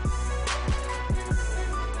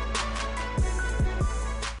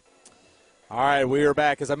All right, we are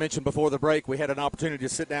back. As I mentioned before the break, we had an opportunity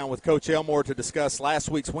to sit down with Coach Elmore to discuss last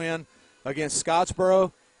week's win against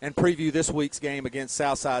Scottsboro and preview this week's game against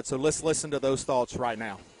Southside. So let's listen to those thoughts right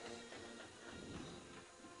now.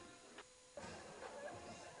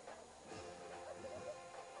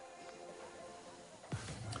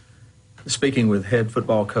 Speaking with head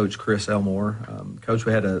football coach Chris Elmore. Coach,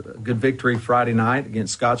 we had a good victory Friday night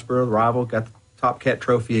against Scottsboro, the rival, got the Top Cat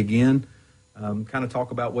trophy again. Kind of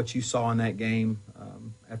talk about what you saw in that game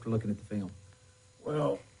after looking at the film.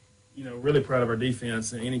 Well, really proud of our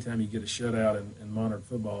defense. Anytime you get a shutout in modern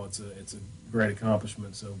football, it's a great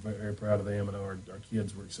accomplishment. So very proud of them, and our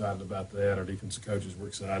kids were excited about that. Our defensive coaches were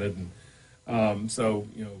excited, and so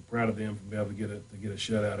proud of them for being able to get a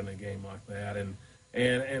shutout in a game like that.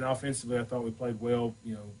 And offensively, I thought we played well.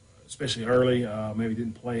 Especially early. Maybe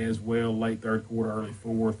didn't play as well late third quarter, early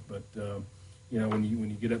fourth, but when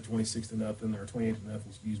you get up 26-0 or 28-0,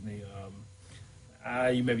 excuse me.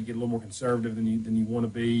 You maybe get a little more conservative than you want to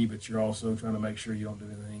be, but you're also trying to make sure you don't do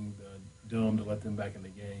anything dumb to let them back in the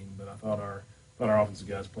game. But I thought our offensive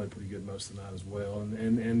guys played pretty good most of the night as well,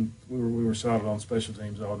 and we were solid on special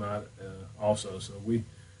teams all night also. So we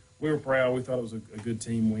were proud. We thought it was a good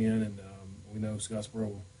team win, and we know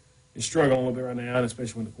Scottsboro is struggling a little bit right now, and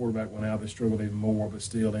especially when the quarterback went out, they struggled even more. But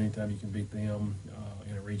still, anytime you can beat them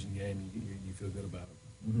in a region game, you feel good about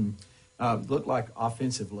it. Mm-hmm. Looked like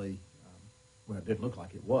offensively. Well, it didn't look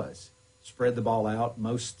like it was. Spread the ball out.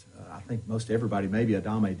 I think most everybody, maybe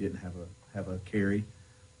Adame didn't have a carry,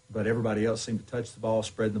 but everybody else seemed to touch the ball,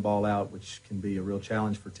 spreading the ball out, which can be a real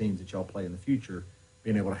challenge for teams that y'all play in the future,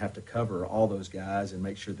 being able to have to cover all those guys and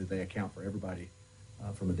make sure that they account for everybody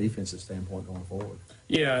from a defensive standpoint going forward.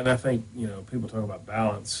 Yeah, and I think, people talk about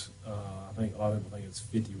balance. I think a lot of people think it's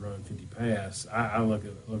 50 run, 50 pass. I look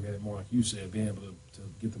at it more like you said, being able to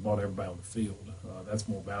get the ball to everybody on the field. That's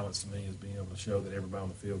more balance to me, is being able to show that everybody on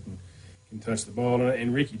the field can touch the ball.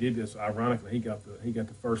 And Ricky did this. Ironically, he got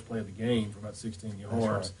the first play of the game for about 16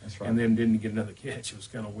 yards, That's right. and then didn't get another catch. It was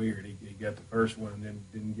kind of weird. He got the first one and then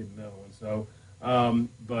didn't get another one. So,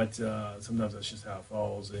 but sometimes that's just how it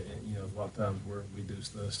falls. And, a lot of times we do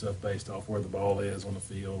stuff based off where the ball is on the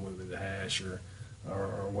field, whether it's the hash or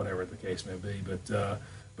whatever the case may be.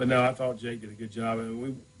 But no, I thought Jake did a good job. And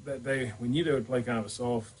we knew they would play kind of a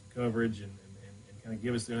soft coverage and kind of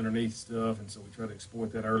give us the underneath stuff, and so we tried to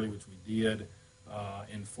exploit that early, which we did,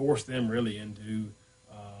 and force them really into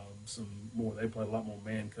some more. They played a lot more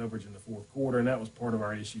man coverage in the fourth quarter, and that was part of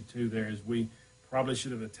our issue too. There is we probably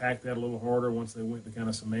should have attacked that a little harder once they went to kind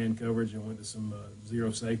of some man coverage and went to some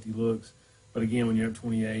zero safety looks. But again, when you're up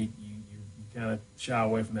 28, you kind of shy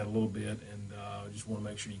away from that a little bit, and just want to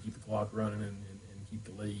make sure you keep the clock running and keep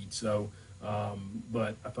the lead. So.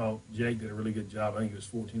 But I thought Jake did a really good job. I think he was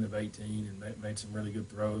 14 of 18 and made some really good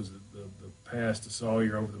throws. The pass to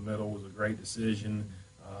Sawyer over the middle was a great decision.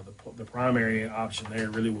 The primary option there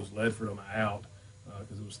really was Ledford on the out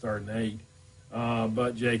because it was 3rd and 8.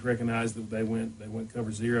 But Jake recognized that they went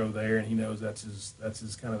cover zero there, and he knows that's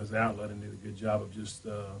his kind of his outlet, and did a good job of just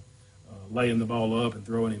laying the ball up and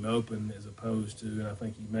throwing him open, as opposed to, and I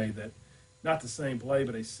think he made that. Not the same play,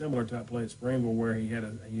 but a similar type play at Springville where he had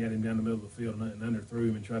him down the middle of the field and underthrew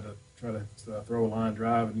him and tried to throw a line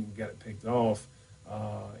drive, and he got it picked off.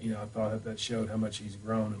 I thought that showed how much he's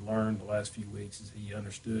grown and learned the last few weeks, as he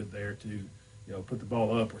understood there to put the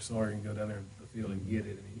ball up where Sawyer can go down there in the field and get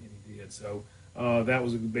it, and he did. So that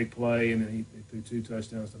was a big play, and then he threw 2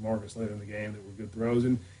 touchdowns to Marcus later in the game that were good throws,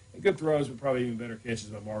 and good throws, but probably even better catches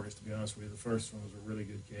by Marcus, to be honest with you. The first one was a really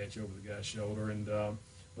good catch over the guy's shoulder, and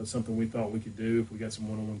but something we thought we could do if we got some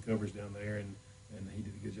one-on-one coverage down there, and he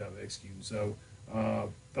did a good job of executing. So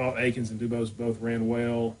thought Akins and Dubose both ran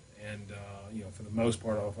well, and for the most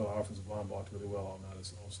part, I thought the offensive line blocked really well all night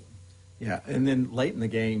also. Yeah, and then late in the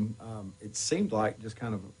game, it seemed like just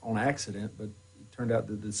kind of on accident, but it turned out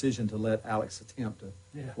the decision to let Alex attempt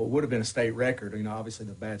what would have been a state record. Obviously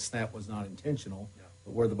the bad snap was not intentional,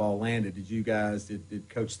 but where the ball landed, did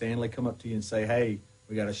Coach Stanley come up to you and say, hey,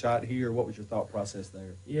 we got a shot here? What was your thought process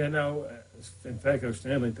there? Yeah, no. In fact, Coach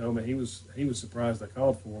Stanley told me he was surprised I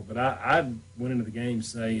called for it. But I went into the game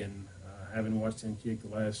saying, having watched him kick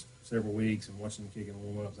the last several weeks and watching him kick in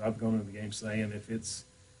warm-ups, I've gone into the game saying if it's,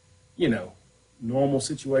 normal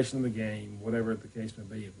situation in the game, whatever the case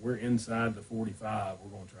may be, if we're inside the 45, we're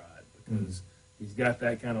going to try it, because he's got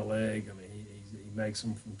that kind of leg. I mean, he makes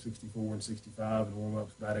them from 64 and 65 in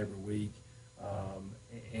warm-ups about every week,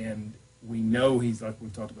 and we know he's, like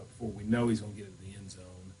we've talked about before, we know he's going to get into the end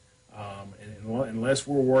zone. And unless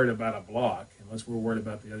we're worried about a block, unless we're worried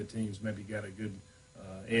about the other teams maybe got a good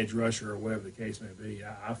edge rusher or whatever the case may be,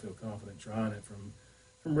 I feel confident trying it from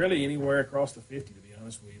from really anywhere across the 50, to be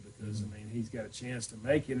honest with you, because, I mean, he's got a chance to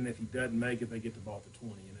make it, and if he doesn't make it, they get the ball to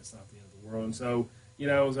 20, and it's not the end of the world. And so, you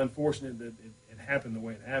know, it was unfortunate that it happened the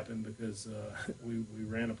way it happened because we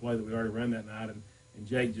ran a play that we already run that night, and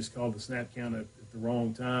Jake just called the snap count at the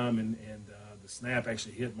wrong time, and the snap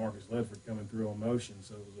actually hit Marcus Ledford coming through on motion,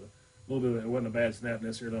 so it was a little bit. It wasn't a bad snap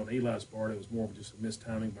necessarily on Eli's part. It was more of just a missed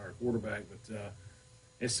timing by our quarterback. But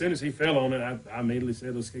as soon as he fell on it, I immediately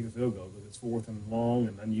said, "Let's kick a field goal because it's 4th and long."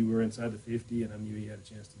 And I knew we were inside the 50, and I knew he had a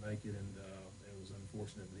chance to make it. And it was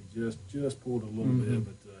unfortunate that he just pulled a little bit,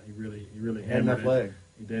 but he really had enough hammered leg. it.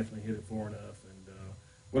 He definitely hit it far enough, and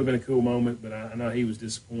would have been a cool moment. But I know he was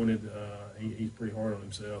disappointed. He's pretty hard on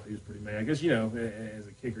himself. He was pretty mad because, you know, as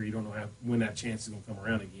a kicker, you don't know when that chance is going to come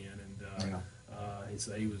around again. And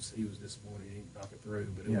so he was disappointed he didn't knock it through,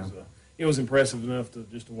 but it was impressive enough to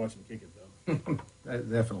watch him kick it though.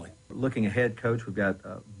 Definitely. Looking ahead, Coach, we've got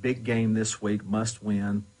a big game this week, must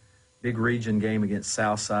win. Big region game against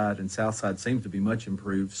Southside, and Southside seems to be much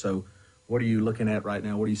improved. So what are you looking at right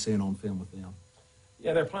now? What are you seeing on film with them?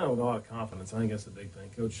 Yeah, they're playing with a lot of confidence. I think that's the big thing.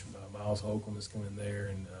 Coach Miles Holcomb has come in there,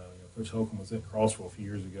 and Coach Holcomb was at Crossville a few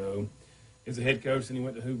years ago. As a head coach, then he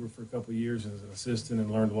went to Hoover for a couple of years as an assistant and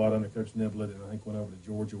learned a lot under Coach Niblett, and I think went over to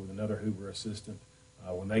Georgia with another Hoover assistant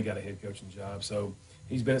when they got a head coaching job. So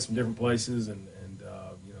he's been at some different places and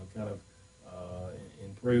you know, kind of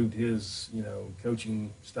improved his, you know,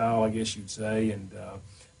 coaching style, I guess you'd say. And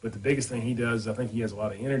but the biggest thing he does, I think he has a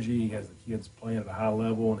lot of energy. He has the kids playing at a high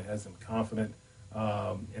level, and it has them confident.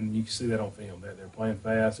 And you can see that on film. They're playing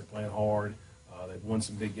fast. They're playing hard. They've won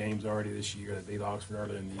some big games already this year. They beat Oxford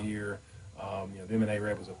earlier in the year. You know, them and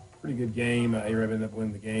AREB was a pretty good game. AREB ended up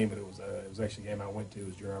winning the game, but it was actually a game I went to. It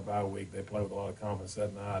was during our bye week. They played with a lot of confidence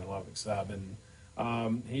that night, a lot of excitement.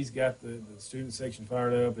 He's got the student section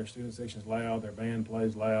fired up. Their student section's loud. Their band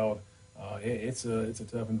plays loud. It's a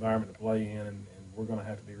tough environment to play in, and we're going to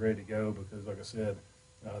have to be ready to go because, like I said,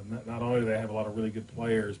 not only do they have a lot of really good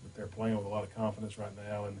players, but they're playing with a lot of confidence right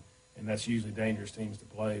now, and that's usually dangerous teams to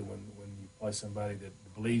play when you play somebody that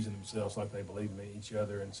believes in themselves like they believe in each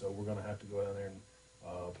other. And so we're going to have to go down there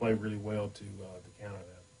and play really well to counter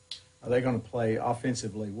that. Are they going to play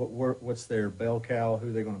offensively? What's their bell cow? Who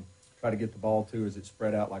are they going to try to get the ball to? Is it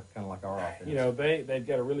spread out kind of like our offense? You know, they've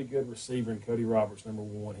got a really good receiver in Cody Roberts, number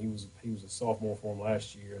one. He was a sophomore for them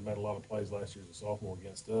last year and made a lot of plays last year as a sophomore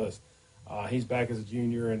against us. He's back as a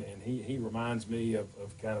junior, and he reminds me of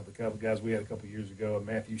kind of the couple of guys we had a couple of years ago,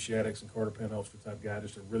 Matthew Shaddix and Carter Penholster type guy,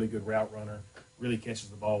 just a really good route runner, really catches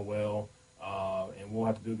the ball well, and we'll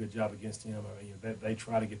have to do a good job against him. I mean, they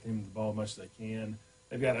try to get him the ball as much as they can.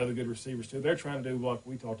 They've got other good receivers, too. They're trying to do like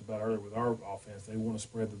we talked about earlier with our offense. They want to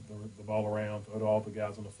spread the ball around, throw to all the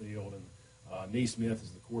guys on the field. And Neesmith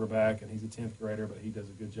is the quarterback, and he's a 10th grader, but he does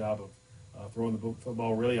a good job of throwing the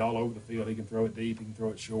football really all over the field. He can throw it deep, he can throw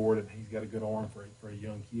it short, and he's got a good arm for a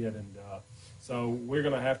young kid. And so we're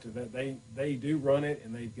going to have to – they do run it,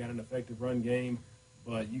 and they've got an effective run game,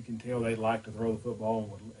 but you can tell they like to throw the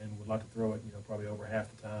football and would like to throw it, you know, probably over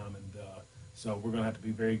half the time. And so we're going to have to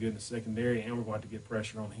be very good in the secondary, and we're going to have to get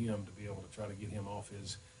pressure on him to be able to try to get him off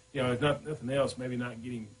his – you know, if nothing else, maybe not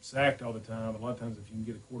getting sacked all the time. A lot of times if you can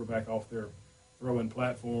get a quarterback off their – throwing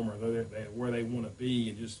platform or where they want to be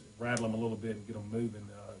and just rattle them a little bit and get them moving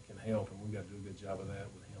can help, and we've got to do a good job of that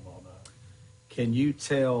with him all night. Can you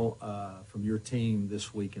tell from your team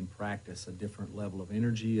this week in practice a different level of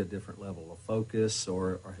energy, a different level of focus,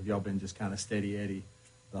 or have y'all been just kind of steady Eddie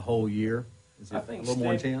the whole year? Is it a little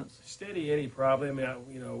more intense? Steady Eddie probably. I mean,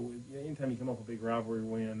 you know, anytime you come off a big rivalry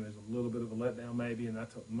win, there's a little bit of a letdown maybe, and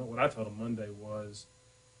what I told him Monday was,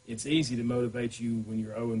 it's easy to motivate you when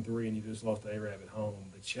you're 0-3 and you just lost to AREB at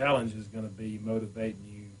home. The challenge is going to be motivating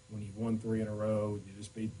you when you've won 3 in a row. You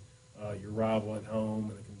just beat your rival at home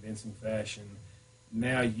in a convincing fashion.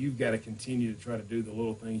 Now you've got to continue to try to do the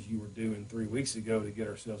little things you were doing 3 weeks ago to get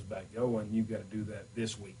ourselves back going. You've got to do that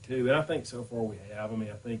this week too. And I think so far we have. I mean,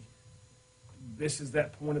 I think this is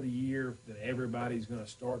that point of the year that everybody's going to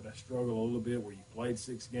start to struggle a little bit where you played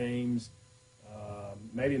 6 games.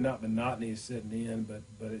 Maybe not monotony is setting in,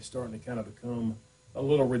 but it's starting to kind of become a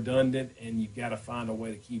little redundant, and you've got to find a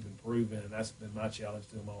way to keep improving. And that's been my challenge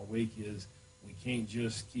to them all week is we can't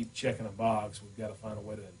just keep checking a box. We've got to find a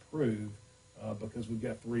way to improve because we've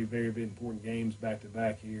got 3 very, very important games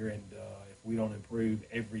back-to-back here, and if we don't improve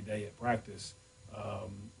every day at practice,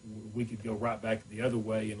 we could go right back the other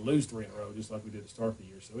way and lose 3 in a row just like we did to start the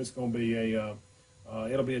year. So it's going to be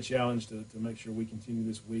it'll be a challenge to make sure we continue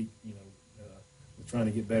this week, you know, trying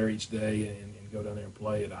to get better each day and go down there and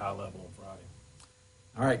play at a high level on Friday.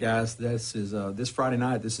 All right, guys, this is this Friday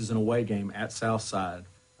night. This is an away game at Southside.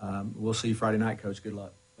 We'll see you Friday night, Coach. Good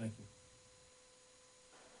luck.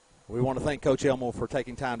 We want to thank Coach Elmore for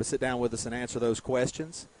taking time to sit down with us and answer those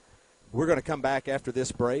questions. We're going to come back after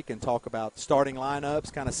this break and talk about starting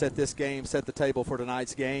lineups, kind of set this game, set the table for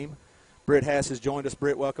tonight's game. Britt Hass has joined us.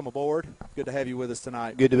 Britt, welcome aboard. Good to have you with us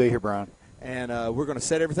tonight. Good to be here, Brian. And we're going to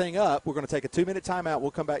set everything up. We're going to take a 2-minute timeout.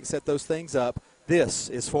 We'll come back and set those things up. This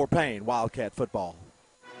is Fort Payne Wildcat football.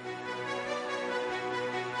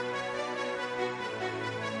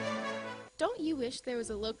 Don't you wish there was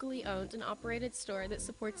a locally owned and operated store that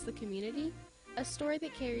supports the community? A store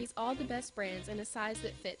that carries all the best brands in a size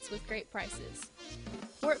that fits with great prices.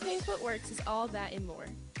 Fort Payne Footworks is all that and more.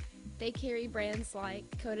 They carry brands like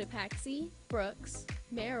Cotopaxi, Brooks,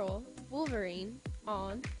 Merrill, Wolverine,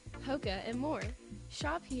 On, Hoka, and more.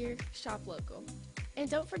 Shop here, shop local. And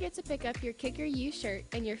don't forget to pick up your Kicker U shirt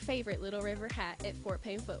and your favorite Little River hat at Fort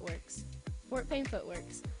Payne Footworks. Fort Payne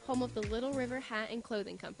Footworks, home of the Little River Hat and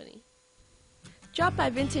Clothing Company. Drop by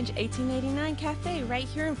Vintage 1889 Cafe right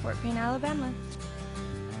here in Fort Payne, Alabama.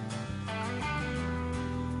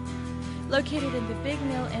 Located in the Big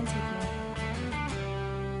Mill Antique Mall.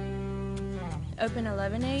 Open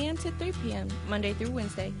 11 a.m. to 3 p.m. Monday through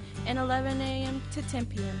Wednesday, and 11 a.m. to 10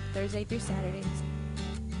 p.m. Thursday through Saturdays.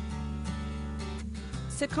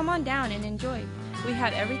 So come on down and enjoy. We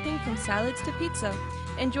have everything from salads to pizza.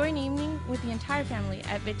 Enjoy an evening with the entire family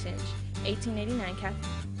at Vintage 1889 Cafe.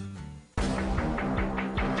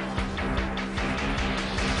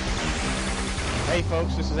 Hey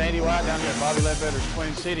folks, this is Andy White down here at Bobby Ledbetter's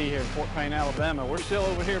Twin City here in Fort Payne, Alabama. We're still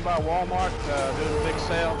over here by Walmart doing a big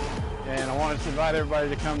sale, and I wanted to invite everybody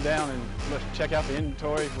to come down and check out the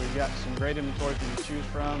inventory. We've got some great inventory for you to choose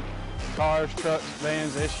from. Cars, trucks,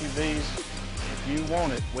 vans, SUVs. If you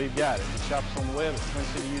want it, we've got it. You can shop us on the web at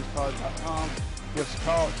TwinCityUsedCars.com. Give us a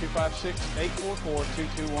call at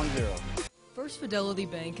 256-844-2210. First Fidelity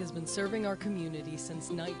Bank has been serving our community since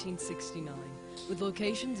 1969, with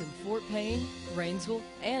locations in Fort Payne, Rainsville,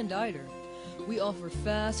 and Ider. We offer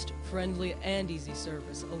fast, friendly, and easy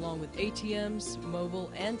service, along with ATMs,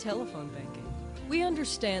 mobile, and telephone banking. We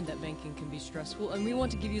understand that banking can be stressful, and we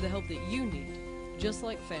want to give you the help that you need, just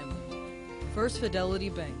like family. First Fidelity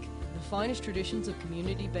Bank, the finest traditions of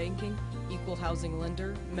community banking, equal housing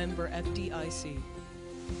lender, member FDIC.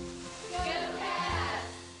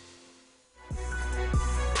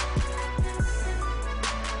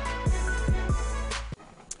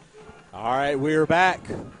 All right, we're back.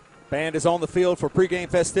 Band is on the field for pregame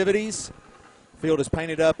festivities. Field is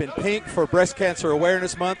painted up in pink for Breast Cancer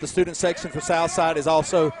Awareness Month. The student section for Southside is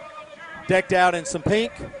also decked out in some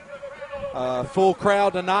pink. Full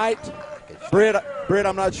crowd tonight. Britt,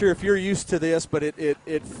 I'm not sure if you're used to this, but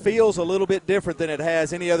it feels a little bit different than it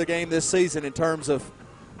has any other game this season in terms of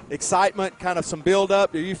excitement, kind of some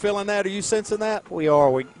build-up. Are you feeling that? Are you sensing that? We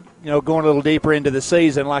are. Going a little deeper into the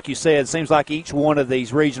season, like you said, it seems like each one of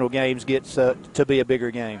these regional games gets to be a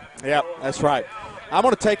bigger game. Yep, that's right. I'm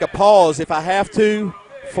going to take a pause if I have to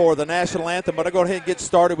for the national anthem, but I'll go ahead and get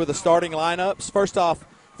started with the starting lineups. First off,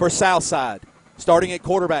 for Southside, starting at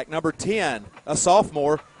quarterback, number 10, a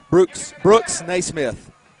sophomore, Brooks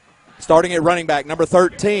Naismith. Starting at running back, number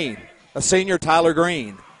 13, a senior, Tyler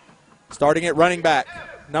Green. Starting at running back,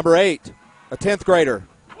 number 8, a 10th grader,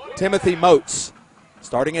 Timothy Moats.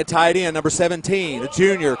 Starting at tight end, number 17, a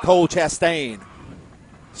junior, Cole Chastain.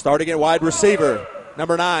 Starting at wide receiver,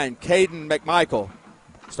 number 9, Caden McMichael.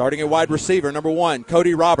 Starting at wide receiver, number 1,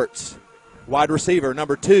 Cody Roberts. Wide receiver,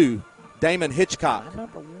 number 2, Damon Hitchcock.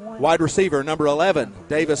 Wide receiver, number 11,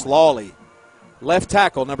 Davis Lawley. Left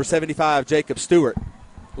tackle, number 75, Jacob Stewart.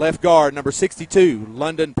 Left guard, number 62,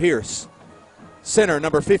 London Pierce. Center,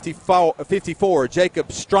 number 54, Jacob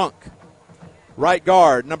Strunk. Right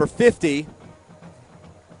guard, number 50,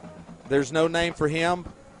 there's no name for him,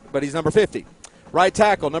 but he's number 50. Right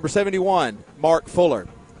tackle, number 71, Mark Fuller.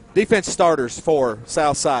 Defense starters for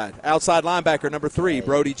Southside. Outside linebacker, number 3,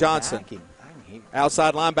 Brody Johnson.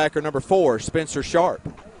 Outside linebacker, number 4, Spencer Sharp.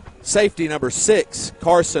 Safety, number 6,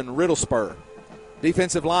 Carson Riddlespur.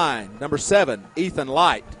 Defensive line, number 7, Ethan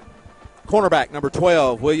Light. Cornerback, number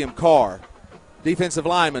 12, William Carr. Defensive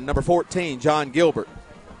lineman, number 14, John Gilbert.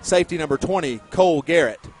 Safety, number 20, Cole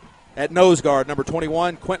Garrett. At nose guard, number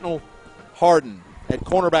 21, Quentin Harden. At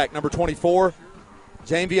cornerback, number 24,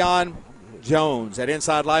 Javion Jones. At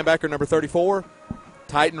inside linebacker, number 34,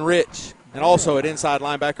 Titan Rich. And also at inside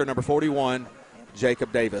linebacker, number 41,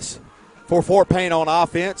 Jacob Davis. For Fort Payne on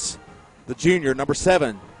offense, the junior, number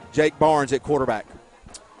 7, Jake Barnes at quarterback.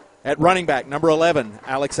 At running back, number 11,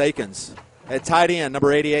 Alex Akins. At tight end,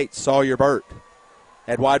 number 88, Sawyer Burt.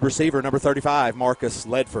 At wide receiver, number 35, Marcus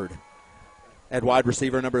Ledford. At wide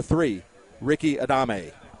receiver, number 3, Ricky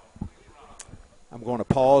Adame. I'm going to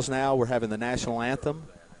pause now. We're having the national anthem.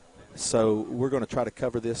 So we're going to try to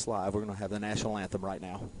cover this live. We're going to have the national anthem right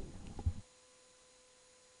now.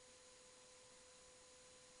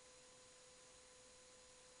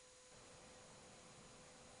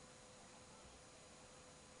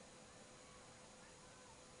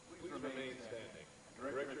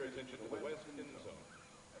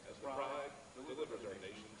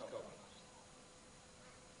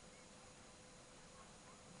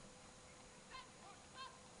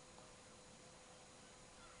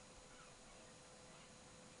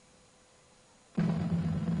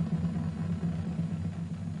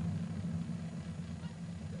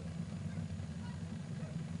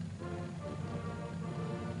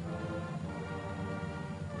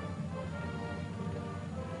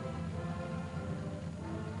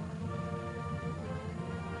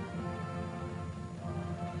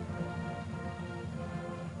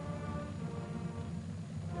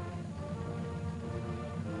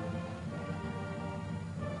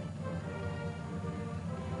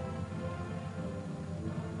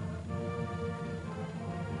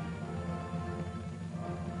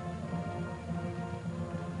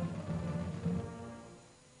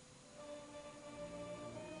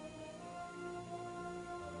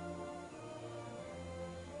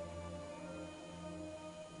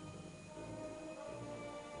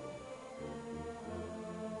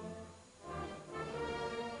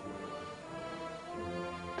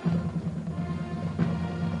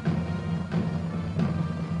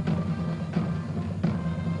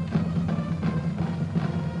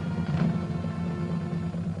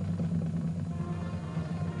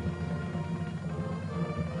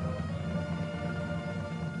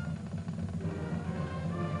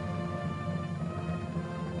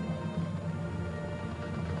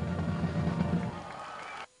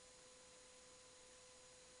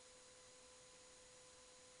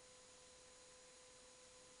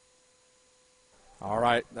 All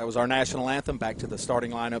right, that was our national anthem. Back to the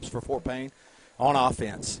starting lineups for Fort Payne. On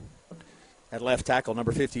offense, at left tackle,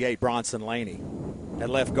 number 58, Bronson Laney. At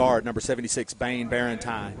left guard, number 76, Bane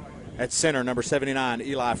Barentine. At center, number 79,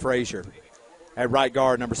 Eli Frazier. At right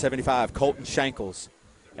guard, number 75, Colton Shankles.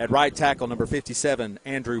 At right tackle, number 57,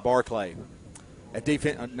 Andrew Barclay.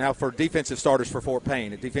 Now for defensive starters for Fort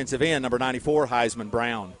Payne. At defensive end, number 94, Heisman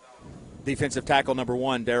Brown. Defensive tackle, number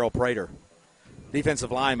 1, Darrell Prater.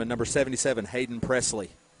 Defensive lineman, number 77, Hayden Presley.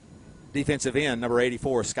 Defensive end, number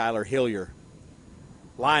 84, Skylar Hillier.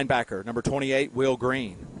 Linebacker, number 28, Will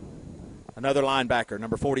Green. Another linebacker,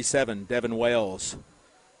 number 47, Devin Wells.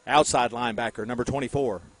 Outside linebacker, number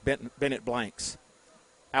 24, Bennett Blanks.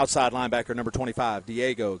 Outside linebacker, number 25,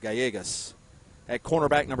 Diego Gallegos. At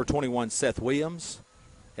cornerback, number 21, Seth Williams.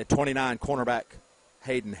 At 29, cornerback,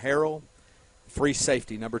 Hayden Harrell. Free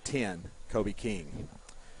safety, number 10, Kobe King.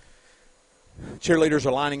 Cheerleaders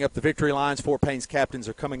are lining up the victory lines. Fort Payne's captains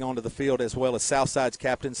are coming onto the field, as well as Southside's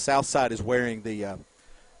captains. Southside is wearing the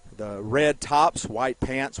red tops, white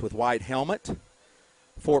pants with white helmet.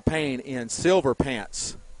 Fort Payne in silver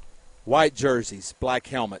pants, white jerseys, black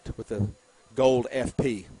helmet with the gold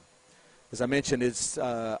FP. As I mentioned, it's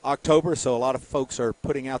October, so a lot of folks are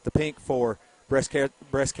putting out the pink for Breast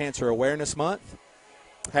Cancer Awareness Month.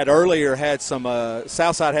 Southside had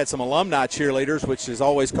some alumni cheerleaders, which is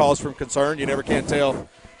always cause for concern. You never can tell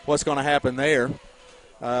what's going to happen there.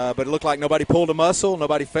 But it looked like nobody pulled a muscle,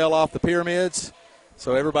 nobody fell off the pyramids,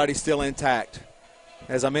 so everybody's still intact.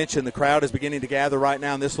 As I mentioned, the crowd is beginning to gather right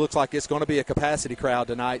now, and this looks like it's going to be a capacity crowd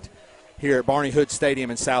tonight here at Barney Hood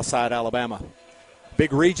Stadium in Southside, Alabama.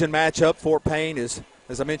 Big region matchup. Fort Payne is,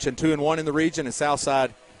 as I mentioned, 2-1 in the region, and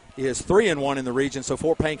Southside is 3-1 in the region, so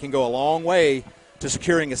Fort Payne can go a long way to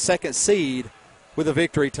securing a second seed with a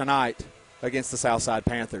victory tonight against the Southside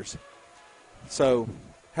Panthers. So,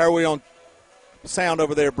 how are we on sound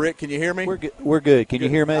over there, Britt? Can you hear me? We're good. Can you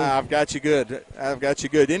hear me? I've got you good.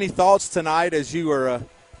 Any thoughts tonight as you are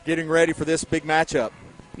getting ready for this big matchup?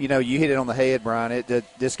 You know, you hit it on the head, Brian.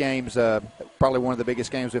 This game's probably one of the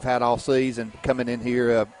biggest games we've had all season. Coming in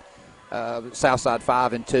here, Southside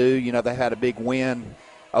 5-2. You know, they had a big win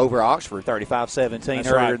over Oxford, 35-17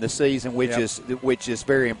 earlier in the season, which is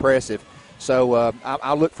very impressive. So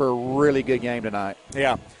I look for a really good game tonight.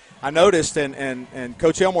 Yeah, I noticed, and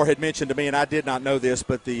Coach Elmore had mentioned to me, and I did not know this,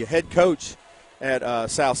 but the head coach at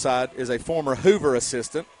Southside is a former Hoover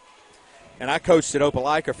assistant, and I coached at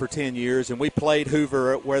Opelika for 10 years, and we played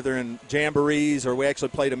Hoover whether in jamborees or we actually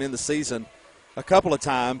played them in the season a couple of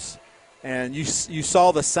times, and you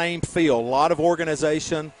saw the same feel, a lot of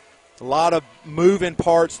organization, a lot of moving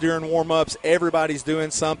parts during warm-ups. Everybody's doing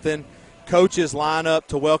something. Coaches line up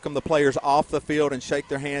to welcome the players off the field and shake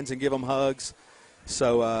their hands and give them hugs.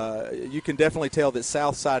 So you can definitely tell that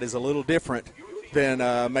Southside is a little different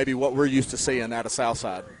than maybe what we're used to seeing out of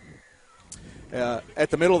Southside. At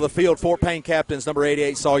the middle of the field, Fort Payne captains, number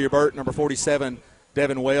 88, Sawyer Burt, number 47,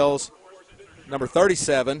 Devin Wells, number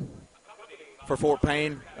 37 for Fort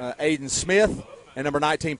Payne, Aiden Smith, and number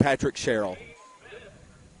 19, Patrick Sherrill.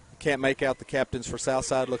 Can't make out the captains for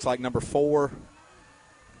Southside. Looks like number 4.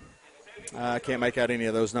 I can't make out any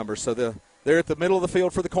of those numbers. So they're at the middle of the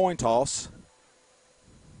field for the coin toss.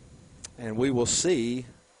 And we will see.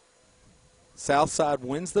 Southside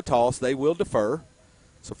wins the toss. They will defer.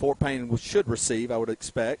 So Fort Payne should receive, I would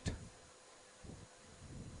expect.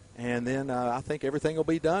 And then I think everything will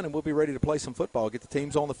be done, and we'll be ready to play some football, get the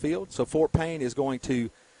teams on the field. So Fort Payne is going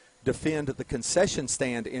to defend the concession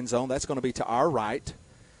stand end zone. That's going to be to our right.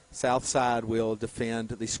 Southside will defend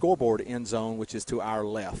the scoreboard end zone, which is to our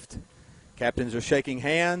left. Captains are shaking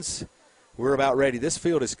hands. We're about ready. This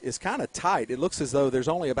field is kind of tight. It looks as though there's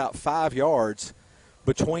only about 5 yards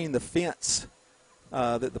between the fence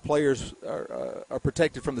that the players are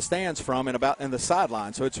protected from the stands from and the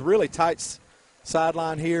sideline. So it's a really tight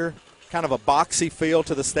sideline here, kind of a boxy feel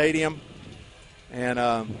to the stadium.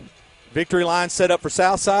 And victory line set up for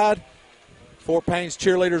Southside. Fort Payne's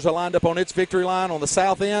cheerleaders are lined up on its victory line on the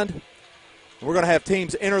south end. We're going to have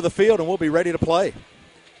teams enter the field, and we'll be ready to play.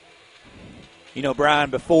 You know,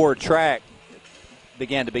 Brian, before track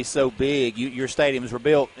began to be so big, your stadiums were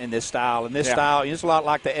built in this style. And this style, it's a lot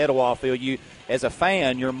like the Etowah field. You, as a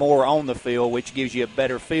fan, you're more on the field, which gives you a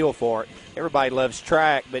better feel for it. Everybody loves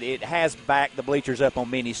track, but it has backed the bleachers up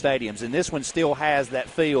on many stadiums. And this one still has that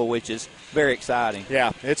feel, which is very exciting.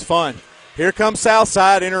 Yeah, it's fun. Here comes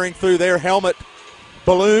Southside entering through their helmet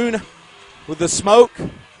balloon with the smoke,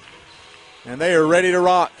 and they are ready to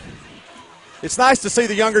rock. It's nice to see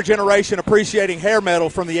the younger generation appreciating hair metal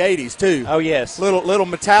from the 80s, too. Oh, yes. Little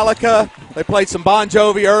Metallica. They played some Bon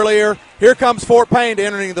Jovi earlier. Here comes Fort Payne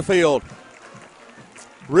entering the field.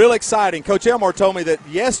 Real exciting. Coach Elmore told me that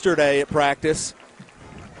yesterday at practice,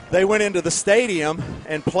 they went into the stadium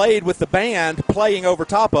and played with the band playing over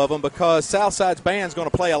top of them because Southside's band's going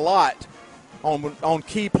to play a lot on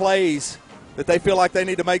key plays that they feel like they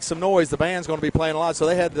need to make some noise. The band's going to be playing a lot. So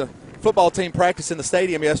they had the football team practice in the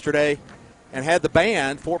stadium yesterday and had the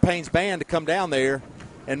band, Fort Payne's band, to come down there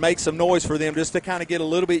and make some noise for them just to kind of get a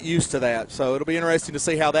little bit used to that. So it'll be interesting to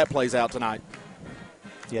see how that plays out tonight.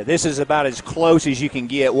 Yeah, this is about as close as you can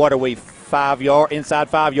get. What are we, inside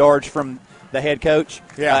 5 yards from the head coach?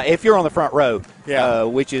 Yeah. If you're on the front row, yeah.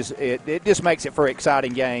 Which is it just makes it for an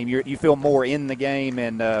exciting game. You feel more in the game,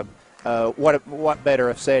 and what better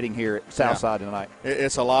a setting here at Southside tonight.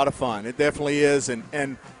 It's a lot of fun. It definitely is,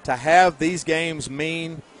 and to have these games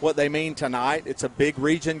mean what they mean tonight, it's a big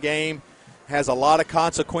region game, has a lot of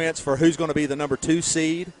consequence for who's going to be the number 2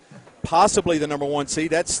 seed, possibly the number 1 seed.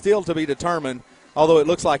 That's still to be determined, although it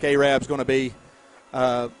looks like Arab's going to be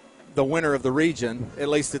the winner of the region, at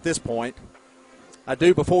least at this point. I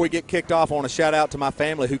do, before we get kicked off, I want to shout out to my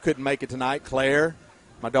family who couldn't make it tonight. Claire,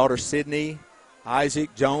 my daughter Sydney,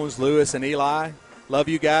 Isaac, Jones, Lewis, and Eli. Love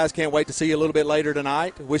you guys. Can't wait to see you a little bit later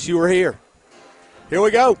tonight. Wish you were here. Here we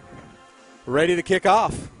go. Ready to kick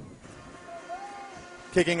off.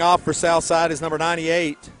 Kicking off for Southside is number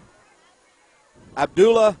 98,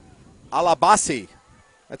 Abdullah Alabasi.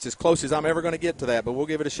 That's as close as I'm ever going to get to that, but we'll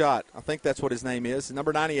give it a shot. I think that's what his name is.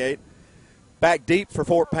 Number 98. Back deep for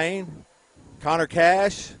Fort Payne. Connor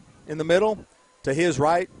Cash in the middle. To his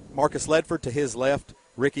right, Marcus Ledford. To his left,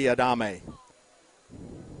 Ricky Adame.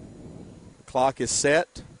 Clock is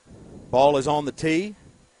set. Ball is on the tee.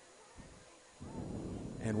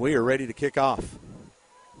 And we are ready to kick off.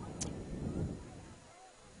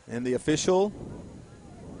 And the official,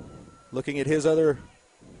 looking at his other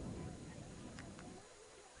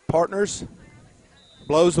partners,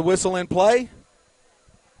 blows the whistle in play.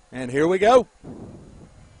 And here we go.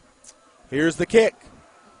 Here's the kick.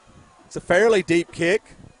 It's a fairly deep kick.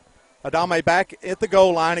 Adame back at the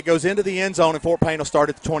goal line. It goes into the end zone, and Fort Payne will start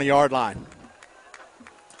at the 20-yard line.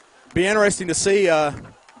 Be interesting to see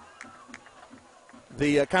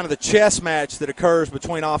the kind of the chess match that occurs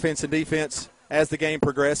between offense and defense as the game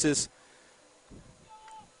progresses.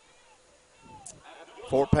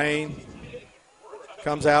 Fort Payne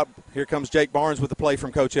comes out. Here comes Jake Barnes with the play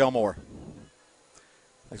from Coach Elmore.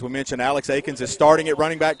 As we mentioned, Alex Akins is starting at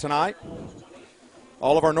running back tonight.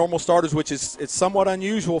 All of our normal starters, which is it's somewhat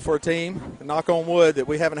unusual for a team, knock on wood, that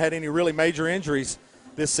we haven't had any really major injuries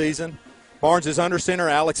this season. Barnes is under center,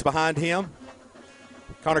 Alex behind him.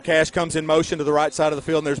 Connor Cash comes in motion to the right side of the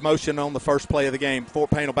field, and there's motion on the first play of the game. Fort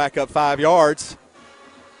Payne will back up 5 yards.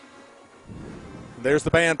 There's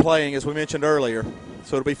the band playing, as we mentioned earlier.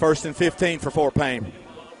 So it'll be 1st and 15 for Fort Payne.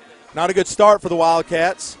 Not a good start for the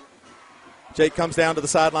Wildcats. Jake comes down to the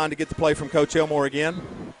sideline to get the play from Coach Elmore again.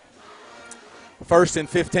 1st and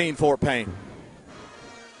 15, Fort Payne.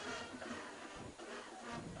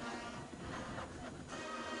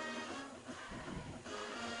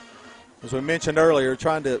 As we mentioned earlier,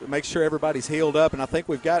 trying to make sure everybody's healed up, and I think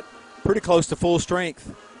we've got pretty close to full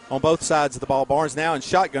strength on both sides of the ball. Barnes now in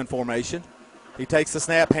shotgun formation. He takes the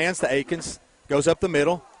snap, hands to Akins, goes up the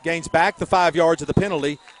middle, gains back the 5 yards of the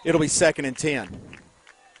penalty. It'll be 2nd and 10.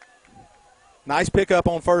 Nice pickup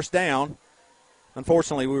on 1st down.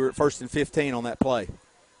 Unfortunately, we were at 1st and 15 on that play.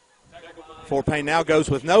 Fort Payne now goes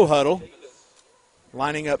with no huddle,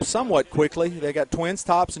 lining up somewhat quickly. They got twins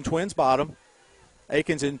tops and twins bottom.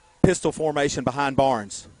 Akins in pistol formation behind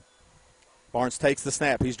Barnes. Barnes takes the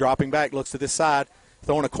snap. He's dropping back, looks to this side,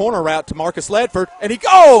 throwing a corner route to Marcus Ledford, and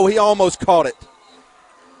he almost caught it.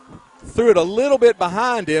 Threw it a little bit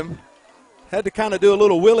behind him. Had to kind of do a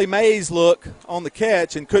little Willie Mays look on the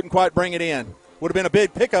catch and couldn't quite bring it in. Would have been a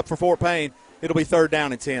big pickup for Fort Payne. It'll be 3rd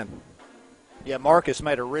down and 10. Yeah, Marcus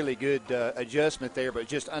made a really good adjustment there, but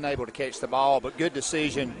just unable to catch the ball. But good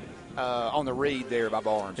decision on the read there by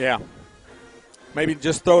Barnes. Yeah. Maybe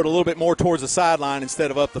just throw it a little bit more towards the sideline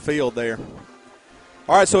instead of up the field there.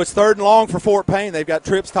 All right, so it's 3rd and long for Fort Payne. They've got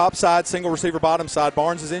trips top side, single receiver bottom side.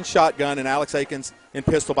 Barnes is in shotgun, and Alex Akins in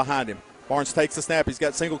pistol behind him. Barnes takes the snap. He's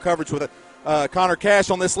got single coverage with Connor Cash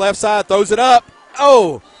on this left side. Throws it up.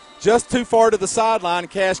 Oh, just too far to the sideline.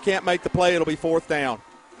 Cash can't make the play. It'll be 4th down.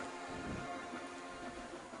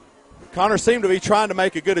 Connor seemed to be trying to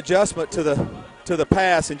make a good adjustment to the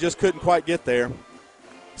pass and just couldn't quite get there.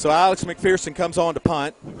 So Alex McPherson comes on to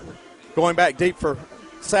punt. Going back deep for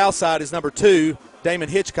Southside is number 2, Damon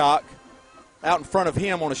Hitchcock. Out in front of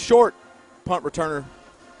him on a short punt returner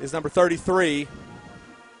is number 33,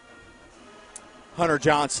 Hunter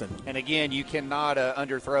Johnson. And again, you cannot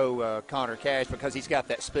underthrow Connor Cash because he's got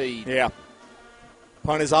that speed. Yeah.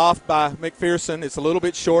 Punt is off by McPherson. It's a little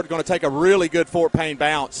bit short. Going to take a really good Fort Payne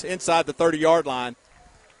bounce inside the 30-yard line.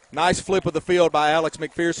 Nice flip of the field by Alex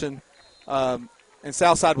McPherson. And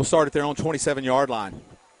Southside will start at their own 27-yard line.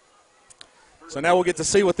 So now we'll get to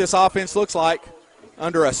see what this offense looks like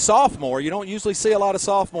under a sophomore. You don't usually see a lot of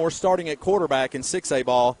sophomores starting at quarterback in 6A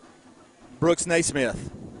ball. Brooks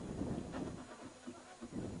Naismith.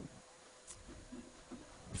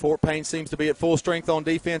 Fort Payne seems to be at full strength on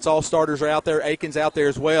defense. All starters are out there. Akins out there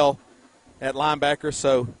as well at linebacker.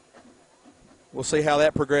 So we'll see how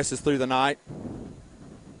that progresses through the night.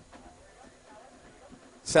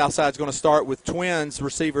 Southside's going to start with twins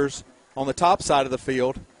receivers on the top side of the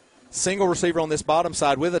field. Single receiver on this bottom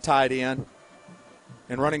side with a tight end.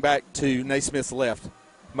 And running back to Naismith's left.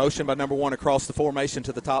 Motion by number 1 across the formation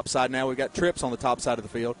to the top side. Now we've got trips on the top side of the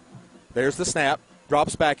field. There's the snap.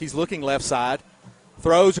 Drops back. He's looking left side.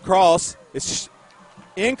 Throws across. It's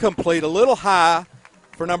incomplete. A little high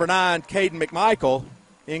for number 9, Caden McMichael.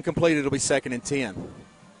 Incomplete. It'll be 2nd and 10.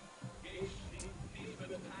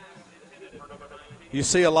 You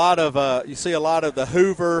see a lot of the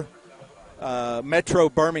Hoover, Metro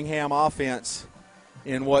Birmingham offense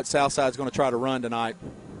in what Southside's going to try to run tonight.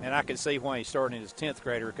 And I can see why he's starting his 10th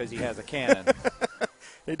grader because he has a cannon.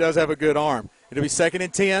 He does have a good arm. It'll be 2nd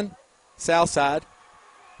and 10, Southside.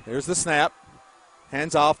 There's the snap.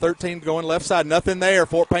 Hands off, 13 going left side. Nothing there.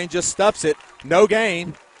 Fort Payne just stuffs it. No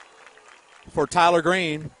gain for Tyler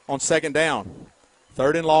Green on 2nd down.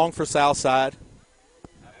 3rd and long for Southside.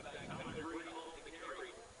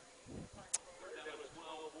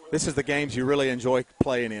 This is the games you really enjoy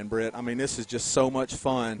playing in, Britt. I mean, this is just so much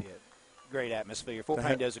fun. Yeah, great atmosphere. Fort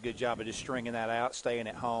Payne does a good job of just stringing that out, staying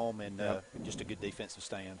at home, and just a good defensive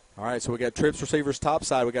stand. All right, so we got trips receivers top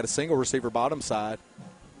side. We got a single receiver bottom side.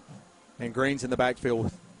 And Green's in the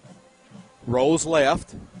backfield. Rolls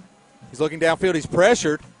left. He's looking downfield. He's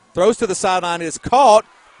pressured. Throws to the sideline. Is caught.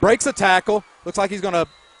 Breaks a tackle. Looks like he's going to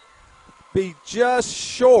be just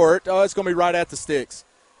short. Oh, it's going to be right at the sticks.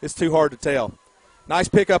 It's too hard to tell. Nice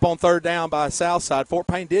pickup on 3rd down by Southside. Fort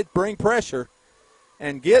Payne did bring pressure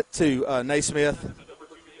and get to Naismith.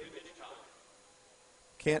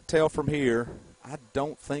 Can't tell from here. I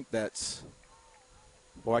don't think that's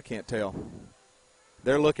 – boy, I can't tell.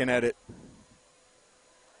 They're looking at it,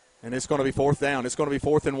 and it's going to be 4th down. It's going to be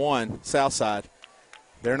 4th and 1, Southside.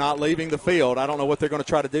 They're not leaving the field. I don't know what they're going to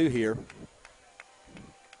try to do here.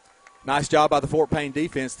 Nice job by the Fort Payne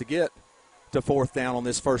defense to get to 4th down on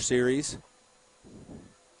this first series.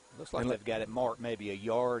 Looks like they've got it marked maybe a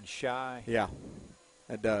yard shy. Yeah,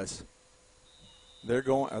 it does. Are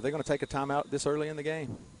they going to take a timeout this early in the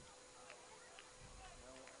game?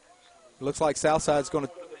 It looks like Southside's going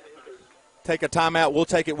to take a timeout. We'll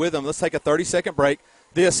take it with them. Let's take a 30-second break.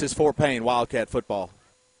 This is Fort Payne Wildcat football.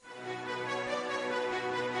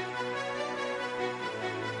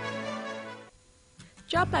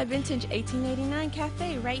 Drop by Vintage 1889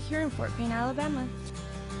 Cafe right here in Fort Payne, Alabama.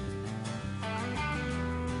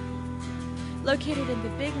 Located in the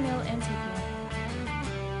Big Mill Antique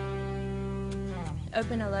Mall.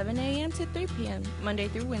 Open 11 a.m. to 3 p.m. Monday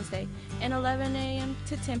through Wednesday, and 11 a.m.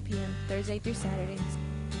 to 10 p.m. Thursday through Saturdays.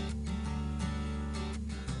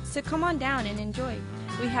 So come on down and enjoy.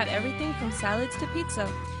 We have everything from salads to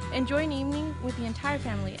pizza. Enjoy an evening with the entire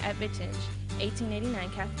family at Vintage 1889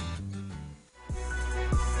 Cafe.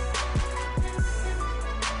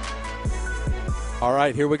 All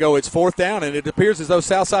right, here we go. It's 4th down, and it appears as though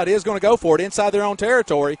Southside is going to go for it inside their own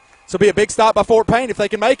territory. This will be a big stop by Fort Payne if they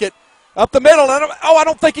can make it. Up the middle. I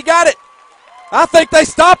don't think he got it. I think they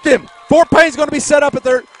stopped him. Fort Payne's going to be set up at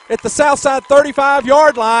the Southside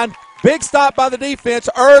 35-yard line. Big stop by the defense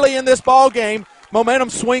early in this ball game.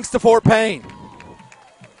 Momentum swings to Fort Payne.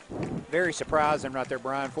 Very surprising right there,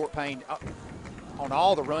 Brian. Fort Payne, on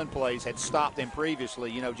all the run plays, had stopped them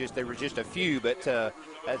previously. There were just a few, but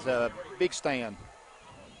as a big stand.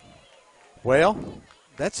 Well,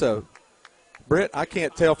 that's Britt, I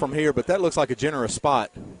can't tell from here, but that looks like a generous spot.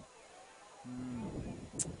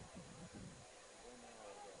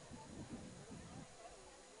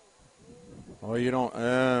 Well, you don't.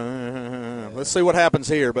 Let's see what happens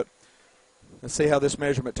here, but let's see how this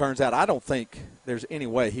measurement turns out. I don't think there's any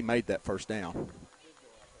way he made that first down.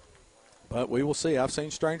 But we will see. I've seen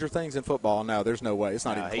stranger things in football. No, there's no way. It's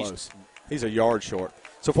not even close. He's a yard short.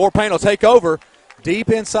 So Fort Payne will take over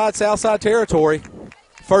deep inside Southside territory.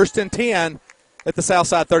 1st and 10 at the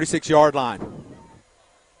Southside 36-yard line.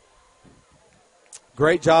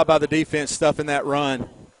 Great job by the defense stuffing that run.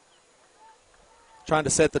 Trying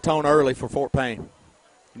to set the tone early for Fort Payne.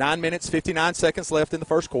 9 minutes, 59 seconds left in the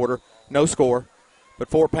first quarter. No score. But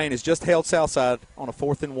Fort Payne has just held Southside on a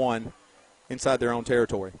 4th and 1 inside their own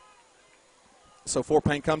territory. So Fort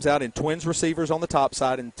Payne comes out in twins receivers on the top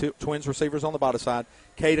side and twins receivers on the bottom side.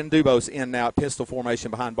 Caden Dubose in now at pistol formation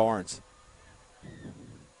behind Barnes.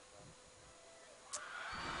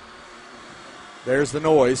 There's the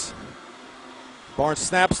noise. Barnes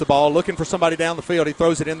snaps the ball, looking for somebody down the field. He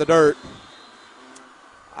throws it in the dirt.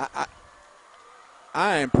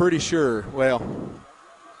 I am pretty sure, well,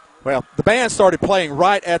 the band started playing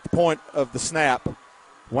right at the point of the snap.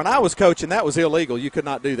 When I was coaching, that was illegal. You could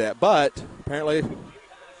not do that. But apparently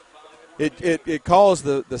it caused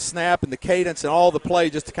the snap and the cadence and all the play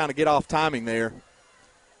just to kind of get off timing there.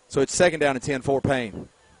 So it's 2nd down and 10, Fort Payne.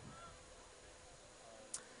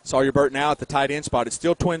 Sawyer Burt now at the tight end spot. It's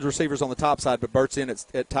still twins receivers on the top side, but Burt's in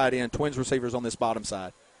at tight end. Twins receivers on this bottom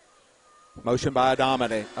side. Motion by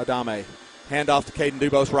Adame. Hand off to Caden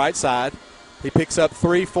Dubose right side. He picks up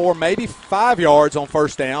 3, 4, maybe 5 yards on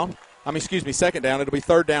 2nd down. It'll be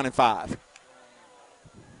 3rd down and 5.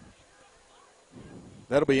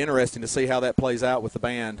 That'll be interesting to see how that plays out with the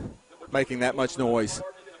band making that much noise.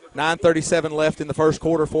 9:37 left in the first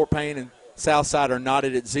quarter. Fort Payne and Southside are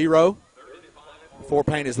knotted at 0. Fort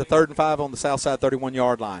Payne is the 3rd and 5 on the Southside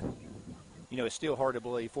 31-yard line. It's still hard to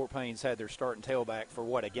believe Fort Payne's had their starting tailback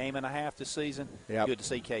for, a game and a half this season? Yep. Good to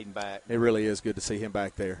see Caden back. It really is good to see him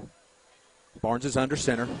back there. Barnes is under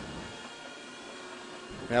center.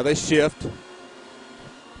 Now they shift.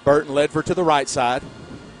 Burton Ledford to the right side.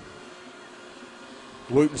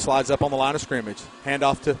 Wooten slides up on the line of scrimmage.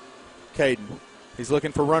 Handoff to Caden. He's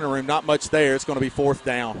looking for running room. Not much there. It's going to be 4th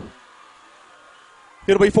down.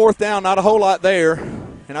 It'll be 4th down. Not a whole lot there.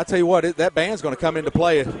 And I tell you what, that band's going to come into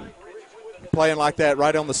play playing like that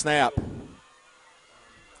right on the snap.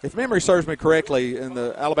 If memory serves me correctly, in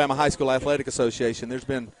the Alabama High School Athletic Association, there's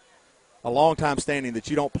been a long time standing that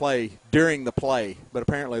you don't play during the play, but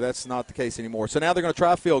apparently that's not the case anymore. So now they're going to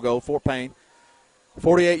try a field goal. Fort Payne,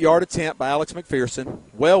 48-yard attempt by Alex McPherson,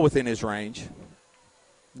 well within his range.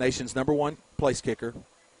 Nation's #1 place kicker.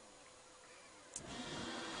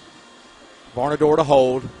 Varnador to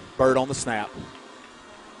hold. Bird on the snap.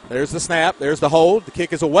 There's the snap. There's the hold. The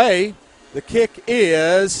kick is away. The kick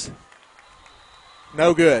is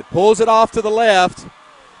no good. Pulls it off to the left.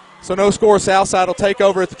 So no score. Southside will take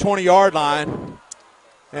over at the 20-yard line.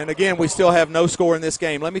 And, again, we still have no score in this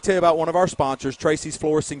game. Let me tell you about one of our sponsors, Tracy's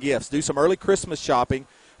Florists and Gifts. Do some early Christmas shopping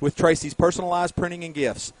with Tracy's personalized printing and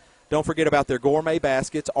gifts. Don't forget about their gourmet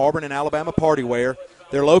baskets, Auburn and Alabama party wear.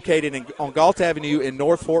 They're located on Galt Avenue in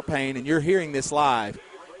North Fort Payne, and you're hearing this live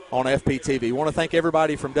on FPTV. I want to thank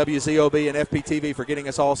everybody from WZOB and FPTV for getting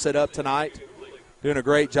us all set up tonight. Doing a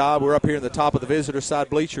great job. We're up here in the top of the visitor side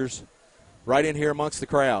bleachers, right in here amongst the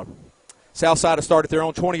crowd. Southside has started their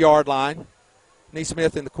own 20-yard line.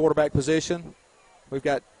 Neesmith in the quarterback position. We've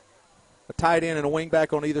got a tight end and a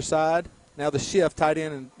wingback on either side. Now the shift, tight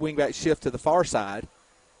end and wingback shift to the far side.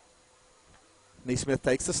 Neesmith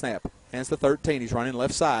takes the snap, hands the 13. He's running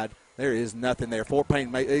left side. There is nothing there. Fort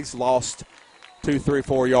Payne, he's lost 2, 3,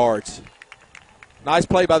 4 yards. Nice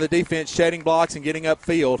play by the defense, shedding blocks and getting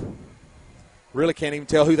upfield. Really can't even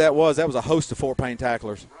tell who that was. That was a host of Fort Payne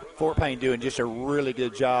tacklers. Fort Payne doing just a really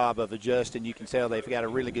good job of adjusting. You can tell they've got a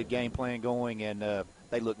really good game plan going, and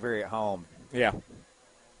they look very at home. Yeah.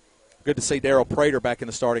 Good to see Darryl Prater back in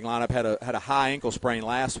the starting lineup. Had a high ankle sprain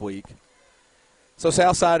last week. So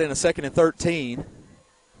Southside in a 2nd and 13.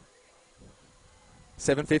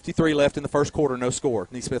 7:53 left in the first quarter, no score.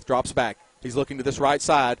 Neesmith drops back. He's looking to this right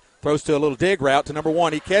side, throws to a little dig route to number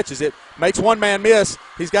 1. He catches it, makes one man miss.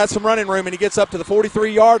 He's got some running room, and he gets up to the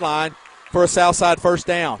 43-yard line for a Southside first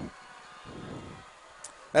down.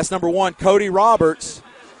 That's number 1, Cody Roberts.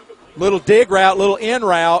 Little dig route, little in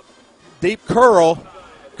route, deep curl,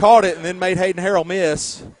 caught it, and then made Hayden Harrell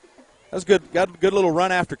miss. That was good. Got a good little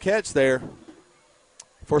run after catch there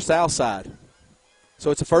for Southside. So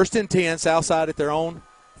it's a 1st and 10, Southside at their own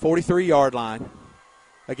 43-yard line.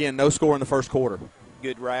 Again, no score in the first quarter.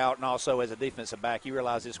 Good route, and also as a defensive back, you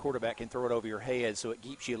realize this quarterback can throw it over your head, so it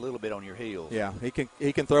keeps you a little bit on your heels. Yeah, he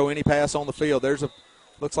can throw any pass on the field.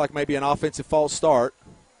 Looks like maybe an offensive false start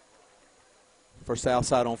for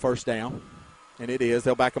Southside on first down, and it is.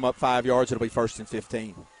 They'll back them up 5 yards. It'll be 1st and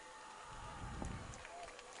 15.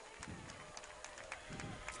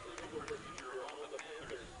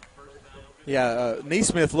 Yeah,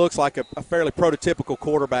 Neesmith looks like a fairly prototypical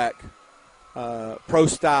quarterback, pro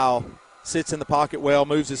style. Sits in the pocket well,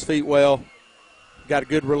 moves his feet well, got a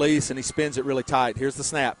good release, and he spins it really tight. Here's the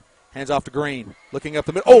snap. Hands off to Green. Looking up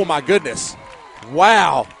the middle. Oh, my goodness.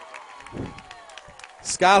 Wow.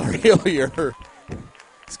 Skylar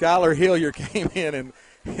Hillier came in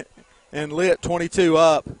and lit 22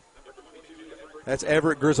 up. That's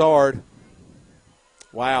Everett Grizzard.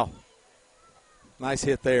 Wow. Nice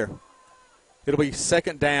hit there. It'll be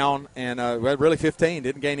 2nd down, and really 15.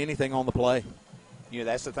 Didn't gain anything on the play. You know,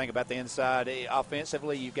 that's the thing about the inside.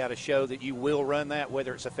 Offensively, you've got to show that you will run that,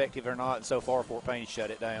 whether it's effective or not. And so far, Fort Payne shut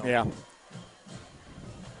it down. Yeah.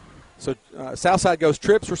 So Southside goes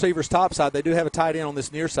trips, receivers, topside. They do have a tight end on this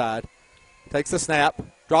near side. Takes the snap,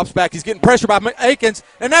 drops back. He's getting pressure by Akins,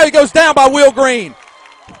 and now he goes down by Will Green.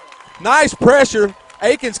 Nice pressure.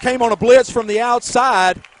 Akins came on a blitz from the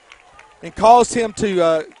outside and caused him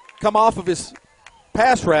to come off of his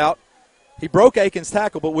pass route. He broke Akins'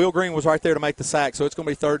 tackle, but Will Green was right there to make the sack, so it's going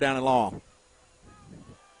to be 3rd down and long.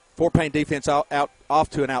 Fort Payne defense off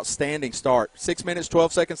to an outstanding start. 6 minutes,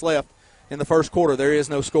 12 seconds left in the first quarter. There is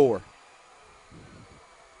no score.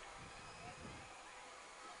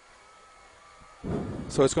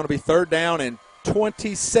 So it's going to be 3rd down and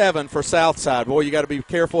 27 for Southside. Boy, you got to be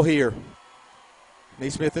careful here.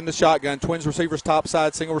 Neesmith in the shotgun. Twins receivers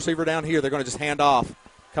topside, single receiver down here. They're going to just hand off.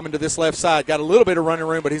 Coming to this left side. Got a little bit of running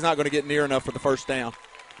room, but he's not going to get near enough for the first down.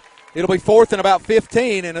 It'll be 4th and about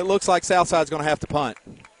 15, and it looks like Southside's going to have to punt.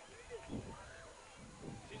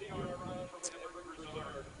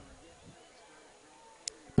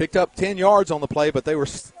 Picked up 10 yards on the play, but they were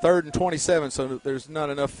 3rd and 27, so there's not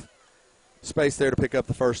enough space there to pick up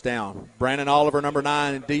the first down. Brandon Oliver, number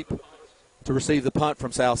 9, deep to receive the punt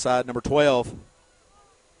from Southside. Number 12,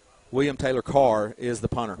 William Taylor Carr, is the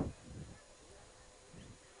punter.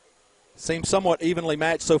 Seems somewhat evenly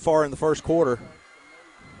matched so far in the first quarter.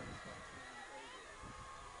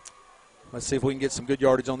 Let's see if we can get some good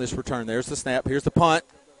yardage on this return. There's the snap. Here's the punt.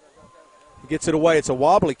 He gets it away. It's a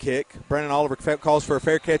wobbly kick. Brandon Oliver calls for a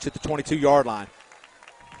fair catch at the 22-yard line.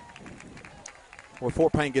 Well,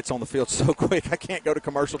 Fort Payne gets on the field so quick, I can't go to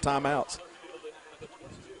commercial timeouts.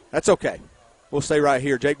 That's okay. We'll stay right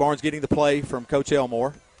here. Jake Barnes getting the play from Coach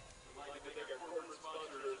Elmore.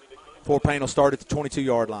 Fort Payne will start at the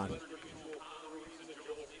 22-yard line.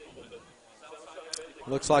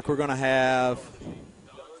 Looks like we're going to have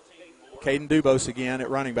Caden Dubose again at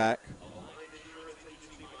running back.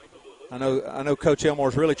 I know Coach Elmore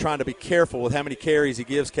is really trying to be careful with how many carries he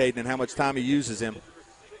gives Caden and how much time he uses him,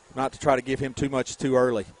 not to try to give him too much too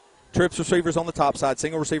early. Trips receivers on the top side,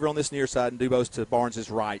 single receiver on this near side, and Dubose to Barnes'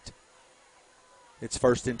 right. It's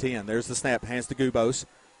 1st and 10. There's the snap. Hands to Dubose.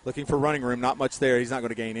 Looking for running room. Not much there. He's not going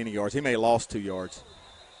to gain any yards. He may have lost 2 yards.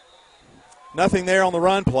 Nothing there on the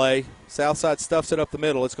run play. Southside stuffs it up the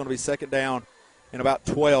middle. It's going to be 2nd down and about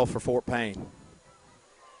 12 for Fort Payne.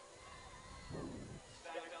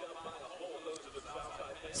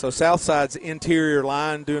 So Southside's interior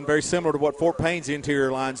line doing very similar to what Fort Payne's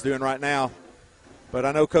interior line's doing right now. But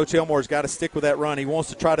I know Coach Elmore's got to stick with that run. He wants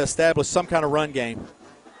to try to establish some kind of run game.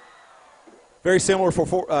 Very similar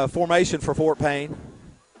formation for Fort Payne.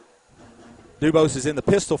 Dubose is in the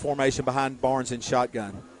pistol formation behind Barnes in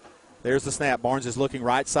shotgun. There's the snap. Barnes is looking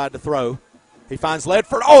right side to throw. He finds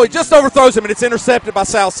Ledford. Oh, he just overthrows him, and it's intercepted by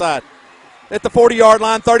Southside. At the 40-yard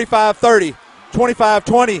line, 35-30,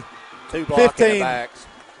 25-20, 15. Backs.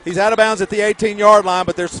 He's out of bounds at the 18-yard line,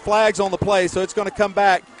 but there's flags on the play, so it's going to come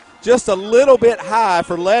back just a little bit high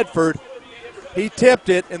for Ledford. He tipped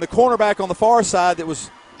it, and the cornerback on the far side that was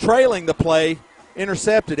trailing the play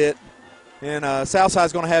intercepted it, and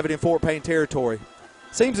Southside's going to have it in Fort Payne territory.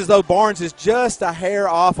 Seems as though Barnes is just a hair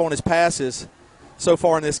off on his passes so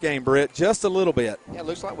far in this game, Britt, just a little bit. Yeah, it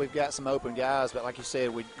looks like we've got some open guys, but like you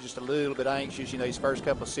said, we're just a little bit anxious. These first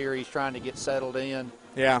couple of series trying to get settled in.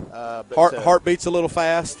 Yeah, heart beats a little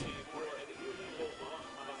fast.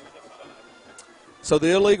 So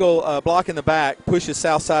the illegal block in the back pushes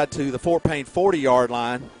Southside to the Fort Payne 40-yard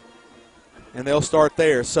line, and they'll start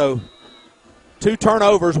there. So 2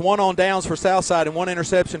 turnovers, 1 on downs for Southside and 1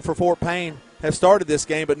 interception for Fort Payne have started this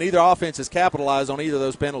game, but neither offense has capitalized on either of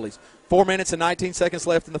those penalties. 4 minutes and 19 seconds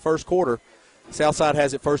left in the first quarter. Southside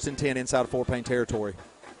has it 1st and 10 inside of Fort Payne territory.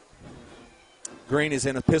 Green is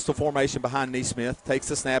in a pistol formation behind Neesmith. Takes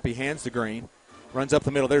the snap. He hands to Green. Runs up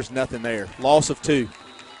the middle. There's nothing there. Loss of 2.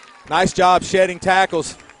 Nice job shedding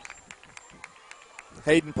tackles.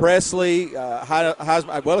 Hayden Presley,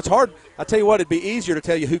 well, it's hard. I tell you what, it'd be easier to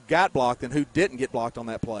tell you who got blocked than who didn't get blocked on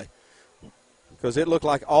that play, because it looked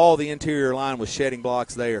like all the interior line was shedding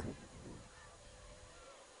blocks there.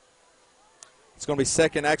 It's going to be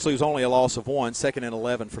second. Actually, it was only a loss of 1. 2nd and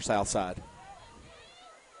 11 for Southside.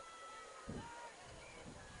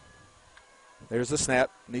 There's the snap.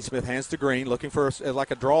 Neesmith hands to Green, looking for like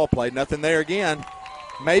a draw play. Nothing there again.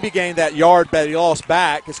 Maybe gained that yard, but he lost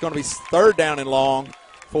back. It's going to be 3rd down and long,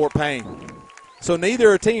 Fort Payne. So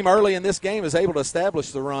neither team early in this game is able to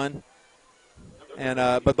establish the run, and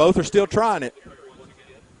but both are still trying it.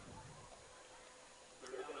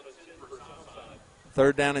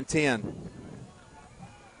 3rd down and 10.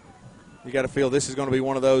 You got to feel this is going to be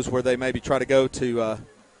one of those where they maybe try to go to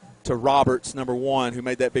Roberts, number 1, who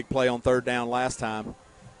made that big play on 3rd down last time.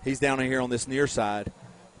 He's down in here on this near side,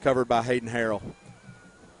 covered by Hayden Harrell.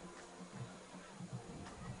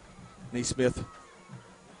 Neesmith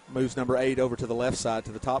moves number 8 over to the left side,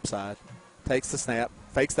 to the top side. Takes the snap,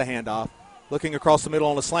 fakes the handoff. Looking across the middle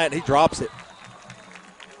on a slant, and he drops it.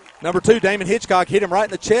 Number 2, Damon Hitchcock, hit him right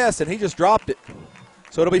in the chest, and he just dropped it.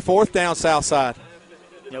 So it'll be 4th down, Southside.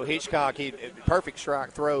 Hitchcock, perfect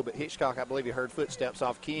strike throw, but Hitchcock, I believe he heard footsteps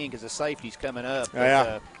off King because the safety's coming up.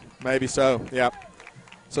 Yeah, maybe so, yeah.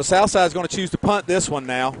 So Southside's going to choose to punt this one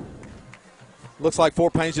now. Looks like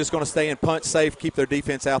Fort Payne's just going to stay in punt safe, keep their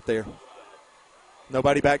defense out there.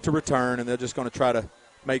 Nobody back to return, and they're just going to try to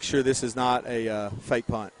make sure this is not a fake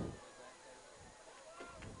punt.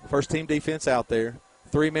 First team defense out there.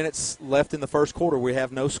 3 minutes left in the first quarter. We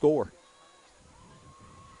have no score.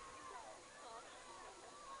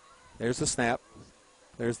 There's the snap.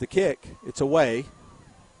 There's the kick. It's away.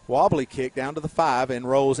 Wobbly kick down to the 5 and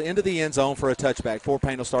rolls into the end zone for a touchback. Fort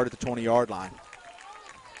Payne will start at the 20-yard line.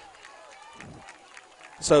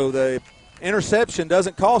 So the interception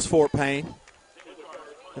doesn't cost Fort Payne,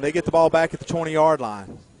 and they get the ball back at the 20-yard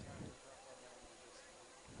line.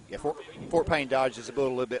 Yeah, Fort Payne dodges a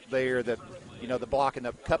little bit there. The block and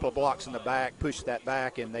a couple of blocks in the back pushed that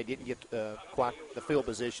back, and they didn't get quite the field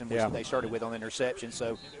position which they started with on the interception.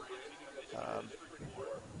 So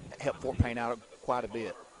helped Fort Payne out quite a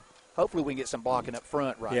bit. Hopefully we can get some blocking up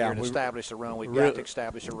front here and establish a run. We've got to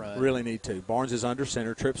establish a run. Really need to. Barnes is under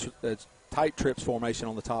center. Tight trips formation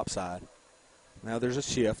on the top side. Now there's a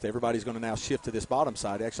shift. Everybody's going to now shift to this bottom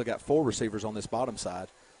side. They actually got 4 receivers on this bottom side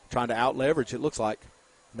trying to out-leverage, it looks like.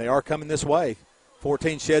 They are coming this way.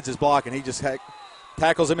 14 sheds his block, and he just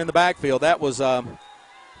tackles him in the backfield. That was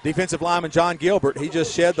defensive lineman John Gilbert. He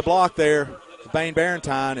just shed the block there, Bane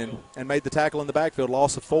Barentine, and made the tackle in the backfield,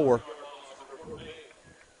 loss of 4.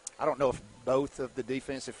 I don't know if both of the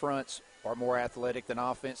defensive fronts are more athletic than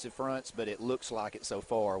offensive fronts, but it looks like it so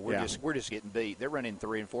far. We're just getting beat. They're running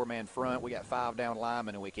 3- and 4-man front. We got 5 down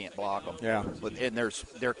linemen, and we can't block them. Yeah. And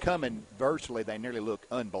they're coming virtually. They nearly look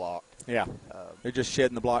unblocked. Yeah. They're just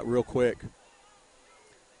shedding the block real quick.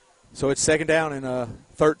 So it's 2nd down and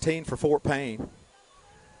 13 for Fort Payne.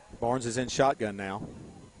 Barnes is in shotgun now.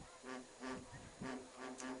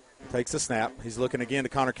 Takes the snap. He's looking again to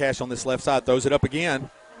Connor Cash on this left side. Throws it up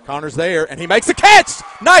again. Connor's there, and he makes a catch.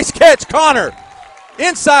 Nice catch, Connor.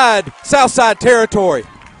 Inside Southside territory.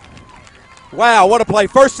 Wow, what a play.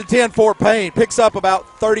 1st and 10, Fort Payne. Picks up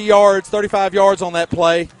about 30 yards, 35 yards on that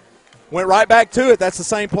play. Went right back to it. That's the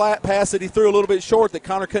same pass that he threw a little bit short that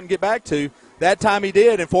Connor couldn't get back to. That time he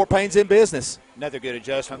did, and Fort Payne's in business. Another good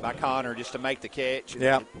adjustment by Connor just to make the catch.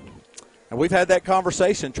 Yeah. And we've had that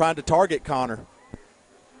conversation trying to target Connor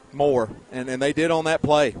more, and they did on that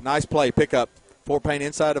play. Nice play, pick up. Fort Payne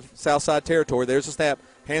inside of Southside territory. There's a snap.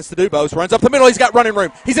 Hands to Dubose. Runs up the middle. He's got running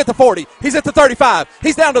room. He's at the 40. He's at the 35.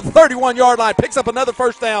 He's down to the 31-yard line. Picks up another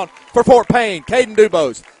first down for Fort Payne. Caden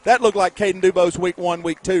Dubose. That looked like Caden Dubose week 1,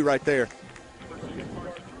 week 2 right there.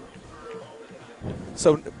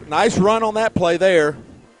 So nice run on that play there.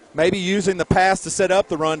 Maybe using the pass to set up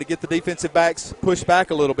the run to get the defensive backs pushed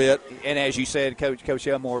back a little bit. And as you said, Coach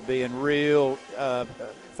Elmore being real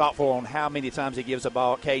thoughtful on how many times he gives the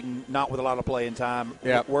ball. Caden not with a lot of playing time.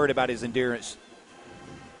 Yeah. Worried about his endurance.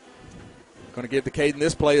 Going to give to Caden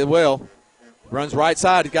this play as well. Runs right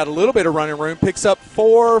side. He's got a little bit of running room. Picks up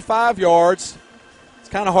 4 or 5 yards. It's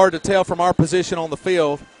kind of hard to tell from our position on the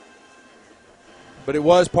field, but it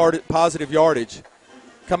was positive yardage.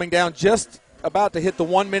 Coming down just about to hit the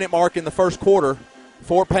 1-minute mark in the first quarter.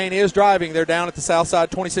 Fort Payne is driving. They're down at the Southside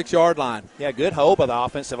 26-yard line. Yeah, good hold by the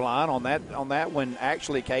offensive line on that when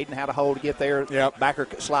actually Caden had a hold to get there. Yep. Backer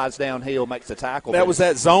slides downhill, makes the tackle. That was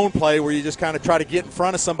that zone play where you just kind of try to get in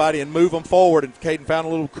front of somebody and move them forward, and Caden found a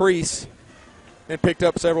little crease and picked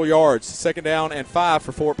up several yards. 2nd down and 5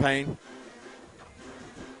 for Fort Payne.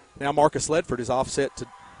 Now Marcus Ledford is offset to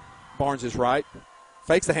Barnes' right.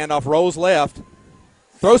 Fakes the handoff, rolls left.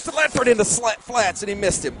 Throws to Ledford into flats, and he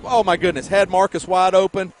missed him. Oh, my goodness. Had Marcus wide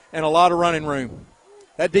open and a lot of running room.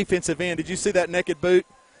 That defensive end, did you see that naked boot?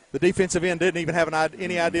 The defensive end didn't even have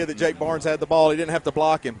any idea that Jake Barnes had the ball. He didn't have to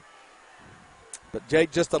block him. But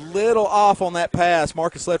Jake just a little off on that pass.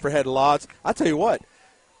 Marcus Ledford had lots. I tell you what,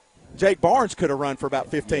 Jake Barnes could have run for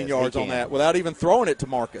about 15 yards on that without even throwing it to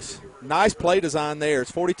Marcus. Nice play design there.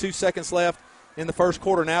 It's 42 seconds left in the first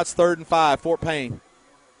quarter. Now it's 3rd and 5, Fort Payne.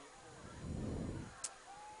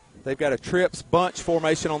 They've got a trips bunch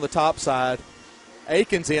formation on the top side.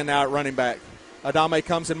 Aiken's in now at running back. Adame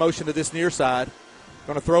comes in motion to this near side.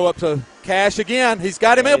 Going to throw up to Cash again. He's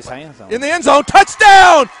got him in the end zone.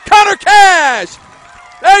 Touchdown, Connor Cash.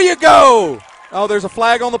 There you go. Oh, there's a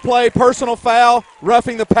flag on the play. Personal foul,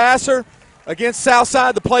 roughing the passer against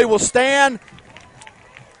Southside. The play will stand.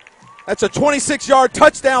 That's a 26-yard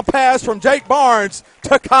touchdown pass from Jake Barnes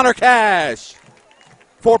to Connor Cash.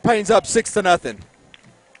 Fort Payne's up 6-0.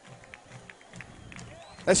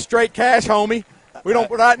 That's straight cash, homie. We don't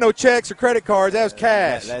write no checks or credit cards. That was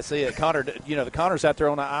cash. That's it. Connor, the Connor's out there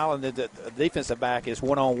on the island. The defensive back is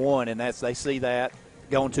one-on-one, and they see that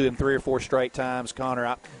going to him 3 or 4 straight times.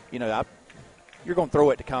 Connor, you're going to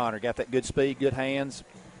throw it to Connor. Got that good speed, good hands,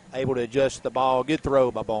 able to adjust the ball. Good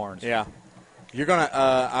throw by Barnes. Yeah. You're going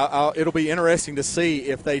to it'll be interesting to see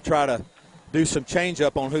if they try to do some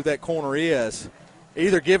change-up on who that corner is,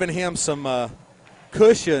 either giving him some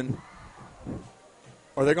cushion,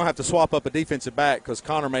 or they're going to have to swap up a defensive back because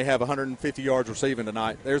Connor may have 150 yards receiving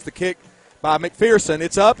tonight. There's the kick by McPherson.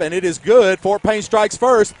 It's up, and it is good. Fort Payne strikes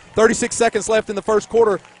first. 36 seconds left in the first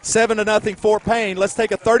quarter. 7-0 Fort Payne. Let's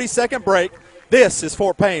take a 30-second break. This is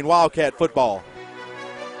Fort Payne Wildcat football.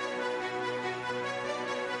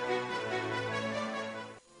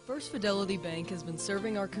 First Fidelity Bank has been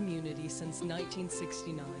serving our community since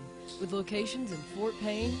 1969, with locations in Fort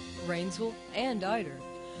Payne, Rainsville, and Ider.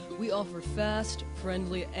 We offer fast,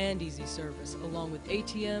 friendly, and easy service, along with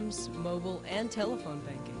ATMs, mobile, and telephone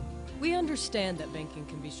banking. We understand that banking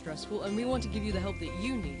can be stressful, and we want to give you the help that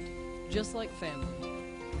you need, just like family.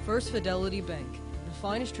 First Fidelity Bank, the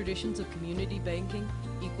finest traditions of community banking,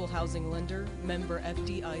 equal housing lender, member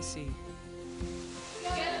FDIC.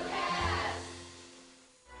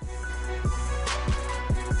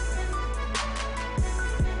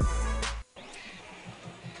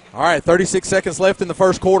 All right, 36 seconds left in the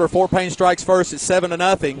first quarter. Fort Payne strikes first at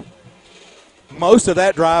 7-0. Most of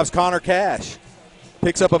that drives Connor Cash.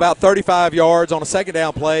 Picks up about 35 yards on a 2nd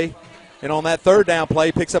down play, and on that 3rd down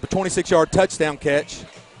play, picks up a 26-yard touchdown catch.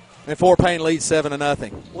 And Fort Payne leads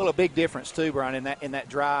 7-0. Well, a big difference too, Brian. In that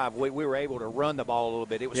drive, we were able to run the ball a little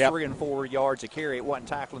bit. It was 3 and 4 yards a carry. It wasn't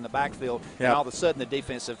tackling the backfield. And all of a sudden, the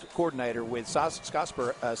defensive coordinator with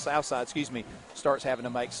Scottsboro Southside, starts having to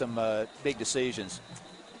make some big decisions.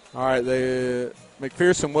 All right,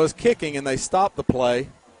 McPherson was kicking, and they stopped the play.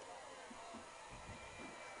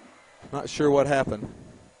 Not sure what happened.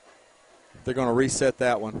 They're going to reset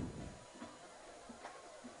that one.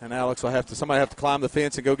 And Alex will somebody have to climb the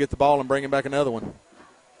fence and go get the ball and bring him back another one.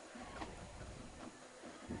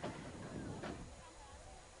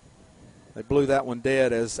 They blew that one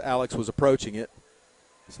dead as Alex was approaching it.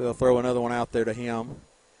 So they'll throw another one out there to him.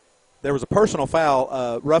 There was a personal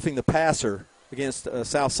foul roughing the passer against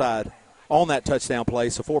Southside on that touchdown play.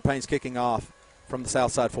 So Fort Payne's kicking off from the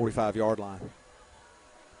Southside 45-yard line.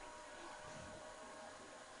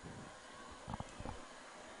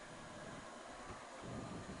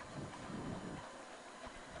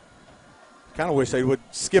 kind of wish they would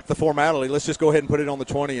skip the formality. Let's just go ahead and put it on the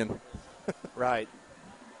 20 and Right.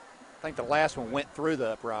 I think the last one went through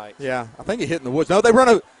the upright. yeah, I think he hit in the woods. No, they run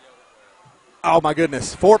a – oh, my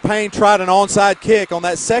goodness. Fort Payne tried an onside kick on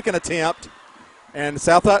that second attempt, and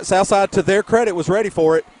Southside, to their credit, was ready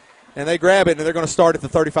for it, and they grab it, and they're going to start at the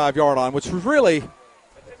 35-yard line, which was really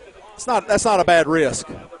 – that's not a bad risk.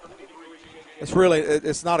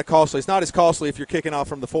 It's not as costly if you're kicking off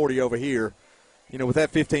from the 40 over here. You know, with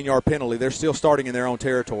that 15-yard penalty, they're still starting in their own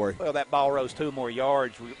territory. Well, that ball rose 2 more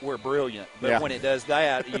yards. We're brilliant. But Yeah. when it does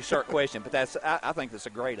that, you start questioning. But I think that's a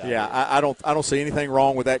great idea. Yeah, I don't see anything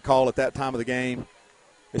wrong with that call at that time of the game,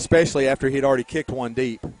 especially after he'd already kicked one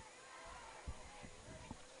deep.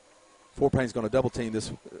 Fort Payne's going to double team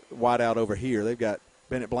this wide out over here. They've got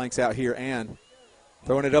Bennett Blanks out here and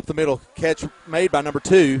throwing it up the middle. Catch made by number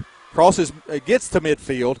 2. Crosses, gets to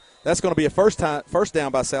midfield. That's going to be a first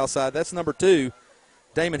down by Southside. That's number 2,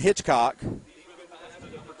 Damon Hitchcock.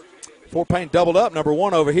 Fort Payne doubled up. Number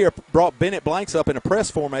 1 over here brought Bennett Blanks up in a press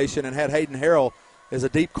formation and had Hayden Harrell as a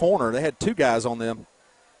deep corner. They had 2 guys on them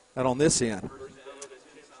out on this end.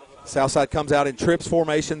 Southside comes out in trips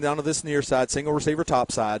formation down to this near side, single receiver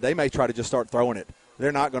top side. They may try to just start throwing it.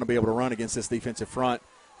 They're not going to be able to run against this defensive front,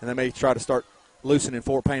 and they may try to start loosening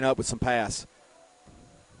Fort Payne up with some pass.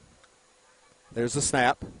 There's the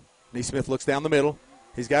snap. Neesmith looks down the middle.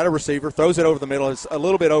 He's got a receiver, throws it over the middle. It's a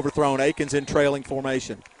little bit overthrown. Aikens in trailing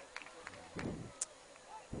formation.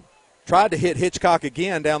 Tried to hit Hitchcock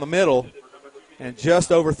again down the middle and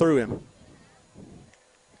just overthrew him.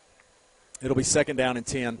 It'll be 2nd down and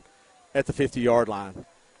 10 at the 50-yard line.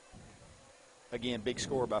 Again, big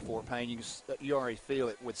score by Fort Payne. You already feel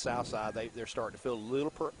it with Southside. They're starting to feel a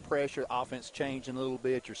little pressure. Offense changing a little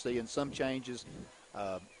bit. You're seeing some changes.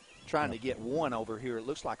 Trying to get one over here, it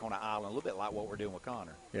looks like on an island, a little bit like what we're doing with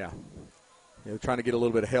Connor. Yeah. Trying to get a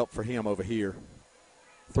little bit of help for him over here.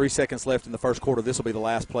 3 seconds left in the first quarter. This will be the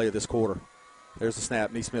last play of this quarter. There's the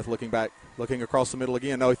snap. Neesmith looking back, looking across the middle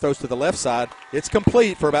again. No, he throws to the left side. It's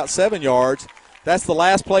complete for about 7 yards. That's the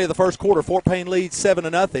last play of the first quarter. Fort Payne leads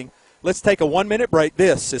 7-0. Let's take a 1-minute break.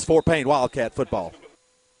 This is Fort Payne Wildcat football.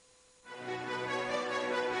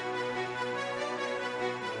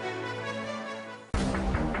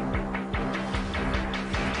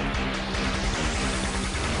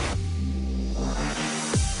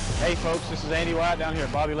 Hey folks, this is Andy White down here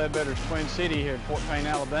at Bobby Ledbetter's Twin City here in Fort Payne,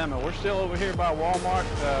 Alabama. We're still over here by Walmart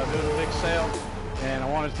doing a big sale, and I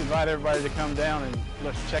wanted to invite everybody to come down and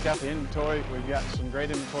check out the inventory. We've got some great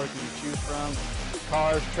inventory for you to choose from.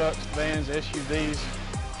 Cars, trucks, vans, SUVs.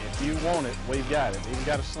 If you want it, we've got it. Even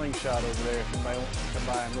got a slingshot over there if anybody wants to come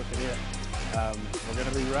by and look at it. We're going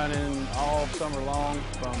to be running all summer long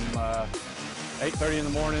from 8:30 in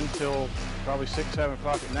the morning till probably 6, 7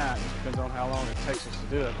 o'clock at night. It just depends on how long it takes us to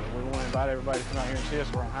do it. But we want to invite everybody to come out here and see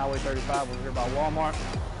us. We're on Highway 35 over here by Walmart.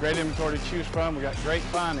 Great inventory to choose from. We got great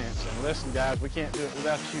finance. And listen, guys, we can't do it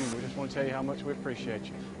without you. We just want to tell you how much we appreciate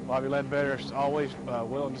you. Bobby Ledbetter is always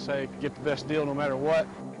willing to say, get the best deal no matter what.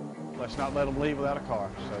 Let's not let them leave without a car.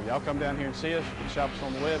 So y'all come down here and see us. You can shop us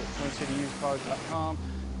on the web at TwinCityUsedCars.com.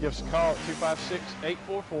 Give us a call at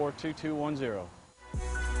 256-844-2210.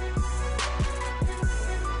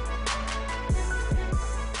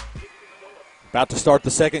 About to start the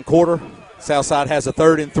second quarter. Southside has a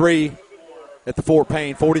 3rd and 3 at the Fort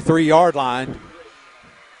Payne 43-yard line.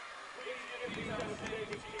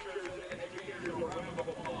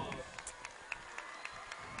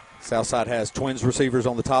 Southside has twins receivers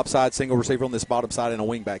on the top side, single receiver on this bottom side, and a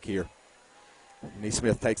wing back here.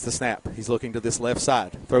 Neesmith takes the snap. He's looking to this left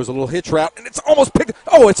side. Throws a little hitch route, and it's almost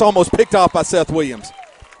picked off by Seth Williams.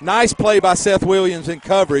 Nice play by Seth Williams in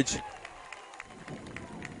coverage.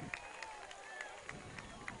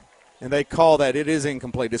 And they call that. It is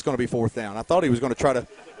incomplete. It's going to be 4th down. I thought he was going to try to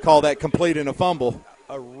call that complete in a fumble.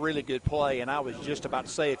 A really good play, and I was just about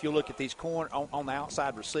to say, if you look at these on the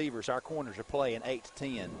outside receivers, our corners are playing 8 to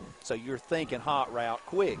 10. So you're thinking hot route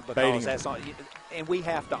quick because that's on, and we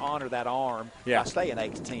have to honor that arm by staying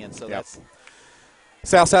 8 to 10. So that's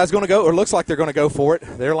Southside's going to go, or looks like they're going to go for it.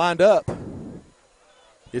 They're lined up.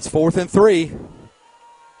 It's 4th and 3.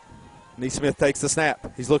 Neesmith takes the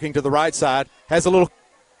snap. He's looking to the right side. Has a little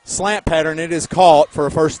slant pattern. It is caught for a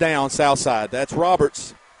 1st down, Southside. That's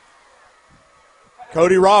Roberts.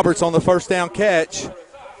 Cody Roberts on the 1st down catch.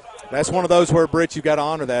 That's one of those where, Britt, you've got to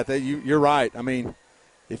honor that. You're right. I mean,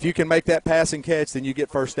 if you can make that passing catch, then you get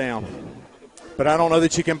 1st down. But I don't know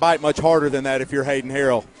that you can bite much harder than that if you're Hayden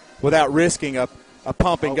Harrell without risking a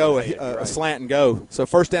pump and go, a slant and go. So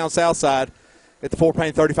 1st down, Southside at the Fort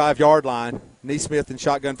Payne 35-yard line. Neesmith in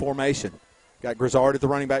shotgun formation. Got Grizzard at the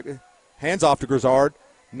running back. Hands off to Grizzard.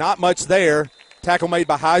 Not much there. Tackle made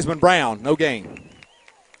by Heisman Brown. No gain.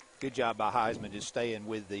 Good job by Heisman just staying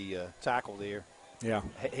with the tackle there. Yeah.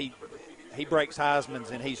 He breaks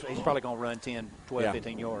Heisman's, and he's probably going to run 10, 12,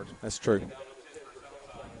 15 yards. That's true.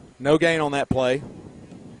 No gain on that play.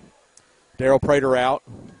 Daryl Prater out.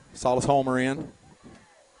 Salas Homer in.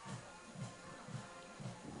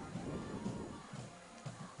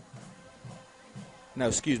 No,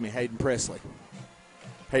 excuse me, Hayden Presley.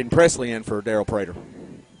 Hayden Presley in for Daryl Prater.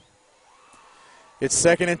 It's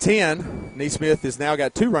 2nd and 10. Neesmith has now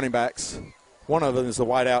got 2 running backs. One of them is the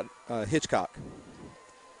wideout Hitchcock.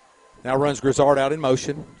 Now runs Grizzard out in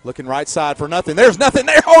motion, looking right side for nothing. There's nothing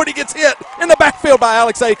there. Oh, and he gets hit in the backfield by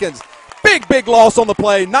Alex Akins. Big loss on the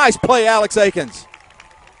play. Nice play, Alex Akins.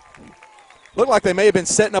 Looked like they may have been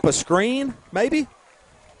setting up a screen, maybe.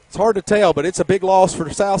 It's hard to tell, but it's a big loss for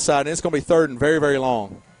the Southside, and it's going to be 3rd and very, very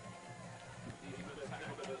long.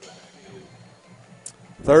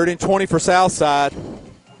 3rd and 20 for Southside.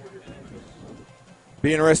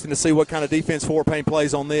 Be interesting to see what kind of defense Fort Payne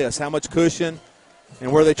plays on this. How much cushion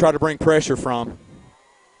and where they try to bring pressure from.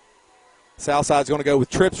 Southside's going to go with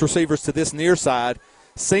trips receivers to this near side.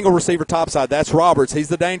 Single receiver top side. That's Roberts. He's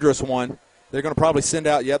the dangerous one. They're going to probably send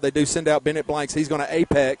out, they do send out Bennett Blanks. He's going to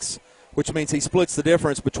apex, which means he splits the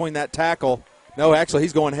difference between that tackle. No, actually,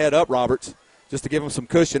 he's going head up, Roberts, just to give him some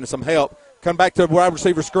cushion and some help. Come back to the wide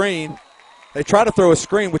receiver screen. They try to throw a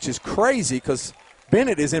screen, which is crazy because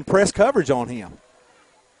Bennett is in press coverage on him.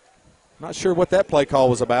 Not sure what that play call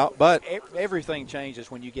was about, but everything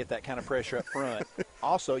changes when you get that kind of pressure up front.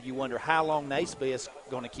 Also, you wonder how long Naismith is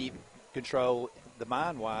going to keep control the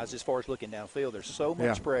mind-wise as far as looking downfield. There's so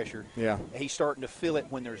much pressure. Yeah. He's starting to feel it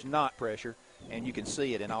when there's not pressure, and you can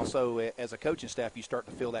see it. And also, as a coaching staff, you start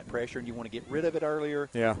to feel that pressure, and you want to get rid of it earlier.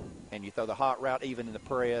 Yeah. And you throw the hot route even in the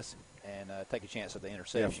press and take a chance at the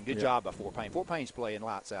interception. Good job by Fort Payne. Fort Payne's playing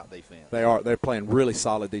lights-out defense. They are. They're playing really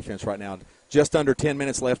solid defense right now. Just under 10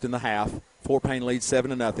 minutes left in the half. Fort Payne leads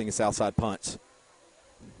 7-0 as Southside punts.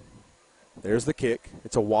 There's the kick.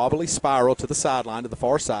 It's a wobbly spiral to the sideline to the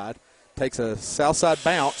far side. Takes a Southside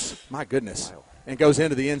bounce. My goodness. And goes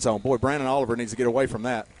into the end zone. Boy, Brandon Oliver needs to get away from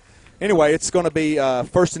that. Anyway, it's going to be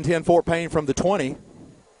 1st and 10 Fort Payne from the 20.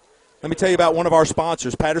 Let me tell you about one of our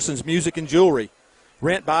sponsors, Patterson's Music and Jewelry.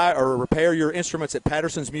 Rent, buy, or repair your instruments at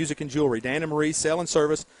Patterson's Music and Jewelry. Dan and Marie sell and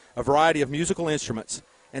service a variety of musical instruments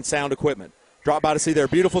and sound equipment. Drop by to see their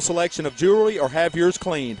beautiful selection of jewelry or have yours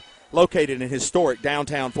cleaned, located in historic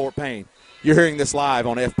downtown Fort Payne. You're hearing this live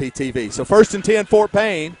on FPTV. So 1st and 10 Fort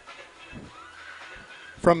Payne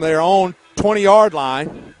from their own 20-yard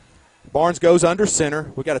line. Barnes goes under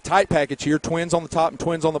center. We've got a tight package here, twins on the top and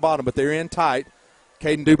twins on the bottom, but they're in tight.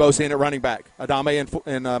 Caden Dubose in at running back. Adame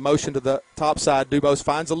in motion to the top side. Dubose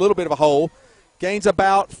finds a little bit of a hole. Gains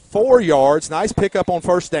about 4 yards. Nice pickup on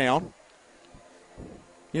 1st down.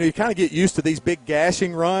 You know, you kind of get used to these big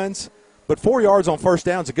gashing runs, but 4 yards on 1st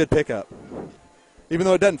down is a good pickup, even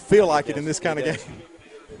though it doesn't feel like it in this kind of game.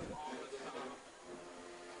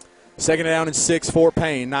 2nd down and 6, Fort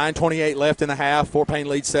Payne. 9:28 left in the half. Fort Payne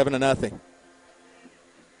leads 7-0.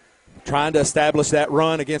 Trying to establish that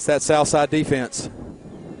run against that Southside defense.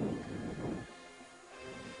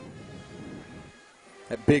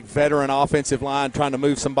 That big veteran offensive line trying to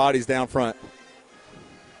move some bodies down front.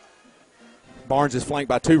 Barnes is flanked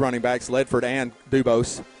by 2 running backs, Ledford and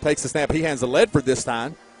Dubose. Takes the snap. He hands to Ledford this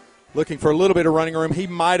time. Looking for a little bit of running room. He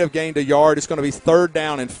might have gained a yard. It's going to be 3rd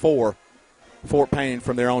down and 4. Fort Payne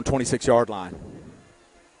from their own 26-yard line.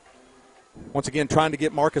 Once again, trying to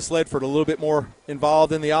get Marcus Ledford a little bit more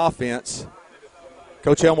involved in the offense.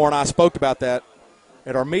 Coach Elmore and I spoke about that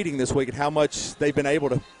at our meeting this week and how much they've been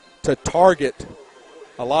able to target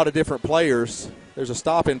a lot of different players. There's a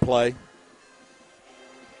stop in play.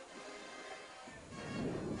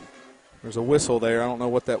 There's a whistle there. I don't know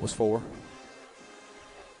what that was for.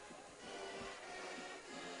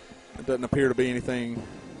 It doesn't appear to be anything.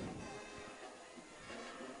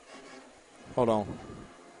 Hold on.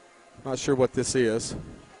 Not sure what this is.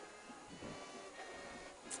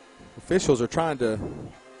 Officials are trying to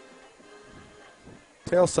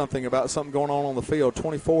tell something about something going on the field.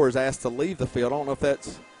 24 is asked to leave the field. I don't know if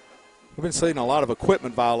that's – we've been seeing a lot of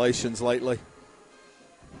equipment violations lately.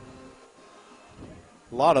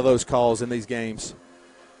 A lot of those calls in these games.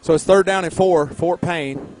 So it's 3rd down and 4, Fort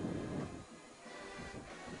Payne.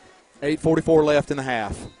 8:44 left in the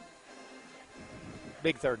half.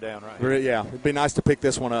 Big 3rd down right here. Yeah, it'd be nice to pick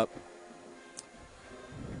this one up.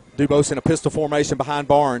 Dubose in a pistol formation behind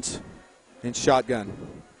Barnes in shotgun.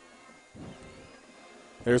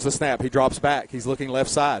 There's the snap. He drops back. He's looking left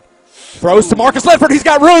side. Throws to Marcus Ledford. He's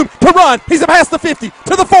got room to run. He's past the 50,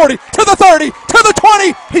 to the 40, to the 30, to to the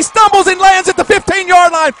 20. He stumbles and lands at the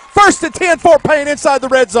 15-yard line. 1st and 10, Fort Payne inside the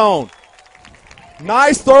red zone.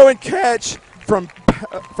 Nice throw and catch from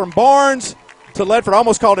Barnes to Ledford. I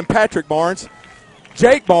almost called him Patrick Barnes.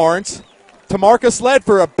 Jake Barnes to Marcus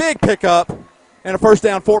Ledford. A big pickup and a first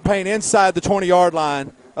down, Fort Payne inside the 20-yard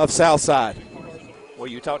line of Southside. Well,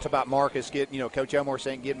 you talked about Marcus Coach Elmore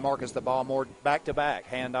saying getting Marcus the ball more back-to-back,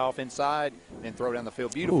 hand off inside, and then throw down the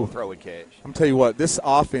field. Beautiful throw and catch. I'm tell you what, this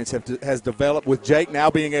offense has developed with Jake now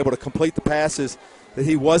being able to complete the passes that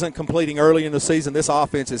he wasn't completing early in the season. This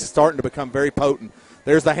offense is starting to become very potent.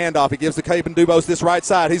 There's the handoff. He gives to Caden Dubose this right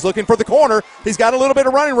side. He's looking for the corner. He's got a little bit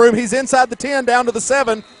of running room. He's inside the 10, down to the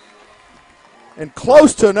 7, and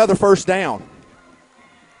close to another first down.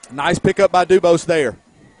 Nice pickup by Dubose there.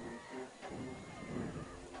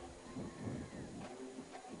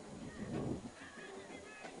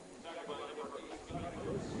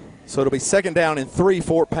 So it'll be 2nd down and 3,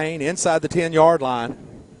 Fort Payne, inside the 10-yard line.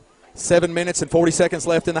 7 minutes and 40 seconds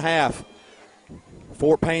left in the half.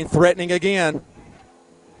 Fort Payne threatening again.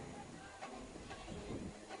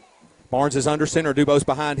 Barnes is under center. Dubose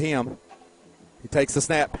behind him. He takes the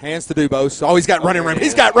snap, hands to Dubose. Oh, he's got running room.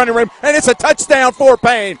 He's got running room, and it's a touchdown, Fort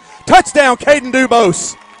Payne. Touchdown, Caden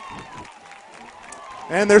Dubose.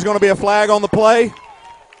 And there's going to be a flag on the play.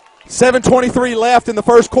 7:23 left in the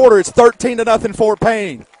first quarter. It's 13-0 Fort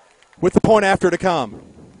Payne with the point after to come.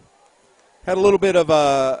 Had a little bit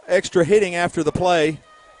of extra hitting after the play,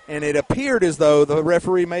 and it appeared as though the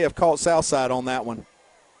referee may have caught Southside on that one.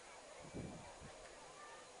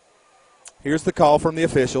 Here's the call from the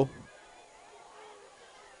official.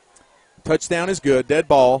 Touchdown is good. Dead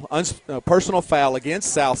ball. Personal foul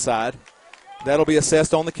against Southside. That'll be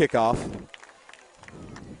assessed on the kickoff.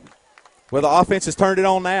 Well, the offense has turned it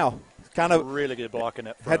on now. Kind of really good blocking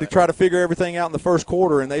up front. Had to try to figure everything out in the first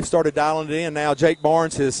quarter, and they've started dialing it in now. Jake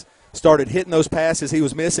Barnes has started hitting those passes he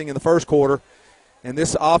was missing in the first quarter, and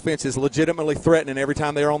this offense is legitimately threatening every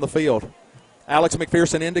time they're on the field. Alex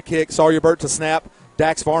McPherson in to kick, Sawyer Burt to snap,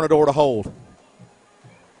 Dax Varnador to hold.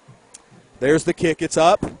 There's the kick. It's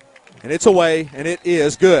up, and it's away, and it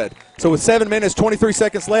is good. So with 7 minutes, 23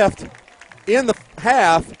 seconds left in the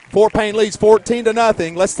half, Fort Payne leads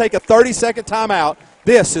 14-0. Let's take a 30-second timeout.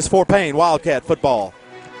 This is Fort Payne Wildcat football.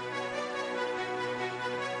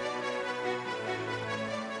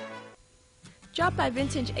 Drop by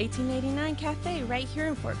Vintage 1889 Cafe right here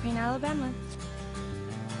in Fort Payne, Alabama.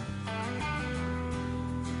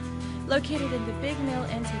 Located in the Big Mill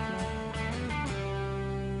Antique.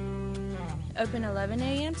 Open 11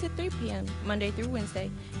 a.m. to 3 p.m. Monday through Wednesday,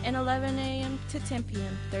 and 11 a.m. to 10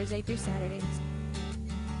 p.m. Thursday through Saturdays.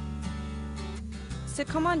 So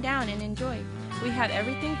come on down and enjoy. We have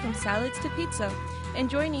everything from salads to pizza.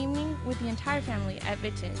 Enjoy an evening with the entire family at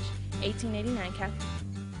Vintage 1889 Cafe.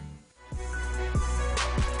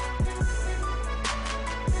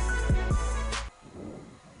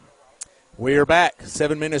 We're back.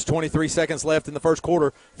 7 minutes, 23 seconds left in the first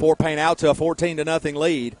quarter. Fort Payne out to a 14-0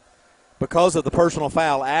 lead. Because of the personal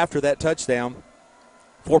foul after that touchdown,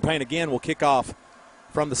 Fort Payne again will kick off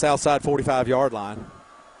from the south side 45-yard line.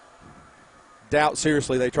 Doubt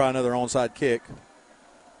seriously they try another onside kick.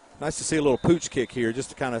 Nice to see a little pooch kick here just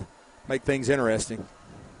to kind of make things interesting.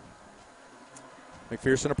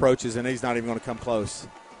 McPherson approaches, and he's not even going to come close.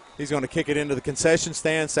 He's going to kick it into the concession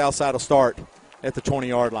stand. Southside will start at the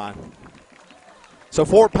 20-yard line. So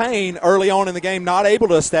Fort Payne, early on in the game, not able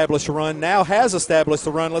to establish a run, now has established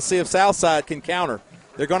the run. Let's see if Southside can counter.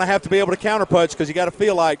 They're going to have to be able to counter punch because you got to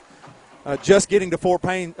feel like just getting to Fort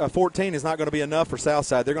Payne 14 is not going to be enough for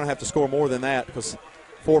Southside. They're going to have to score more than that because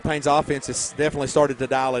Fort Payne's offense has definitely started to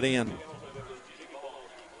dial it in.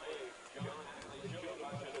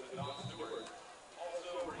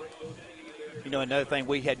 You know, another thing,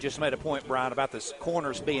 we had just made a point, Brian, about the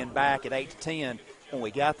corners being back at 8-10. When we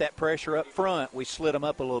got that pressure up front, we slid them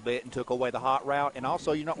up a little bit and took away the hot route. And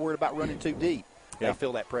also, you're not worried about running too deep. Yeah. They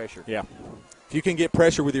feel that pressure. Yeah. If you can get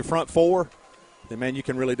pressure with your front four, then, man, you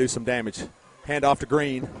can really do some damage. Hand off to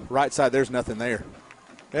Green. Right side, there's nothing there.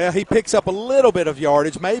 Yeah, he picks up a little bit of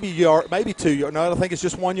yardage, maybe 2 yards. No, I think it's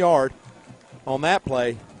just 1 yard on that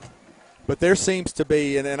play. But there seems to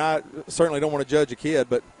be, and I certainly don't want to judge a kid,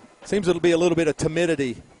 but seems it'll be a little bit of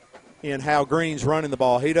timidity in how Green's running the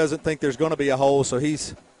ball. He doesn't think there's going to be a hole, so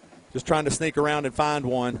he's just trying to sneak around and find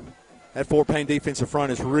one. That Fort Payne defensive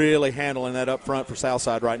front is really handling that up front for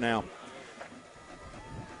Southside right now.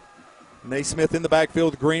 Naismith in the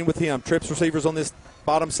backfield, Green with him. Trips receivers on this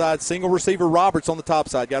bottom side. Single receiver Roberts on the top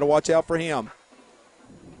side. Got to watch out for him.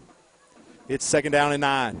 It's 2nd down and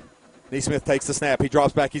 9. Naismith takes the snap. He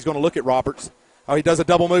drops back. He's going to look at Roberts. Oh, he does a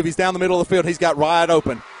double move. He's down the middle of the field. He's got wide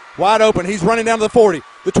open. Wide open. He's running down to the 40,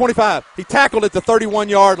 the 25. He tackled at the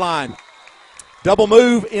 31-yard line. Double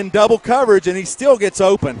move in double coverage, and he still gets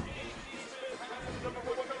open.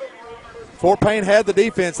 Fort Payne had the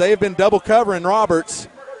defense. They have been double covering Roberts,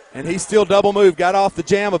 and he still double moved. Got off the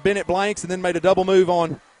jam of Bennett Blanks and then made a double move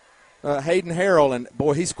on Hayden Harrell, and,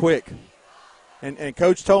 boy, he's quick. And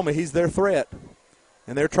Coach told me he's their threat,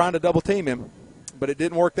 and they're trying to double team him, but it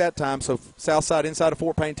didn't work that time. So Southside inside of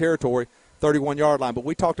Fort Payne territory, 31-yard line. But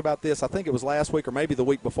we talked about this, I think it was last week or maybe the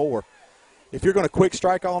week before. If you're going to quick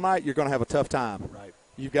strike all night, you're going to have a tough time. Right.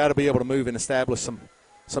 You've got to be able to move and establish some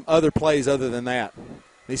other plays other than that.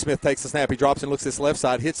 Neesmith takes the snap. He drops and looks this left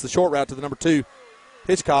side, hits the short route to the number 2,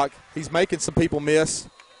 Hitchcock. He's making some people miss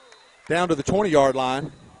down to the 20-yard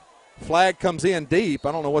line. Flag comes in deep.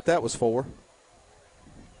 I don't know what that was for.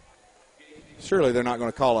 Surely they're not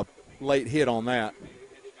going to call a late hit on that.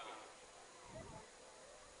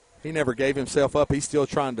 He never gave himself up. He's still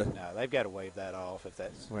trying to. No, they've got to wave that off if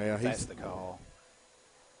that's the call.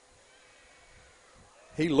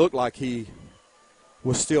 He looked like he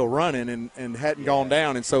was still running and hadn't gone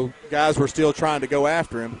down, and so guys were still trying to go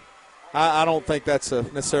after him. I don't think that's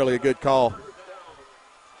necessarily a good call.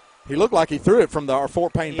 He looked like he threw it from our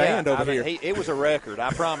Fort Payne band over here. It was a record,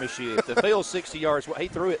 I promise you. If the field's 60 yards, he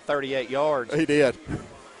threw it 38 yards. He did.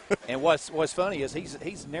 And what's funny is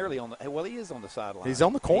he's nearly on the – well, he is on the sideline. He's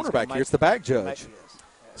on the corner back here. It's the back judge.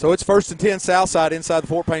 So it's 1st and 10 Southside inside the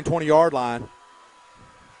Fort Payne 20-yard line.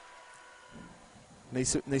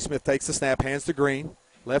 Neesmith takes the snap, hands to Green.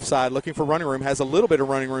 Left side looking for running room. Has a little bit of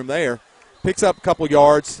running room there. Picks up a couple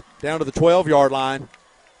yards down to the 12-yard line.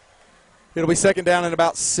 It'll be 2nd down and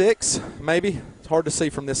about 6, maybe. It's hard to see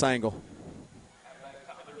from this angle.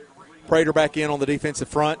 Prater back in on the defensive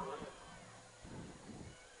front.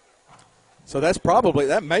 So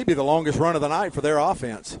that may be the longest run of the night for their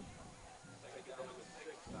offense.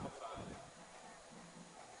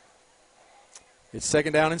 It's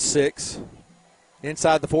 2nd down and 6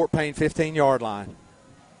 inside the Fort Payne 15-yard line.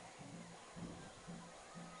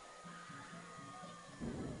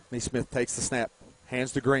 Neesmith takes the snap.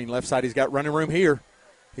 Hands to Green. Left side, he's got running room here.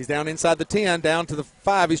 He's down inside the 10, down to the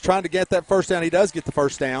 5. He's trying to get that first down. He does get the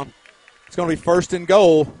first down. It's going to be 1st and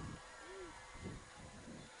goal.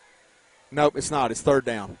 Nope, it's not. It's 3rd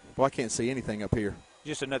down. Well, I can't see anything up here.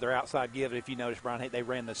 Just another outside give. If you notice, Brian, they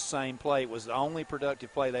ran the same play. It was the only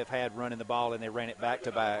productive play they've had running the ball, and they ran it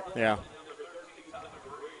back-to-back. Yeah.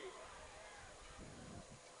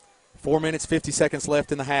 4 minutes, 50 seconds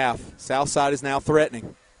left in the half. Southside is now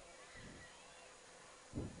threatening.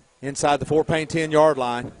 Inside the Fort Payne 10-yard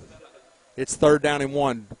line. It's 3rd down and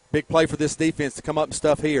 1. Big play for this defense to come up and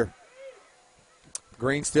stuff here.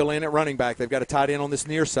 Green still in at running back. They've got a tight end on this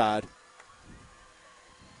near side.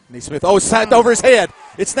 Neesmith, it's snapped over his head.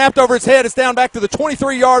 It's snapped over his head. It's down back to the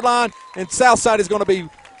 23-yard line, and Southside is going to be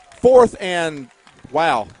 4th and,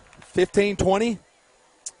 15, 20.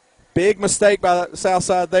 Big mistake by the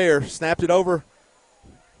Southside there. Snapped it over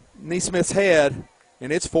Neesmith's head,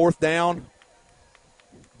 and it's 4th down.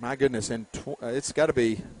 My goodness, and it's got to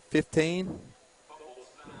be 15.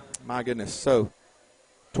 My goodness. So,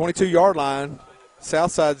 22-yard line.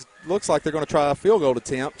 Southside looks like they're going to try a field goal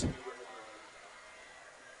attempt.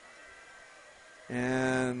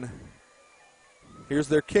 And here's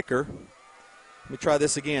their kicker. Let me try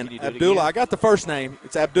this again. Abdullah, I got the first name.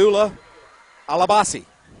 It's Abdullah Alabasi.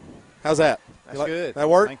 How's that? That's good. That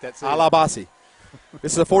work? I think that's it. Alabasi.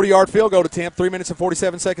 This is a 40-yard field goal attempt, 3 minutes and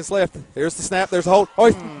 47 seconds left. There's the snap. There's the hold. Oh,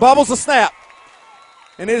 he bubbles the snap.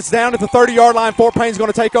 And it's down at the 30-yard line. Fort Payne's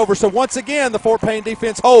going to take over. So once again, the Fort Payne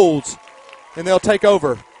defense holds, and they'll take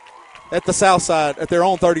over at the south side at their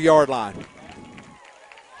own 30-yard line.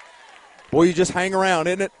 Boy, you just hang around,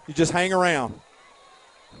 isn't it? You just hang around.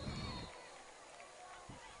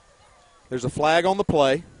 There's a flag on the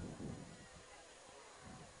play.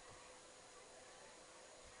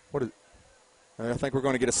 I think we're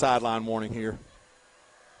going to get a sideline warning here.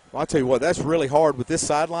 Well, I'll tell you what, that's really hard with this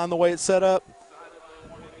sideline the way it's set up.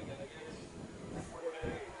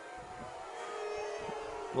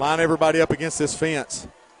 Line everybody up against this fence.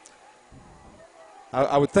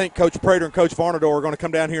 I would think Coach Prater and Coach Varnador are going to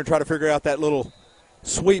come down here and try to figure out that little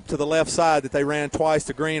sweep to the left side that they ran twice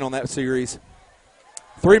to Green on that series.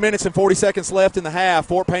 3 minutes and 40 seconds left in the half.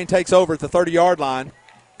 Fort Payne takes over at the 30-yard line.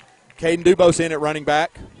 Caden Dubose in at running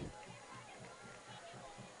back.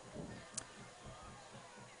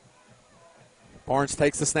 Barnes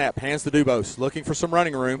takes the snap, hands to Dubose, looking for some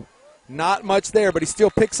running room. Not much there, but he still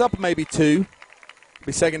picks up maybe 2.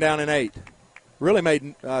 Be 2nd down and 8. Really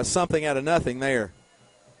made something out of nothing there.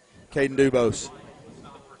 Caden Dubose.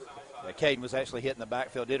 Yeah, Caden was actually hitting the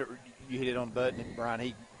backfield. You hit it on the button,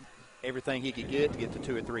 Brian. everything he could get to get to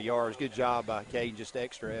 2 or 3 yards. Good job by Caden, just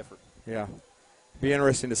extra effort. Yeah. Be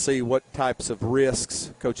interesting to see what types of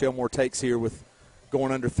risks Coach Elmore takes here with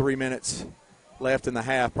going under 3 minutes left in the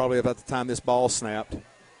half, probably about the time this ball snapped.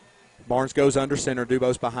 Barnes goes under center.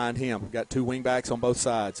 Dubose behind him. Got 2 wingbacks on both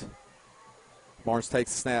sides. Barnes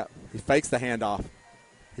takes the snap. He fakes the handoff.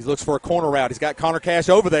 He looks for a corner route. He's got Connor Cash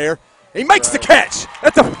over there. He makes the catch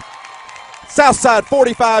at the south side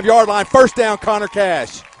 45-yard line. First down, Connor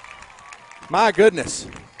Cash. My goodness.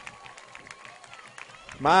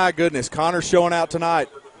 My goodness. Connor's showing out tonight.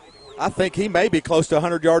 I think he may be close to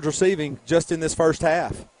 100 yards receiving just in this first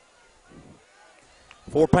half.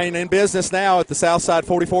 Fort Payne in business now at the south side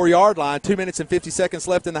 44-yard line. 2 minutes and 50 seconds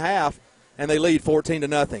left in the half, and they lead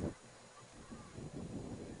 14-0.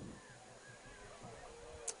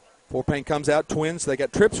 Fort Payne comes out, twins. They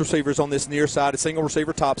got trips receivers on this near side, a single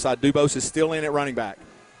receiver top side. Dubose is still in at running back.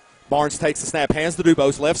 Barnes takes the snap, hands to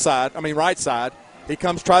Dubose, right side. He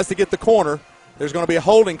comes, tries to get the corner. There's going to be a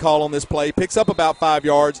holding call on this play. Picks up about 5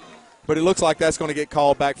 yards, but it looks like that's going to get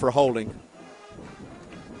called back for holding.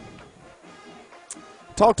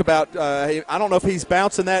 Talked about, I don't know if he's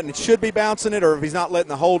bouncing that and it should be bouncing it or if he's not letting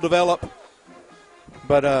the hold develop.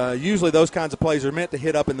 But usually those kinds of plays are meant to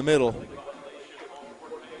hit up in the middle.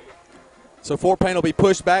 So Fort Payne will be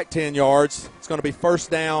pushed back 10 yards. It's going to be first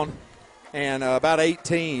down and about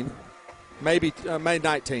 18, maybe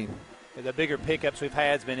 19. The bigger pickups we've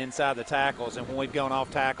had has been inside the tackles, and when we've gone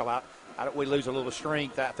off tackle, we lose a little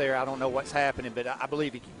strength out there. I don't know what's happening, but I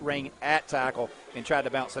believe he rang at tackle and tried to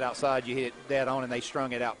bounce it outside. You hit it dead on, and they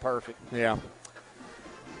strung it out perfect. Yeah.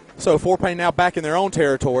 So Fort Payne now back in their own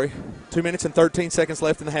territory. 2 minutes and 13 seconds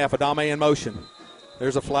left in the half. Adame in motion.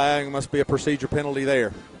 There's a flag. Must be a procedure penalty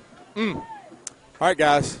there. All right,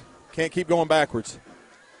 guys. Can't keep going backwards.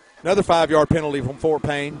 Another 5-yard penalty from Fort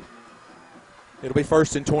Payne. It'll be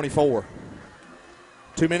first and 24.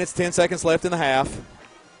 2 minutes, 10 seconds left in the half.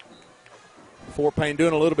 Fort Payne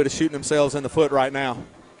doing a little bit of shooting themselves in the foot right now.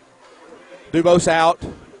 Dubose out.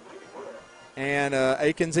 And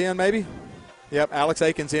Aikens in, maybe? Yep, Alex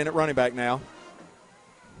Aikens in at running back now.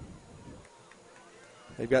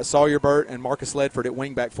 They've got Sawyer Burt and Marcus Ledford at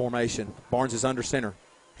wingback formation. Barnes is under center.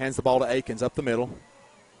 Hands the ball to Aikens up the middle.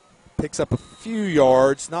 Picks up a few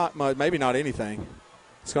yards, not much, maybe not anything.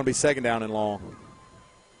 It's going to be second down and long.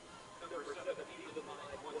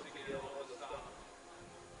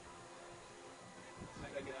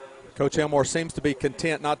 Coach Elmore seems to be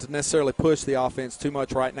content not to necessarily push the offense too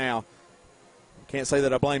much right now. Can't say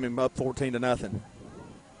that I blame him, up 14-0.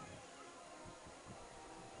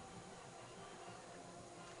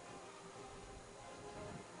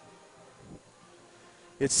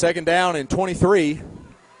 It's second down and 23.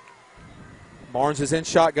 Barnes is in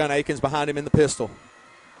shotgun. Aikens behind him in the pistol.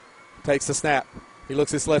 Takes the snap. He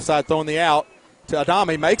looks his left side, throwing the out to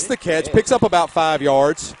Adame. Makes the catch. Picks up about 5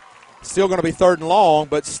 yards. Still going to be third and long,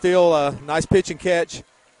 but still a nice pitch and catch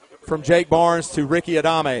from Jake Barnes to Ricky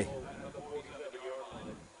Adame.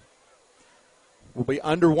 We'll be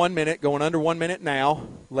under 1 minute, going under 1 minute now.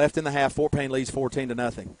 Left in the half. Fort Payne leads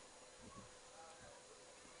 14-0.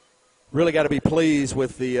 Really got to be pleased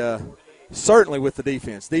with certainly with the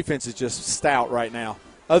defense. Defense is just stout right now.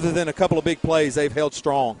 Other than a couple of big plays, they've held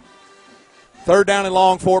strong. Third down and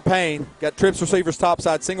long, Fort Payne. Got trips receivers top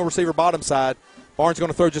side, single receiver bottom side. Barnes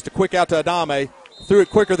going to throw just a quick out to Adame. Threw it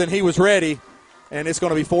quicker than he was ready, and it's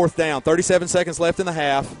going to be fourth down. 37 seconds left in the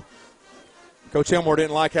half. Coach Elmore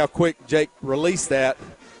didn't like how quick Jake released that,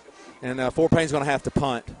 and Fort Payne's going to have to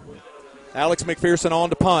punt. Alex McPherson on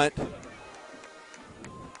to punt.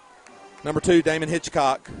 Number 2, Damon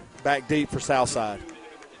Hitchcock, back deep for Southside.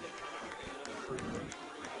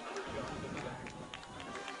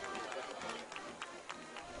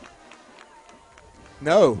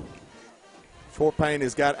 No. Fort Payne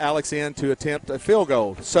has got Alex in to attempt a field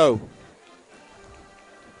goal. So,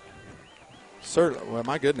 certainly, well,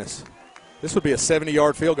 my goodness. This would be a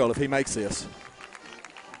 70-yard field goal if he makes this.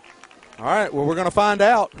 All right, well, we're going to find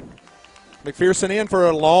out. McPherson in for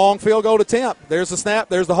a long field goal attempt. There's the snap.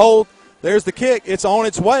 There's the hold. There's the kick. It's on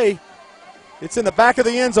its way. It's in the back of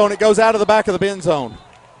the end zone. It goes out of the back of the end zone.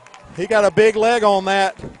 He got a big leg on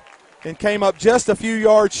that and came up just a few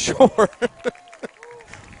yards short.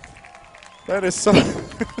 That is so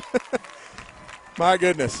 – my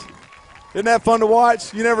goodness. Isn't that fun to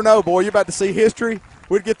watch? You never know, boy. You're about to see history.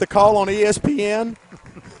 We'd get the call on ESPN.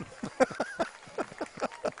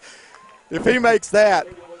 If he makes that,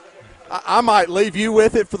 I might leave you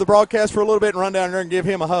with it for the broadcast for a little bit and run down there and give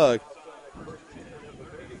him a hug.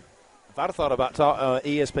 If I'd have thought about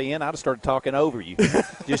ESPN, I'd have started talking over you,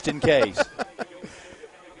 just in case.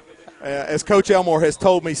 As Coach Elmore has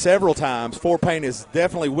told me several times, Fort Payne is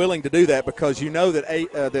definitely willing to do that because you know that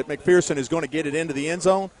that McPherson is going to get it into the end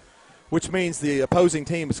zone, which means the opposing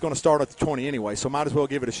team is going to start at the 20 anyway, so might as well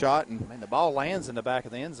give it a shot. And I mean, the ball lands in the back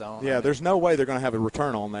of the end zone. yeah, there's no way they're going to have a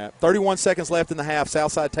return on that. 31 seconds left in the half.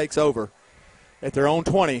 Southside takes over at their own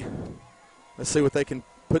 20. Let's see what they can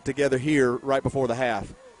put together here right before the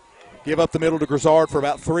half. Give up the middle to Grizzard for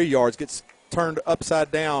about 3 yards. Gets turned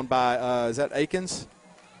upside down by, is that Akins?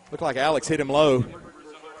 Looked like Alex hit him low.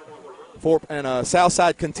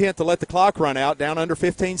 Southside content to let the clock run out, down under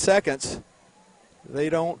 15 seconds. They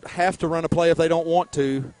don't have to run a play if they don't want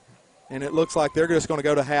to, and it looks like they're just going to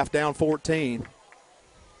go to half down 14.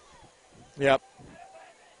 Yep.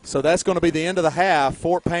 So that's going to be the end of the half.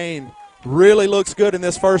 Fort Payne really looks good in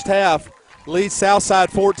this first half. Leads Southside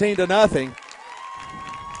 14-0.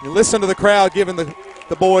 You listen to the crowd giving the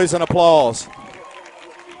boys an applause.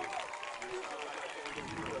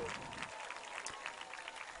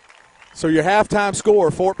 So your halftime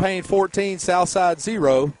score, Fort Payne 14, Southside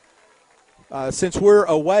 0. Since we're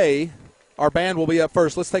away, our band will be up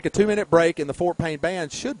first. Let's take a 2-minute break, and the Fort Payne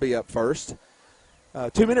band should be up first.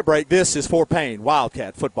 2-minute break. This is Fort Payne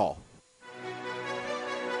Wildcat football.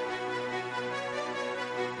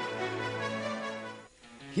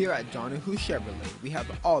 Here at Donahue Chevrolet, we have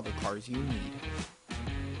all the cars you need.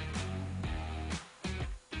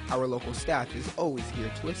 Our local staff is always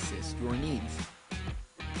here to assist your needs.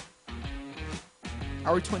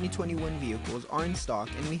 Our 2021 vehicles are in stock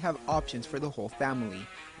and we have options for the whole family.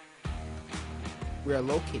 We are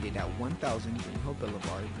located at 1000 Green Hill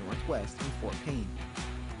Boulevard Northwest in Fort Payne.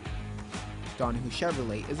 Donahue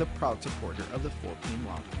Chevrolet is a proud supporter of the Fort Payne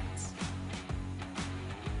Wildcats.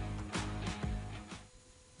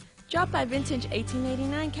 Drop by Vintage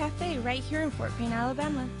 1889 Cafe right here in Fort Payne,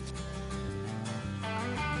 Alabama.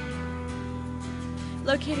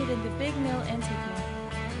 Located in the Big Mill and Tipping.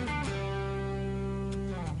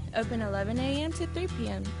 Open 11 a.m. to 3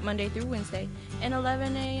 p.m. Monday through Wednesday, and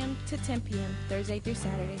 11 a.m. to 10 p.m. Thursday through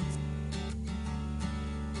Saturdays.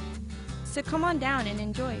 So come on down and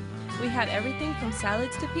enjoy. We have everything from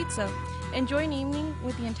salads to pizza. Enjoy an evening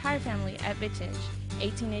with the entire family at Vintage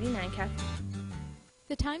 1889 Cafe.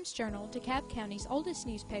 The Times-Journal, DeKalb County's oldest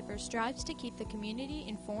newspaper, strives to keep the community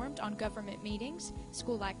informed on government meetings,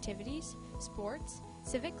 school activities, sports,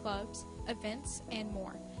 civic clubs, events, and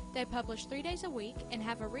more. They publish 3 days a week and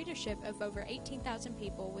have a readership of over 18,000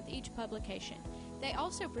 people with each publication. They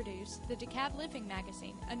also produce the DeKalb Living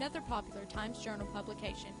magazine, another popular Times-Journal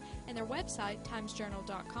publication, and their website,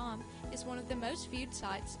 timesjournal.com, is one of the most viewed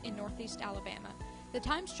sites in Northeast Alabama. The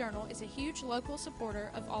Times-Journal is a huge local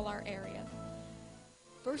supporter of all our area.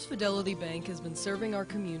 First Fidelity Bank has been serving our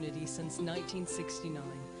community since 1969,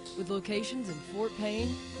 with locations in Fort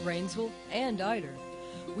Payne, Rainsville, and Ider.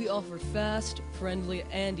 We offer fast, friendly,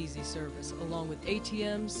 and easy service, along with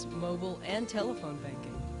ATMs, mobile, and telephone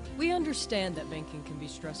banking. We understand that banking can be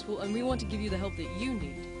stressful, and we want to give you the help that you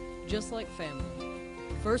need, just like family.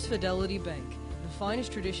 First Fidelity Bank, the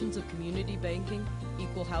finest traditions of community banking,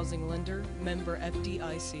 equal housing lender, member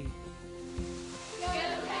FDIC.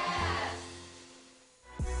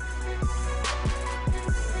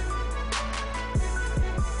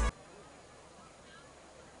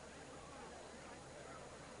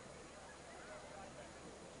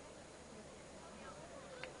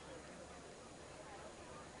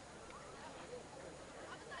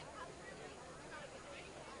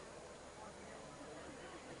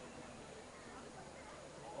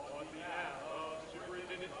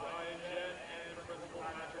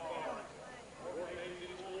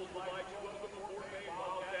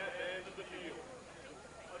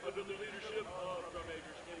 Under the leadership of drum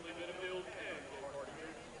majors Kinley Minifield and Bill Carter,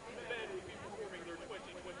 the band will be performing their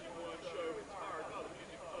 2021 show inspired by the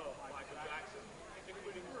music of Michael Jackson,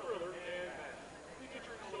 including Thriller and Mad,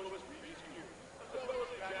 featuring soloist Reese Q, as well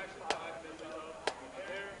as the Jackson 5 medley of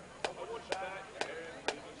There, I Want You Back, and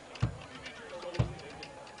Living Steel, featuring soloist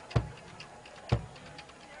Nathan.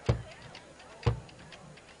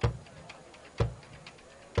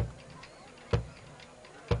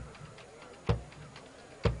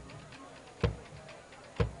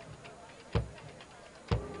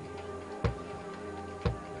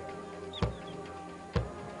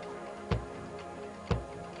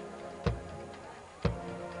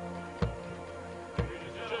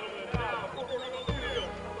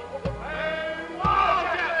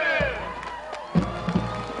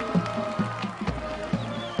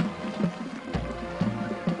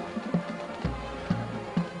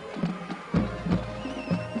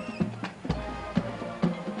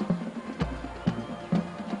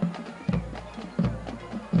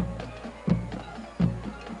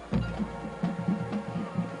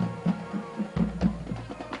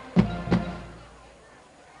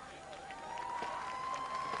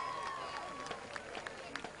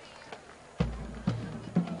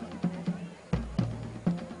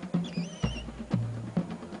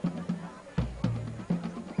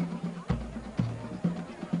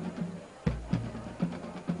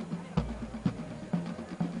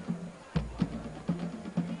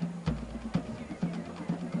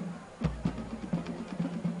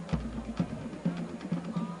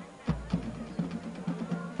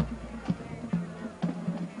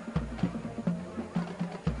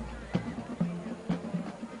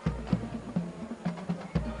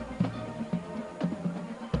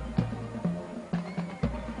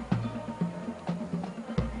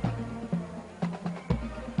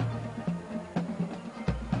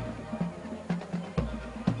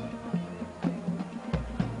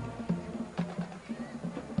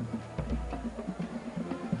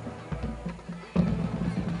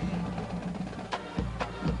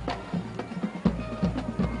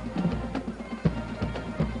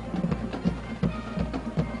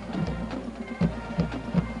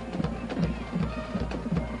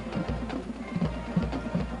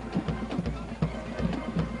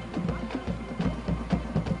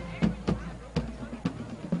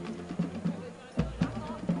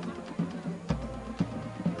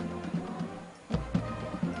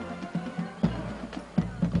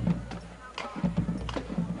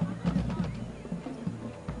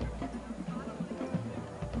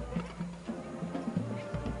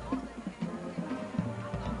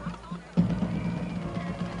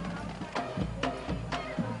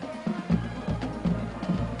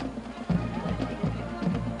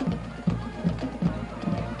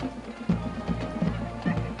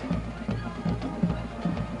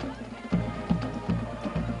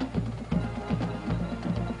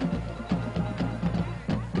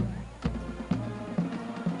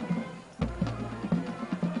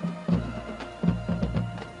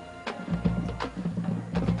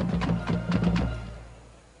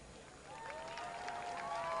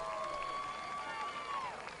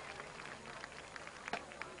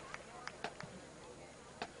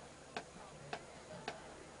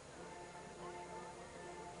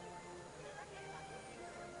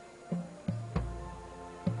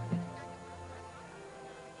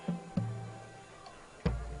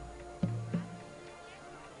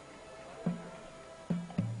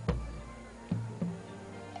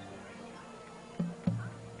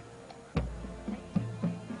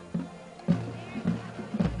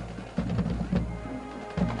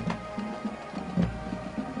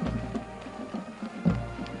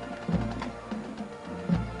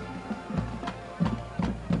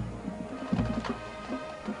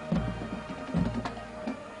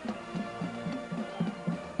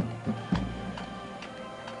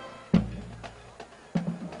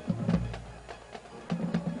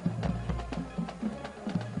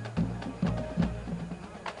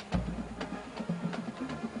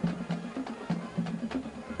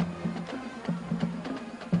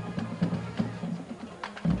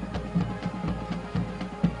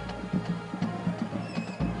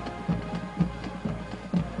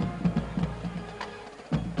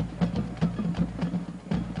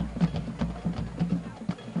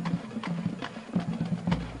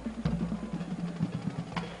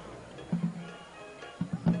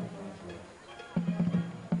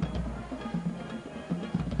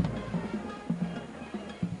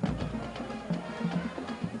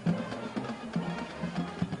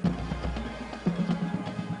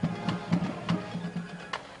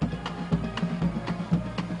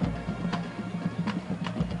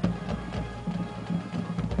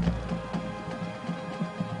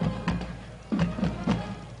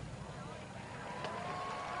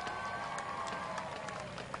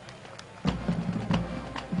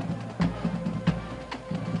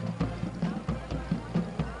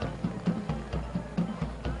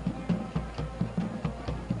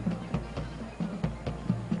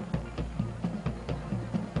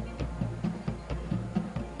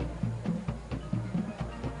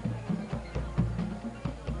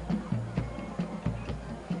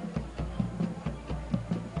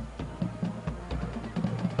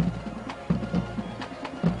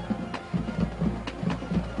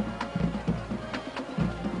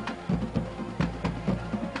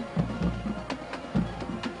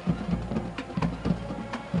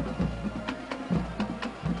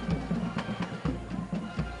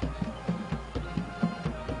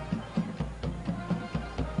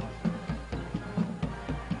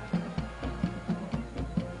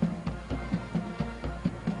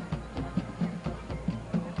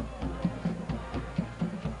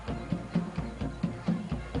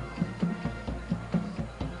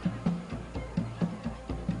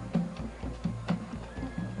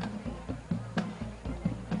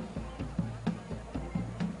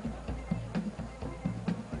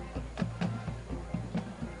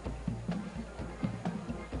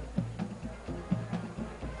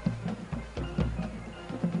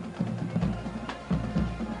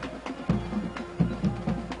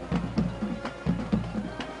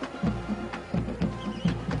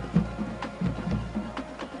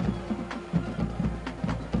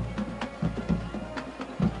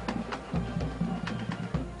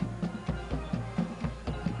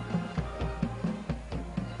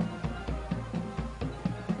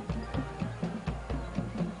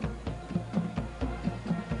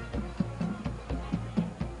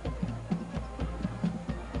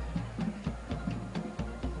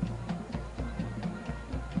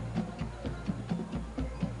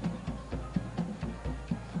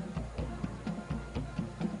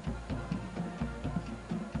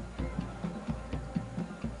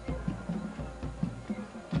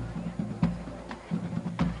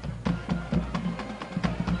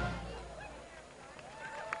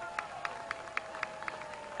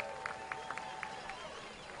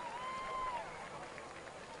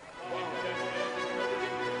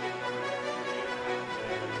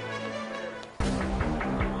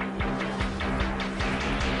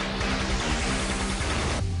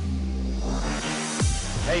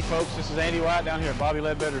 Hey folks, this is Andy White down here at Bobby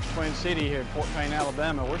Ledbetter's Twin City here in Fort Payne,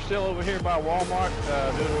 Alabama. We're still over here by Walmart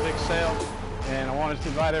doing a big sale, and I wanted to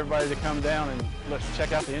invite everybody to come down and let's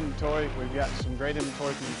check out the inventory. We've got some great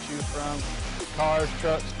inventory for you to choose from. Cars,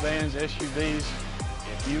 trucks, vans, SUVs.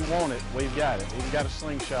 If you want it, we've got it. We've got a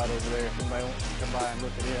slingshot over there if anybody wants to come by and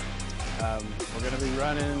look at it. We're going to be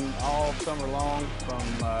running all summer long from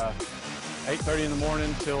 8:30 in the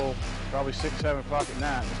morning till probably 6, 7 o'clock at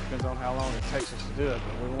night. It just depends on how long it takes us to do it.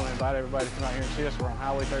 But we want to invite everybody to come out here and see us. We're on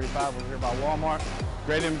Highway 35 over here by Walmart.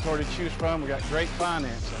 Great inventory to choose from. We got great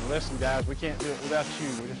finance. And listen, guys, we can't do it without you.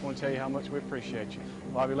 We just want to tell you how much we appreciate you.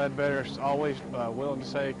 Bobby Ledbetter is always willing to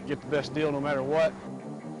say, get the best deal no matter what.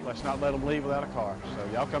 Let's not let them leave without a car. So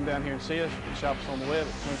y'all come down here and see us. You can shop us on the web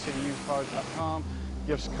at TwinCityUsedCars.com.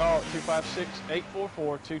 Give us a call at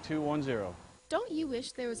 256-844-2210. Don't you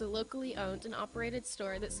wish there was a locally owned and operated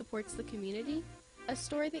store that supports the community? A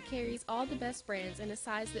store that carries all the best brands in a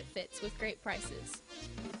size that fits with great prices.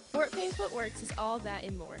 Fort Payne Footworks is all that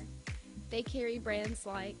and more. They carry brands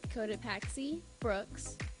like Cotopaxi,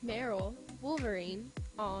 Brooks, Merrill, Wolverine,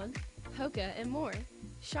 On, Hoka, and more.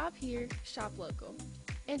 Shop here, shop local.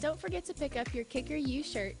 And don't forget to pick up your Kicker U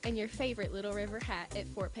shirt and your favorite Little River hat at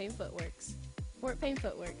Fort Payne Footworks. Fort Payne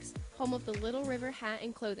Footworks, home of the Little River Hat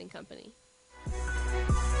and Clothing Company.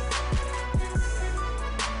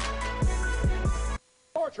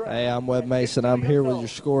 Hey, I'm Webb Mason. I'm here with your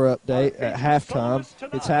score update at halftime.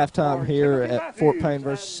 It's halftime here at Fort Payne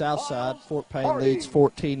versus Southside. Fort Payne leads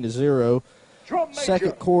 14-0.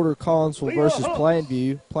 Second quarter, Collinsville versus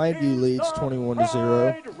Plainview. Plainview leads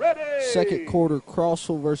 21-0. Second quarter,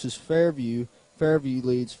 Crossville versus Fairview. Fairview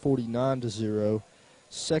leads 49-0.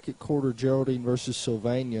 Second quarter, Geraldine versus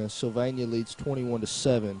Sylvania. Sylvania leads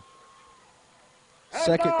 21-7.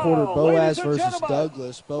 Second quarter, Boaz versus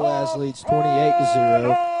Douglas. Boaz leads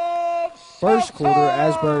 28-0. First quarter,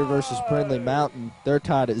 Asbury versus Brindley Mountain. They're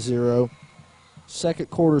tied at 0. Second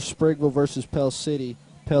quarter, Sprigville versus Pell City.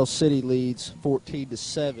 Pell City leads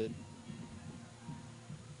 14-7.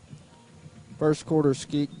 First quarter,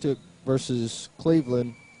 Skeetuk versus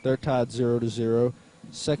Cleveland. They're tied 0-0.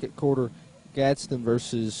 Second quarter, Gadsden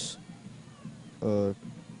versus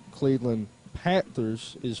Cleveland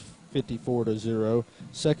Panthers is 54-0.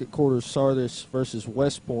 Second quarter, Sardis versus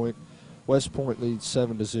West Point. West Point leads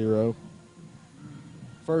 7-0.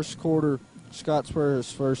 First quarter, Scottsboro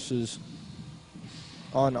versus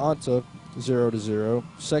Ononta, 0-0.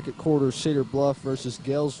 Second quarter, Cedar Bluff versus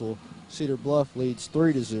Galesville. Cedar Bluff leads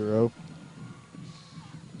 3-0.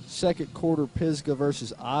 Second quarter, Pisgah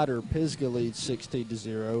versus Otter. Pisgah leads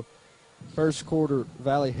 16-0. First quarter,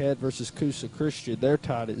 Valley Head versus Coosa Christian. They're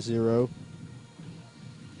tied at 0.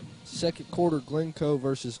 Second quarter, Glencoe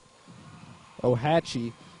versus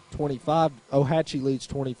Ohatchee. Ohatchee leads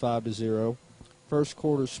 25-0. First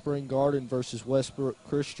quarter, Spring Garden versus Westbrook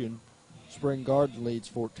Christian. Spring Garden leads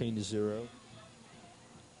 14-0.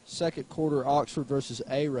 Second quarter, Oxford versus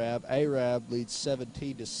Arab. Arab leads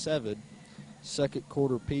 17-7. Second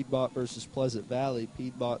quarter, Piedmont versus Pleasant Valley.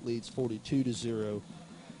 Piedmont leads 42-0.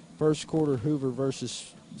 First quarter, Hoover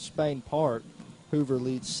versus Spain Park. Hoover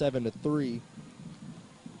leads 7-3.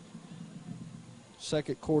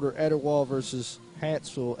 Second quarter, Etowah versus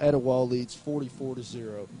Hanceville. Etowah leads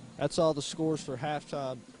 44-0. That's all the scores for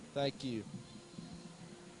halftime. Thank you.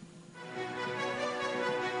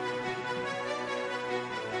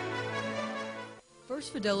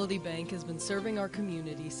 First Fidelity Bank has been serving our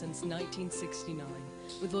community since 1969,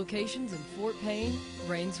 with locations in Fort Payne,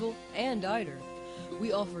 Rainsville, and Ider.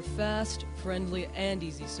 We offer fast, friendly, and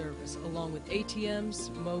easy service, along with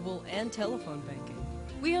ATMs, mobile, and telephone banking.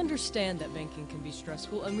 We understand that banking can be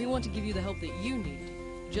stressful, and we want to give you the help that you need,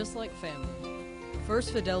 just like family.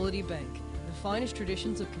 First Fidelity Bank, the finest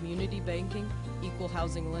traditions of community banking, equal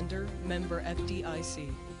housing lender, member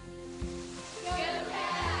FDIC.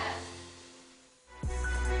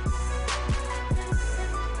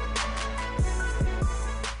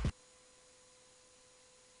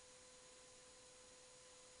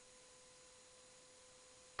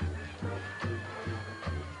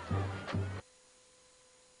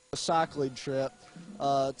 A cycling trip.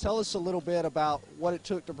 Tell us a little bit about what it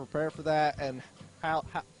took to prepare for that and how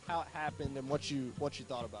it happened and what you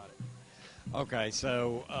thought about it. Okay,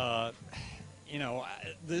 so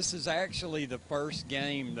this is actually the first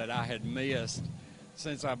game that I had missed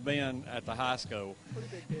since I've been at the high school. Pretty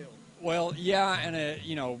big deal. Well, yeah,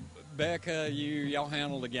 and Becca, y'all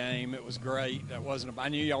handled the game. It was great. I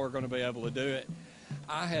knew y'all were going to be able to do it.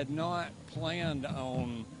 I had not planned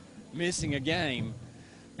on missing a game,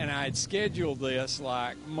 and I had scheduled this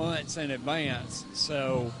like months in advance.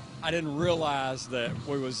 So I didn't realize that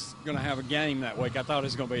we was going to have a game that week. I thought it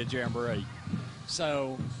was going to be a jamboree.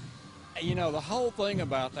 So, you know, the whole thing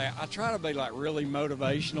about that, I try to be like really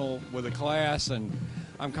motivational with the class, and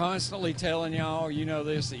I'm constantly telling y'all, you know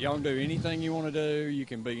this, that y'all can do anything you want to do. You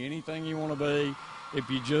can be anything you want to be if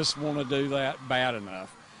you just want to do that bad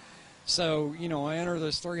enough. So, you know, I enter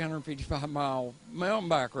this 355-mile mountain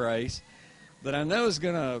bike race that I know is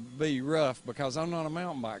going to be rough because I'm not a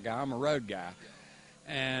mountain bike guy. I'm a road guy.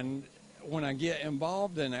 And when I get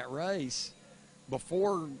involved in that race,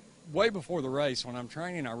 way before the race, when I'm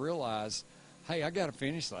training, I realize, hey, I got to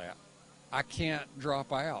finish that. I can't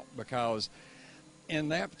drop out because in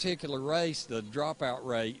that particular race, the dropout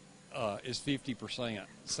rate is 50%.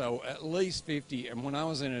 So at least 50, and when I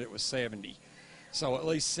was in it, it was 70. So at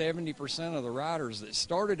least 70% of the riders that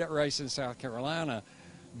started that race in South Carolina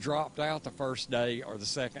dropped out the first day or the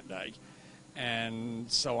second day.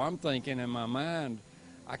 And so I'm thinking in my mind,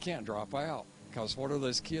 I can't drop out because what are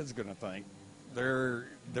those kids going to think? They're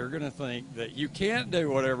going to think that you can't do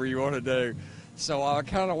whatever you want to do. So I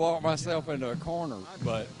kind of walked myself into a corner.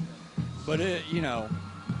 But it, you know,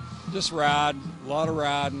 just ride, a lot of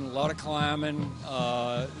riding, a lot of climbing.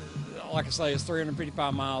 Like I say, it's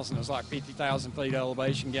 355 miles and it's like 50,000 feet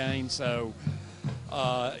elevation gain. So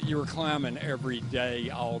you were climbing every day,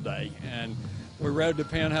 all day. And we rode the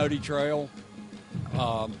Pinhoti Trail,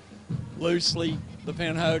 loosely the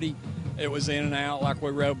Pinhoti. It was in and out like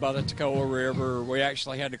we rode by the Toccoa River. We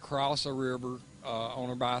actually had to cross a river on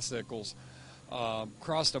our bicycles.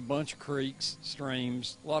 Crossed a bunch of creeks,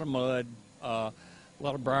 streams, a lot of mud, a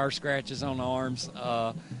lot of briar scratches on the arms.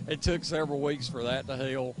 It took several weeks for that to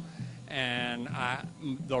heal. And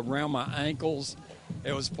around my ankles,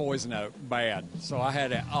 it was poison oak, bad. So I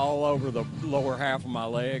had it all over the lower half of my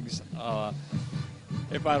legs.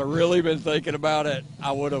 If I'd have really been thinking about it,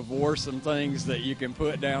 I would have wore some things that you can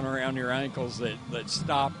put down around your ankles that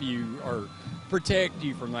stop you or protect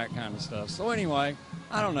you from that kind of stuff. So anyway,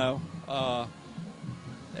 I don't know.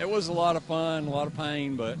 It was a lot of fun, a lot of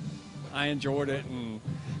pain, but I enjoyed it. And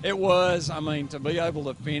it was, I mean, to be able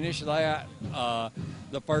to finish that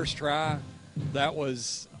the first try, that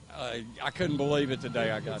was, I couldn't believe it the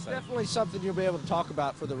day I got It's that. definitely something you'll be able to talk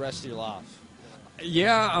about for the rest of your life.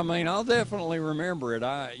 Yeah, I mean, I'll definitely remember it.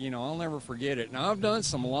 I'll never forget it. Now, I've done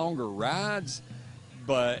some longer rides,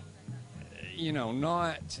 but, you know,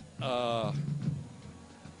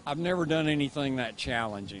 I've never done anything that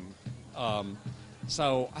challenging.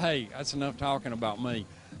 So, hey, that's enough talking about me.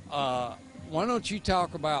 Why don't you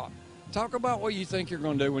talk about what you think you're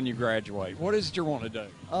going to do when you graduate? What is it you want to do?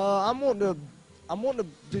 I'm wanting to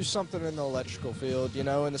do something in the electrical field. You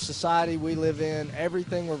know, in the society we live in,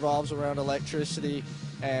 everything revolves around electricity,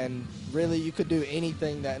 and really you could do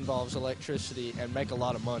anything that involves electricity and make a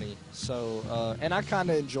lot of money. So, and I kind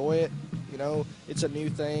of enjoy it. You know, it's a new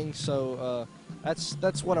thing, so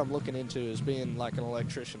that's what I'm looking into, is being like an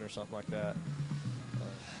electrician or something like that.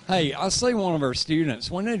 Hey, I see one of our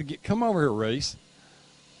students. We need to come over here, Reese.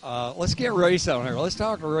 Let's get Reese on here. Let's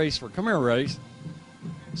talk to Reese. Come here, Reese.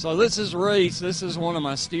 So this is Reese. This is one of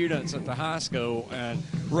my students at the high school. And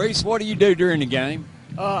Reese, what do you do during the game?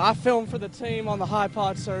 I film for the team on the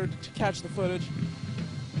iPod, sir, to catch the footage.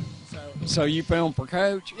 So you film for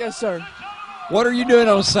Coach? Yes, sir. What are you doing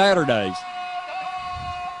on Saturdays?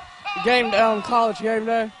 College game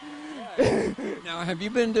day. Now, have you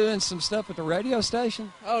been doing some stuff at the radio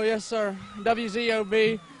station? Oh, yes, sir.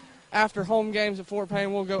 WZOB. After home games at Fort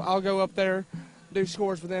Payne, I'll go up there, do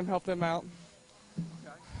scores for them, help them out.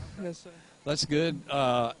 Yes, sir. That's good.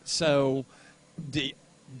 So,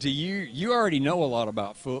 do you already know a lot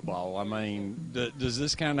about football? I mean, does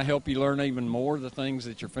this kind of help you learn even more the things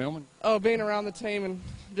that you're filming? Oh, being around the team and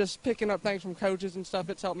just picking up things from coaches and stuff,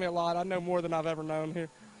 it's helped me a lot. I know more than I've ever known here.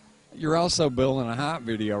 You're also building a hype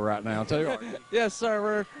video right now, too, aren't you? Yes, sir.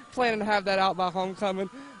 We're planning to have that out by homecoming.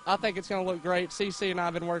 I think it's going to look great. CC and I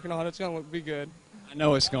have been working on it. It's going to be good. I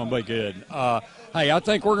know it's going to be good. Hey, I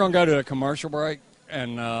think we're going to go to a commercial break.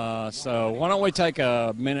 And so why don't we take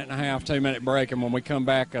a minute and a half, 2-minute break, and when we come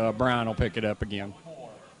back, Brian will pick it up again.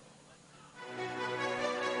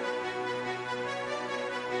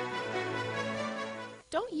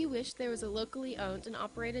 Don't you wish there was a locally owned and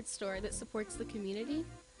operated store that supports the community?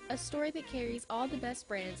 A store that carries all the best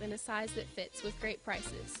brands in a size that fits with great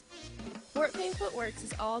prices. Fort Payne Footworks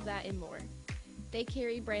is all that and more. They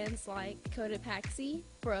carry brands like Cotopaxi,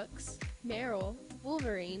 Brooks, Merrill,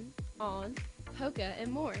 Wolverine, On, Hoka,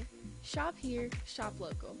 and more. Shop here, shop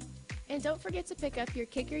local. And don't forget to pick up your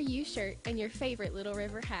Kicker U shirt and your favorite Little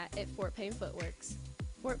River hat at Fort Payne Footworks.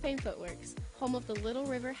 Fort Payne Footworks, home of the Little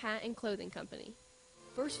River Hat and Clothing Company.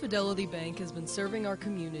 First Fidelity Bank has been serving our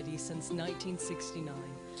community since 1969,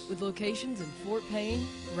 with locations in Fort Payne,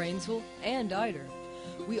 Rainsville, and Ider.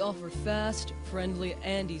 We offer fast, friendly,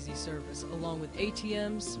 and easy service, along with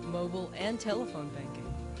ATMs, mobile, and telephone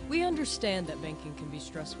banking. We understand that banking can be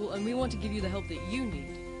stressful, and we want to give you the help that you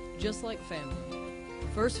need, just like family.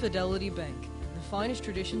 First Fidelity Bank, the finest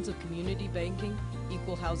traditions of community banking,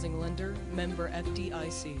 equal housing lender, member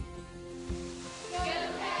FDIC.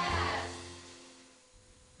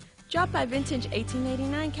 Drop by Vintage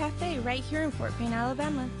 1889 Cafe right here in Fort Payne,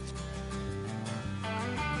 Alabama.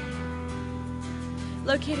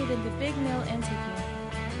 Located in the Big Mill and Tippy.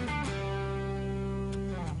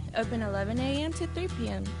 Open 11 a.m. to 3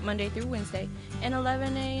 p.m. Monday through Wednesday, and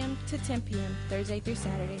 11 a.m. to 10 p.m. Thursday through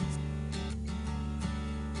Saturdays.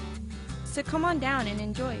 So come on down and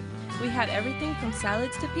enjoy. We have everything from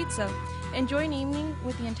salads to pizza. Enjoy an evening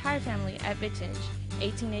with the entire family at Vintage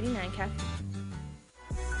 1889 Cafe.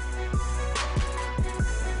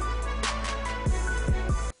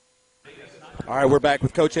 All right, we're back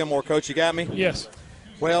with Coach Elmore. Coach, you got me? Yes.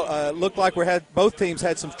 Well, looked like both teams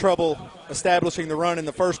had some trouble establishing the run in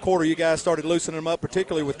the first quarter. You guys started loosening them up,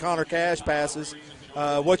 particularly with Connor Cash passes.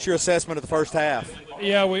 What's your assessment of the first half?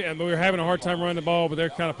 Yeah, we were having a hard time running the ball, but they're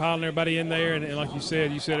kind of piling everybody in there. And like you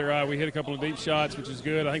said it right. We hit a couple of deep shots, which is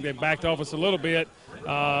good. I think they backed off us a little bit,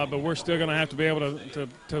 but we're still going to have to be able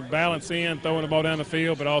to balance in, throwing the ball down the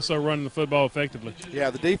field, but also running the football effectively. Yeah,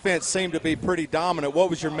 the defense seemed to be pretty dominant. What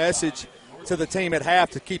was your message to the team at half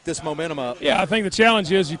to keep this momentum up? Yeah, I think the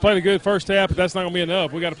challenge is you played a good first half, but that's not going to be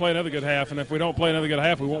enough. We got to play another good half, and if we don't play another good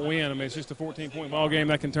half, we won't win. I mean, it's just a 14-point ball game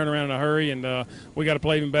that can turn around in a hurry, and we got to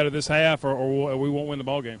play even better this half, or we won't win the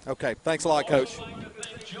ball game. Okay, thanks a lot, Coach.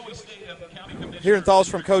 Hearing thoughts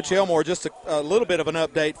from Coach Elmore, just a little bit of an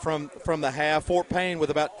update from the half. Fort Payne with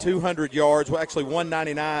about 200 yards, well, actually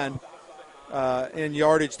 199 in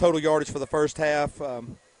yardage, total yardage for the first half.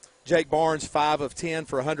 Jake Barnes, 5 of 10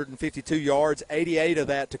 for 152 yards, 88 of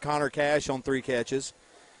that to Connor Cash on 3 catches,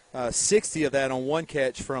 60 of that on 1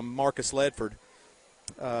 catch from Marcus Ledford,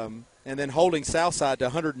 and then holding Southside to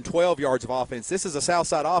 112 yards of offense. This is a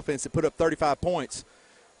Southside offense that put up 35 points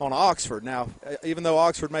on Oxford. Now, even though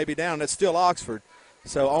Oxford may be down, that's still Oxford.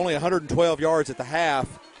 So only 112 yards at the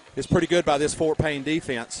half is pretty good by this Fort Payne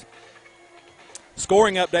defense.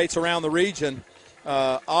 Scoring updates around the region.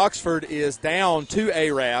 Oxford is down to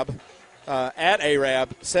Arab, at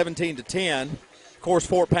Arab, 17-10. Of course,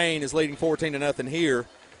 Fort Payne is leading 14-0 here,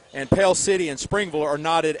 and Pell City and Springville are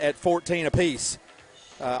knotted at 14 apiece.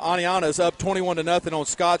 Aniana's up 21-0 on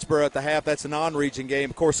Scottsboro at the half. That's a non-region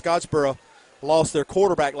game. Of course, Scottsboro lost their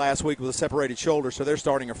quarterback last week with a separated shoulder, so they're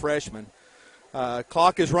starting a freshman.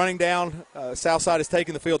 Clock is running down. Southside is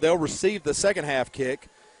taking the field. They'll receive the second half kick,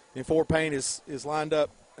 and Fort Payne is lined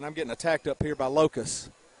up. And I'm getting attacked up here by locusts.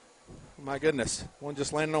 My goodness. One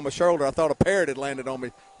just landed on my shoulder. I thought a parrot had landed on me,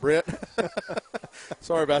 Britt.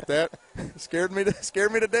 Sorry about that. Scared me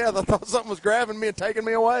to death. I thought something was grabbing me and taking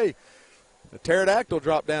me away. A pterodactyl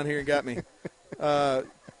dropped down here and got me.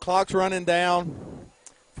 Clock's running down.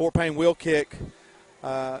 Fort Payne will kick.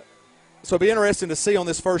 So it'll be interesting to see on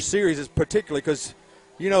this first series, is particularly because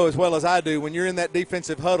you know as well as I do, when you're in that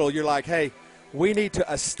defensive huddle, you're like, hey, we need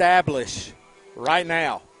to establish right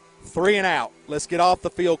now 3 and out. Let's get off the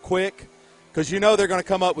field quick, because you know they're going to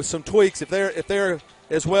come up with some tweaks. If they're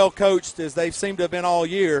as well coached as they seem to have been all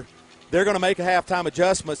year, they're going to make a halftime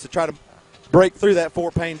adjustments to try to break through that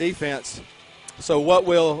Fort Payne defense. So what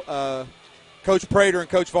will Coach Prater and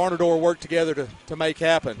Coach Varnador work together to make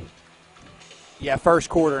happen? Yeah, first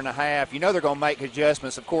quarter and a half. You know they're going to make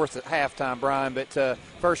adjustments, of course, at halftime, Brian, but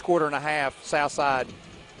first quarter and a half, Southside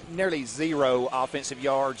nearly 0 offensive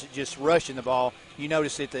yards, just rushing the ball. You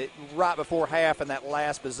notice that right before half in that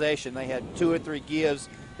last possession, they had 2 or 3 gives.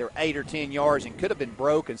 They were 8 or 10 yards and could have been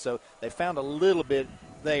broken, so they found a little bit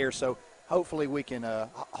there. So hopefully we can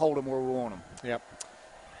hold them where we want them. Yep.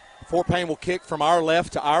 Fort Payne will kick from our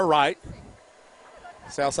left to our right.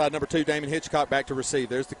 Southside number 2, Damon Hitchcock, back to receive.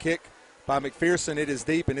 There's the kick by McPherson. It is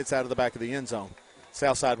deep, and it's out of the back of the end zone.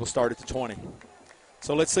 Southside will start at the 20.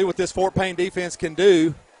 So let's see what this Fort Payne defense can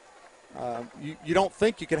do. You don't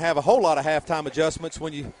think you can have a whole lot of halftime adjustments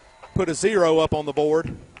when you put a 0 up on the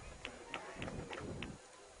board.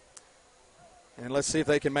 And let's see if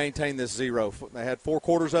they can maintain this 0. They had 4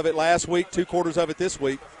 quarters of it last week, 2 quarters of it this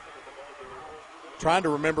week. Trying to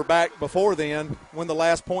remember back before then when the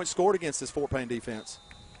last point scored against this Fort Payne defense.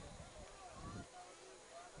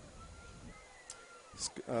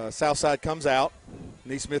 Southside comes out.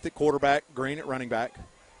 Neesmith at quarterback, Green at running back.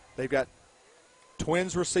 They've got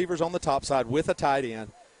twins receivers on the top side with a tight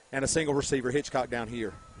end and a single receiver, Hitchcock, down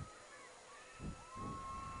here.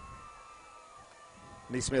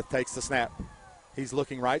 Neesmith takes the snap. He's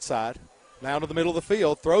looking right side. Now to the middle of the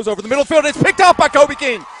field. Throws over the middle of the field. It's picked off by Kobe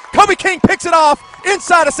King. Kobe King picks it off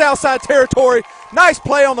inside of Southside territory. Nice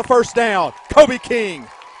play on the first down. Kobe King.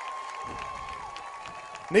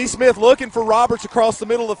 Neesmith looking for Roberts across the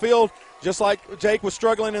middle of the field, just like Jake was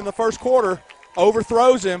struggling in the first quarter.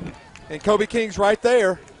 Overthrows him, and Kobe King's right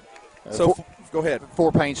there. So go ahead.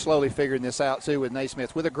 Fort Payne slowly figuring this out, too, with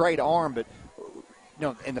Naismith with a great arm, but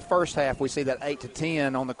in the first half we see that 8 to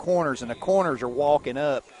 10 on the corners, and the corners are walking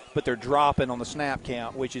up, but they're dropping on the snap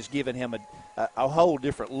count, which is giving him a whole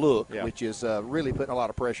different look, which is really putting a lot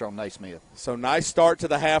of pressure on Naismith. So nice start to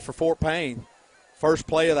the half for Fort Payne. First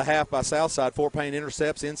play of the half by Southside. Fort Payne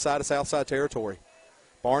intercepts inside of Southside territory.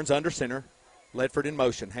 Barnes under center. Ledford in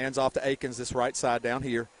motion. Hands off to Akins this right side down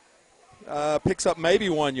here. Picks up maybe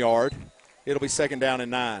 1 yard. It'll be 2nd down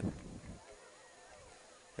and 9.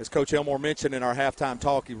 As Coach Elmore mentioned in our halftime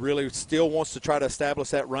talk, he really still wants to try to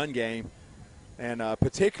establish that run game. And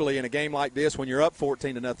particularly in a game like this when you're up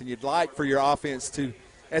 14-0, you'd like for your offense to,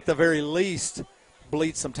 at the very least,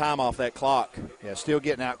 bleed some time off that clock. Yeah, still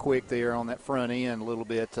getting out quick there on that front end a little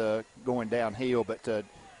bit going downhill, but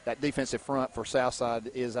that defensive front for Southside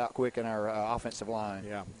is out quick in our offensive line.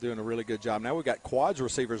 Yeah, doing a really good job. Now we've got quads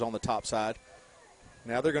receivers on the top side.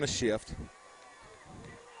 Now they're going to shift.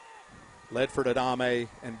 Ledford, Adame,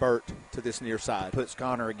 and Burt to this near side. Puts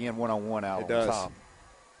Connor again one-on-one out it on does. the top.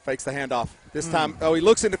 Fakes the handoff. This time, he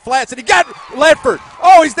looks into flats, and he got Ledford.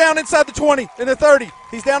 Oh, he's down inside the 20 and the 30.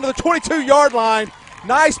 He's down to the 22-yard line.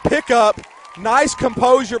 Nice pickup. Nice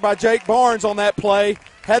composure by Jake Barnes on that play.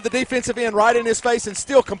 Had the defensive end right in his face and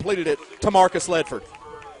still completed it to Marcus Ledford.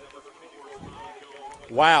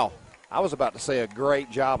 Wow. I was about to say a great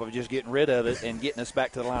job of just getting rid of it and getting us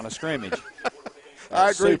back to the line of scrimmage.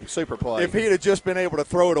 I agree. Super play. If he'd have just been able to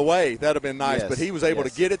throw it away, that would have been nice. Yes, but he was able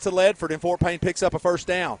to get it to Ledford, and Fort Payne picks up a first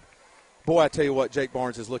down. Boy, I tell you what, Jake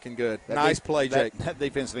Barnes is looking good. Nice play, Jake. That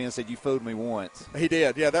defensive end said, you fooled me once. He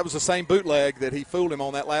did. Yeah, that was the same bootleg that he fooled him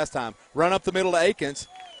on that last time. Run up the middle to Akins.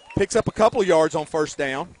 Picks up a couple of yards on first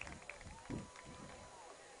down.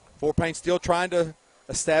 Fort Payne still trying to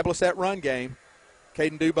establish that run game.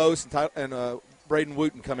 Caden Dubose and Braden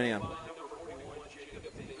Wooten coming in.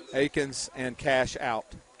 Akins and Cash out.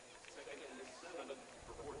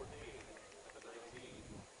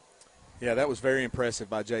 Yeah, that was very impressive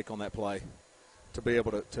by Jake on that play, to be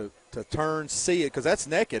able to turn, see it, because that's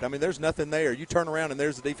naked. I mean, there's nothing there. You turn around and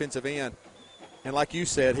there's the defensive end. And like you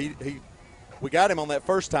said, we got him on that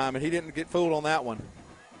first time, and he didn't get fooled on that one.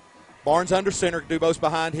 Barnes under center, Dubose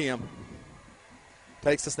behind him.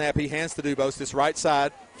 Takes the snap. He hands to Dubose this right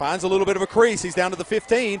side. Finds a little bit of a crease. He's down to the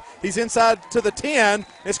 15. He's inside to the 10.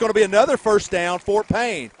 It's going to be another first down, Fort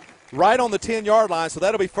Payne. Right on the 10-yard line, so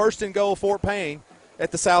that'll be 1st and goal, Fort Payne at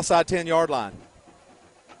the Southside 10-yard line.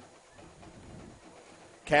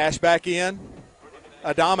 Cash back in.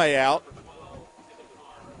 Adame out.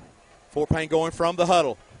 Fort Payne going from the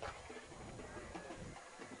huddle.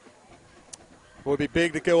 Would be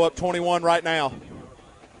big to go up 21 right now.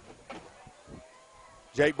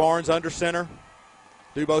 Jake Barnes under center.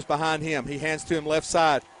 Dubose behind him. He hands to him left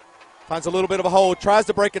side. Finds a little bit of a hole. Tries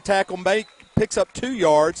to break a tackle. Picks up 2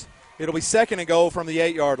 yards. It'll be 2nd and goal from the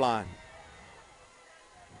 8-yard line.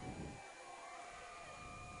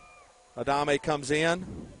 Adame comes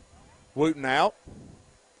in. Wooten out.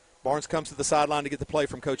 Barnes comes to the sideline to get the play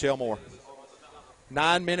from Coach Elmore.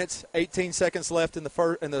 9 minutes, 18 seconds left in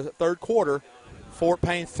the third quarter. Fort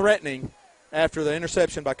Payne threatening after the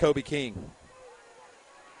interception by Kobe King.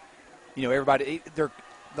 You know, everybody,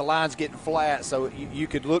 the line's getting flat, so you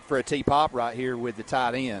could look for a T-pop right here with the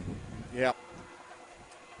tight end. Yep.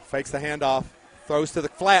 Fakes the handoff. Throws to the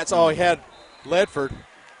flats. Oh, he had Ledford.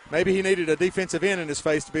 Maybe he needed a defensive end in his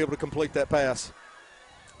face to be able to complete that pass.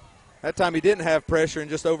 That time he didn't have pressure and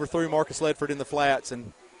just overthrew Marcus Ledford in the flats,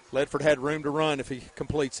 and Ledford had room to run if he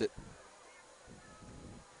completes it.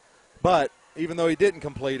 But even though he didn't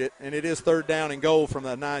complete it, and it is 3rd down and goal from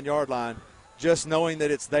the 9-yard line, just knowing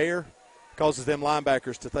that it's there causes them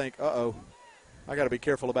linebackers to think, uh-oh, I got to be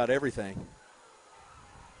careful about everything.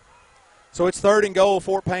 So it's 3rd and goal,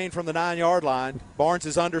 Fort Payne from the 9-yard line. Barnes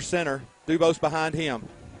is under center. Dubose behind him.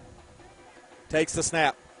 Takes the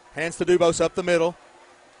snap. Hands to Dubose up the middle.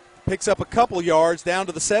 Picks up a couple yards down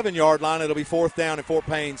to the 7-yard line. It'll be 4th down, and Fort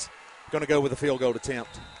Payne's going to go with a field goal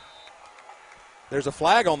attempt. There's a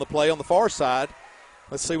flag on the play on the far side.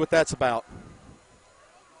 Let's see what that's about.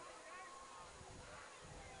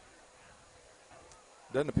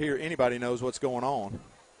 Doesn't appear anybody knows what's going on.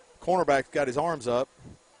 Cornerback's got his arms up.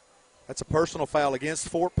 That's a personal foul against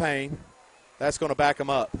Fort Payne. That's going to back him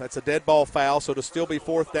up. That's a dead ball foul, so it'll still be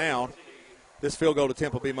 4th down. this field goal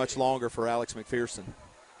attempt will be much longer for Alex McPherson.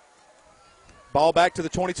 Ball back to the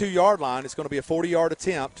 22-yard line. It's going to be a 40-yard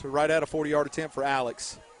attempt, right at a 40-yard attempt for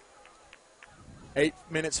Alex. 8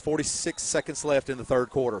 minutes, 46 seconds left in the third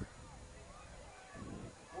quarter.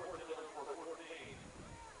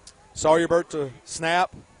 Sawyerberg to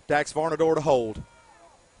snap. Dax Varnador to hold.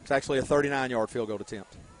 It's actually a 39-yard field goal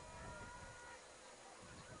attempt.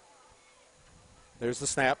 There's the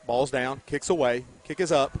snap. Ball's down. Kicks away. Kick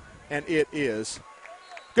is up. And it is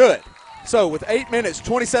good. So with 8 minutes,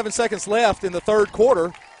 27 seconds left in the third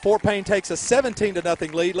quarter, Fort Payne takes a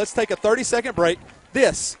 17-0 lead. Let's take a 30-second break.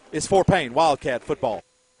 This is Fort Payne Wildcat football.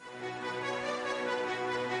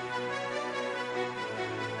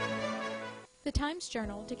 The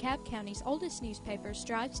Times-Journal, DeKalb County's oldest newspaper,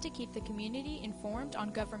 strives to keep the community informed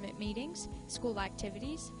on government meetings, school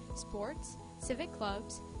activities, sports, civic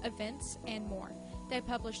clubs, events, and more. They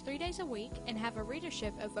publish 3 days a week and have a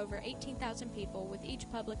readership of over 18,000 people with each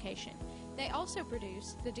publication. They also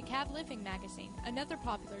produce the DeKalb Living magazine, another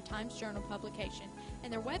popular Times-Journal publication,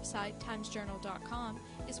 and their website, timesjournal.com,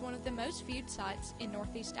 is one of the most viewed sites in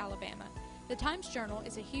Northeast Alabama. The Times-Journal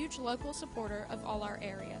is a huge local supporter of all our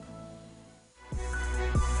area.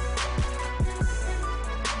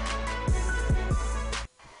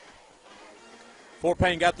 Fort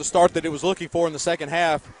Payne got the start that it was looking for in the second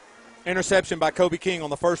half. Interception by Kobe King on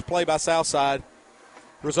the first play by Southside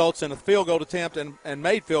results in a field goal attempt and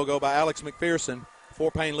made field goal by Alex McPherson.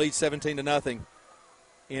 Fort Payne leads 17-0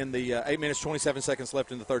 in the 8 minutes, 27 seconds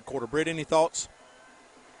left in the third quarter. Britt, any thoughts?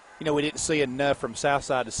 You know, we didn't see enough from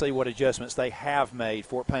Southside to see what adjustments they have made.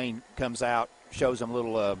 Fort Payne comes out, shows them a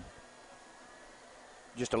little,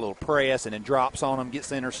 just a little press, and then drops on them, gets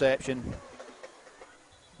the interception.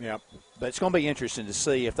 Yeah. But it's going to be interesting to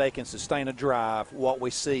see if they can sustain a drive, what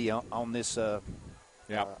we see on this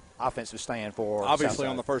offensive stand for Obviously, Southside.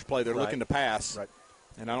 on the first play, they're looking to pass. Right.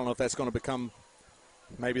 And I don't know if that's going to become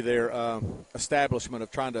maybe their establishment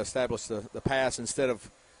of trying to establish the pass instead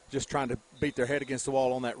of just trying to beat their head against the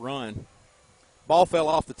wall on that run. Ball fell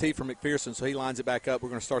off the tee for McPherson, so he lines it back up. We're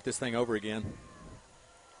going to start this thing over again.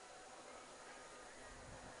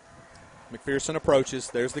 McPherson approaches.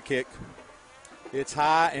 There's the kick. It's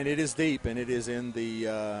high, and it is deep, and it is in the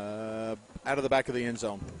out of the back of the end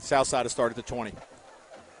zone. Southside has started at the 20.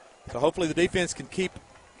 So hopefully the defense can keep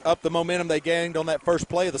up the momentum they gained on that first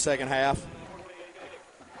play of the second half.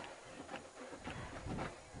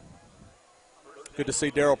 Good to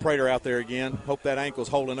see Darryl Prater out there again. Hope that ankle's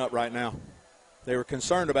holding up right now. They were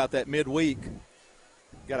concerned about that midweek.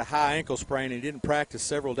 Got a high ankle sprain. He didn't practice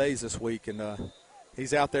several days this week, and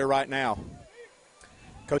he's out there right now.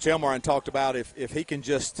 Coach Elmore talked about if he can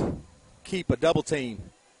just keep a double team,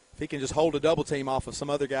 if he can just hold a double team off of some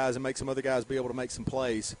other guys and make some other guys be able to make some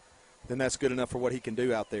plays, then that's good enough for what he can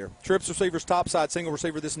do out there. Trips receivers top side, single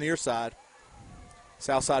receiver this near side.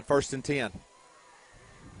 Southside 1st and 10.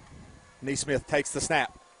 Neesmith takes the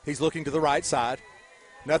snap. He's looking to the right side.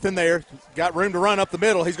 Nothing there. Got room to run up the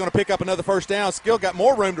middle. He's going to pick up another first down. Still got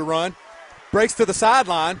more room to run. Breaks to the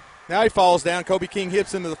sideline. Now he falls down. Kobe King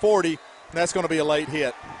hits into the 40. And that's going to be a late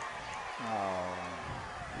hit. Oh.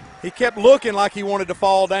 He kept looking like he wanted to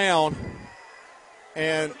fall down.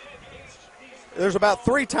 And there's about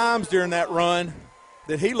 3 times during that run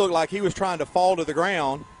that he looked like he was trying to fall to the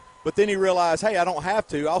ground. But then he realized, hey, I don't have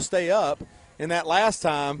to. I'll stay up. And that last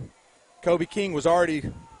time, Kobe King was already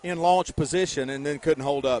in launch position and then couldn't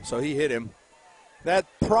hold up. So he hit him. That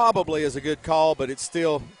probably is a good call, but it's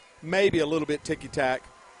still maybe a little bit ticky-tack.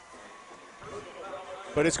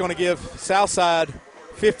 But it's going to give Southside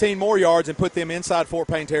 15 more yards and put them inside Fort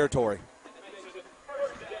Payne territory.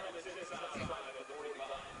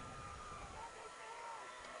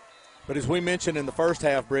 But as we mentioned in the first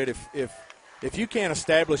half, Britt, if you can't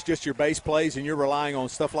establish just your base plays and you're relying on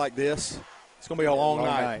stuff like this, it's going to be a long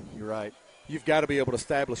night. You're right. You've got to be able to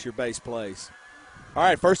establish your base plays. All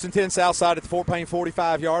right, 1st and 10 Southside at the Fort Payne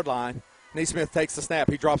 45-yard line. Neesmith takes the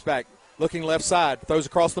snap. He drops back, looking left side, throws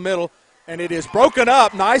across the middle. And it is broken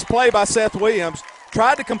up. Nice play by Seth Williams.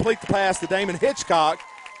 Tried to complete the pass to Damon Hitchcock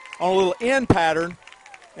on a little end pattern.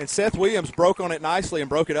 And Seth Williams broke on it nicely and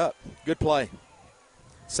broke it up. Good play.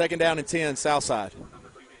 2nd down and 10, Southside.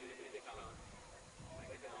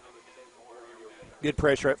 Good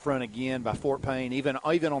pressure up front again by Fort Payne. Even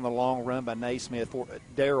on the long run by Naismith,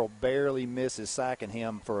 Darryl barely misses sacking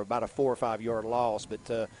him for about a 4 or 5 yard loss.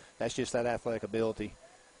 But that's just that athletic ability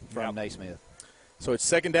from Naismith. So it's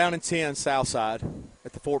 2nd down and 10, Southside,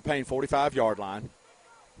 at the Fort Payne 45-yard line.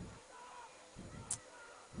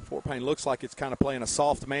 Fort Payne looks like it's kind of playing a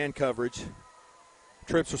soft man coverage.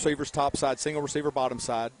 Trips receivers top side, single receiver bottom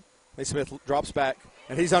side. Naismith drops back,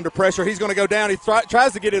 And he's under pressure. He's going to go down. He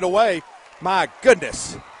tries to get it away. My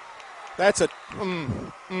goodness. That's a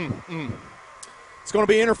It's going to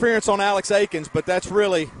be interference on Alex Akins, but that's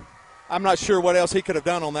really, I'm not sure what else he could have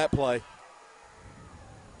done on that play.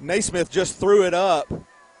 Naismith just threw it up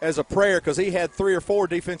as a prayer because he had 3 or 4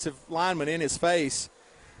 defensive linemen in his face.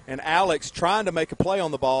 And Alex trying to make a play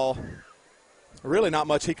on the ball, really not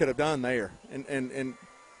much he could have done there. And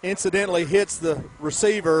incidentally hits the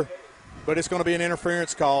receiver, but it's going to be an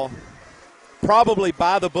interference call. Probably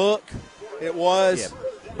by the book it was,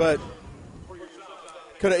 but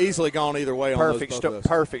could have easily gone either way on those.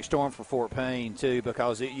 Perfect storm for Fort Payne, too,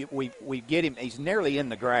 because we get him. He's nearly in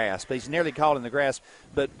the grasp. He's nearly caught in the grasp,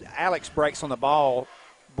 but Alex breaks on the ball,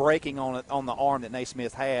 breaking on it on the arm that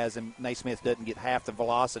Naismith has, and Naismith doesn't get half the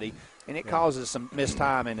velocity, and it causes some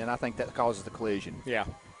mistiming, and I think that causes the collision. Yeah.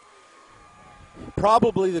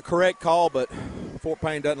 Probably the correct call, but Fort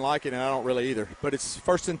Payne doesn't like it, and I don't really either. But it's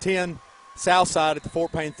 1st and 10, Southside at the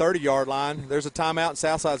Fort Payne 30-yard line. There's a timeout, and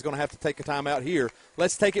Southside's going to have to take a timeout here.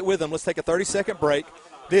 Let's take it with them. Let's take a 30-second break.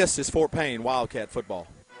 This is Fort Payne Wildcat football.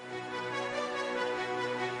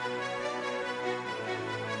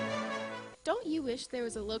 Don't you wish there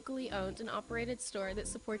was a locally owned and operated store that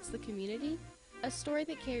supports the community? A store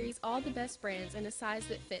that carries all the best brands in a size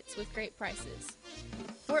that fits with great prices.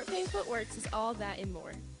 Fort Payne Footworks is all that and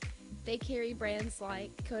more. They carry brands like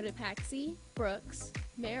Cotopaxi, Brooks,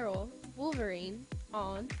 Merrill, Wolverine,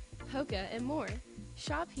 On, Hoka, and more.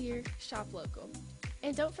 Shop here, shop local.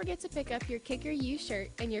 And don't forget to pick up your Kicker U shirt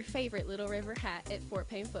and your favorite Little River hat at Fort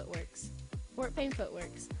Payne Footworks. Fort Payne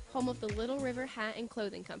Footworks, home of the Little River Hat and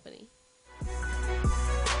Clothing Company.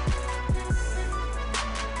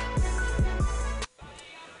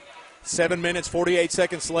 7 minutes, 48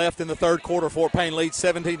 seconds left in the third quarter. Fort Payne leads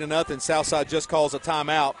 17-0. Southside just calls a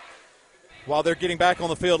timeout. While they're getting back on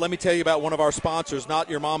the field, let me tell you about one of our sponsors, Not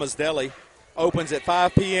Your Mama's Deli. Opens at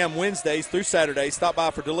 5 p.m. Wednesdays through Saturdays. Stop by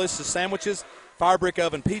for delicious sandwiches, fire brick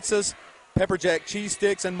oven pizzas, pepper jack cheese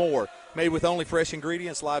sticks, and more. Made with only fresh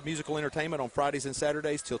ingredients. Live musical entertainment on Fridays and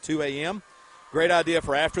Saturdays till 2 a.m. Great idea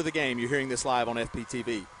for after the game. You're hearing this live on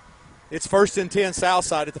FPTV. It's 1st and 10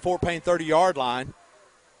 Southside at the Fort Payne 30-yard line.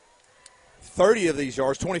 30 of these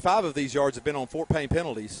yards, 25 of these yards have been on Fort Payne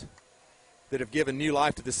penalties that have given new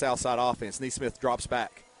life to the Southside offense. Naismith drops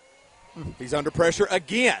back. He's under pressure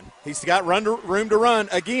again. He's got room to run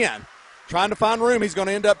again. Trying to find room. He's going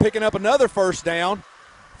to end up picking up another first down.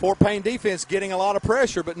 Fort Payne defense getting a lot of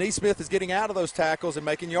pressure, but Naismith is getting out of those tackles and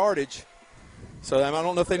making yardage. So I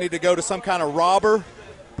don't know if they need to go to some kind of robber,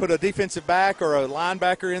 put a defensive back or a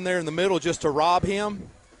linebacker in there in the middle just to rob him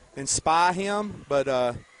and spy him.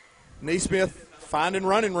 But Naismith finding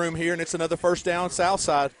running room here, and it's another first down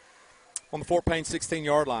Southside on the Fort Payne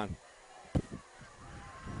 16-yard line.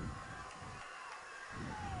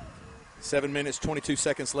 7 minutes, 22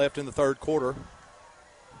 seconds left in the third quarter.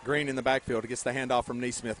 Green in the backfield. He gets the handoff from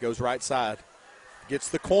Naismith, goes right side. Gets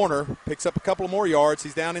the corner, picks up a couple of more yards.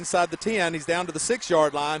 He's down inside the 10. He's down to the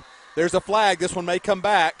 6-yard line. There's a flag. This one may come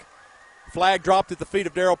back. Flag dropped at the feet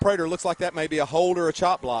of Darrell Prater. Looks like that may be a hold or a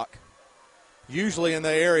chop block. Usually in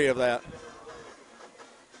the area of that.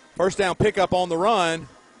 First down pickup on the run,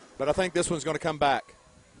 but I think this one's going to come back.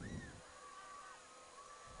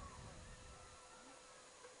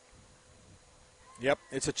 Yep,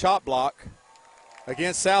 it's a chop block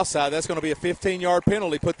against Southside. That's going to be a 15-yard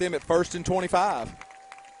penalty, put them at 1st and 25.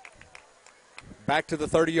 Back to the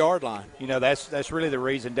 30-yard line. You know, that's really the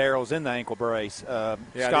reason Darrell's in the ankle brace.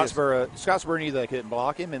 Scottsboro knew they couldn't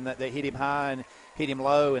block him, and that they hit him high and hit him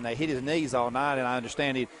low, and they hit his knees all night. And I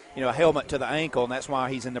understand a helmet to the ankle, and that's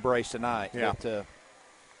why he's in the brace tonight. Yeah. But,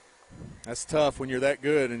 that's tough when you're that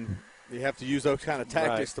good, and you have to use those kind of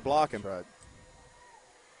tactics to block him. Right.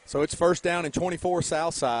 So it's first down and 24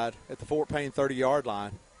 Southside at the Fort Payne 30-yard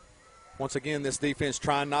line. Once again, this defense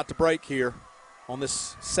trying not to break here on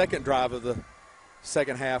this second drive of the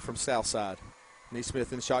second half from Southside.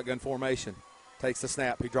 Naismith in shotgun formation. Takes the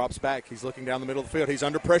snap. He drops back. He's looking down the middle of the field. He's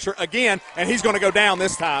under pressure again, and he's going to go down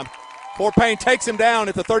this time. Fort Payne takes him down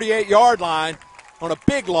at the 38-yard line on a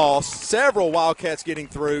big loss. Several Wildcats getting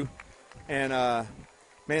through. And,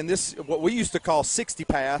 this what we used to call 60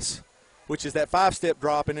 pass, which is that 5-step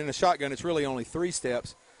drop, and in a shotgun it's really only 3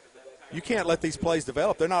 steps. You can't let these plays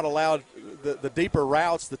develop. They're not allowed the deeper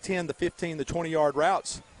routes, the 10, the 15, the 20-yard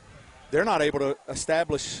routes. They're not able to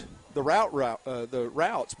establish the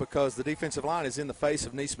routes because the defensive line is in the face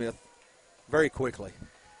of Naismith very quickly.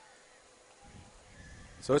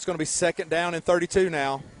 So it's going to be second down and 32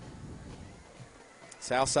 now.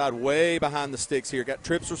 Southside way behind the sticks here. Got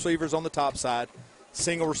trips receivers on the top side,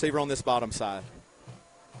 single receiver on this bottom side.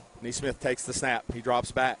 Neesmith takes the snap. He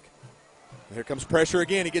drops back. Here comes pressure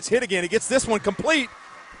again. He gets hit again. He gets this one complete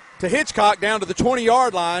to Hitchcock down to the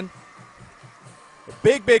 20-yard line. A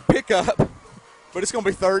big pickup, but it's going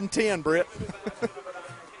to be 3rd and 10, Britt.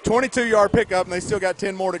 22-yard pickup, and they still got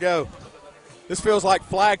 10 more to go. This feels like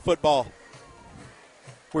flag football.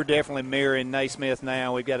 We're definitely mirroring Naismith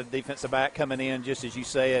now. We've got a defensive back coming in, just as you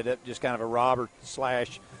said, just kind of a robber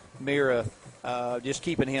 / Mira, just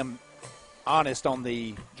keeping him honest on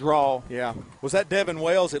the draw. Yeah. Was that Devin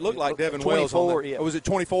Wells? It looked like Devin Wells. 24, yeah. Oh, was it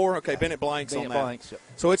 24? Okay, Bennett Blanks on that. Blanks, yeah.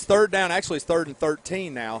 So it's 3rd down. Actually, it's 3rd and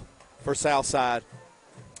 13 now for Southside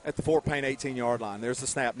at the Fort Payne 18-yard line. There's the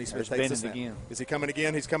snap. Neesmith takes the snap. Again. Is he coming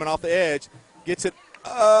again? He's coming off the edge. Gets it.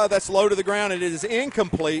 That's low to the ground. It is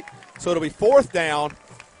incomplete. So it'll be 4th down.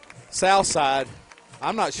 Southside.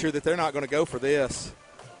 I'm not sure that they're not going to go for this.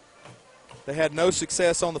 They had no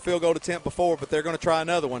success on the field goal attempt before, but they're going to try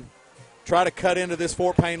another one. Try to cut into this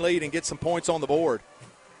Fort Payne lead and get some points on the board.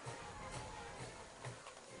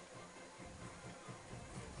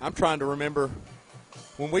 I'm trying to remember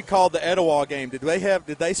when we called the Etowah game, did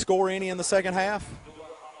they score any in the second half?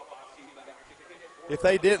 If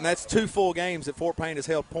they didn't, that's 2 full games that Fort Payne has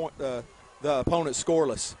held the opponent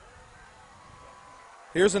scoreless.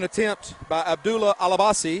 Here's an attempt by Abdullah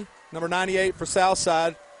Alabasi, number 98 for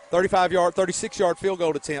Southside, 36-yard field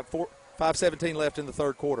goal attempt, 5:17 left in the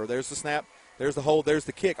third quarter. There's the snap, there's the hold, there's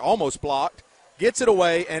the kick, almost blocked, gets it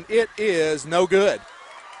away, and it is no good.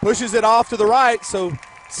 Pushes it off to the right, so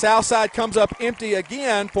Southside comes up empty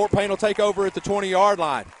again. Fort Payne will take over at the 20-yard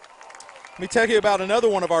line. Let me tell you about another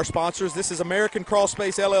one of our sponsors. This is American Crawl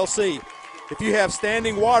Space LLC. If you have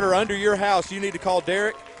standing water under your house, you need to call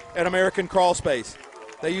Derek at American Crawl Space.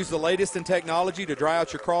 They use the latest in technology to dry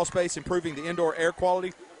out your crawl space, improving the indoor air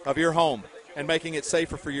quality of your home and making it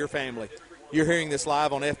safer for your family. You're hearing this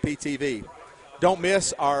live on FPTV. Don't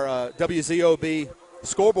miss our WZOB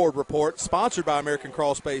scoreboard report, sponsored by American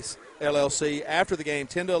Crawl Space LLC, after the game,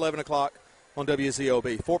 10 to 11 o'clock on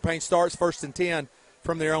WZOB. Fort Payne starts 1st and 10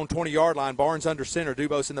 from their own 20-yard line. Barnes under center,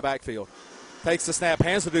 Dubose in the backfield. Takes the snap,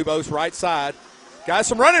 hands to Dubose, right side. Got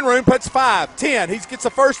some running room, puts 5, 10. He gets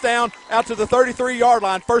a first down out to the 33-yard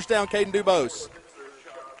line. First down, Caden Dubose.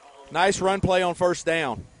 Nice run play on first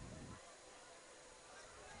down.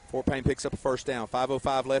 Fort Payne picks up a first down.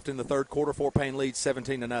 5:05 left in the third quarter. Fort Payne leads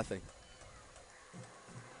 17-0.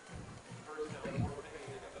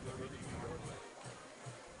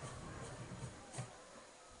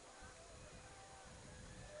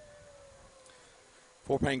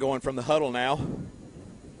 Fort Payne going from the huddle now.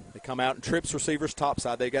 They come out and trips receivers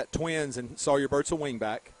topside. They got twins and Sawyer Burt's a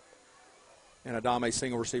wingback and Adame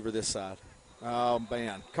single receiver this side. Oh,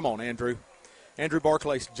 man. Come on, Andrew. Andrew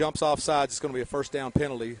Barclay jumps off sides. It's going to be a first down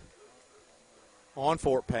penalty on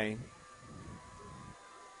Fort Payne.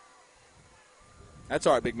 That's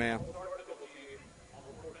all right, big man.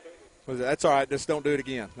 That's all right. Just don't do it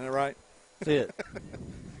again. Isn't that right? That's it.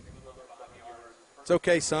 It's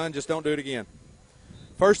okay, son. Just don't do it again.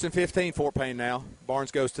 1st and 15, Fort Payne now.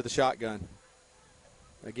 Barnes goes to the shotgun.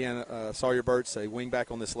 Again, Sawyer Burt's a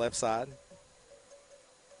wingback on this left side.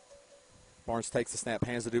 Barnes takes the snap,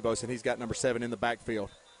 hands to Dubose, and he's got number 7 in the backfield.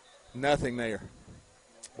 Nothing there.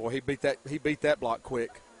 Boy, he beat that block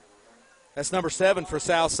quick. That's number 7 for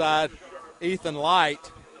Southside, Ethan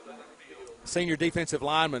Light, senior defensive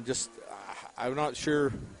lineman. I'm not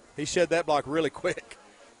sure. He shed that block really quick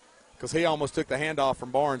because he almost took the handoff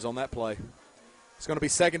from Barnes on that play. It's going to be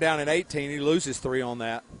 2nd down and 18. He loses 3 on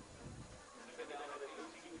that.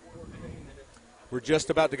 We're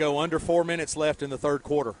just about to go under 4 minutes left in the third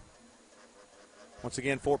quarter. Once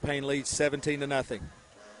again, Fort Payne leads 17-0.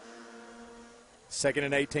 2nd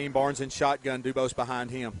and 18. Barnes in shotgun. Dubose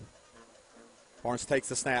behind him. Barnes takes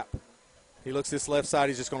the snap. He looks this left side.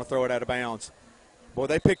 He's just going to throw it out of bounds. Boy,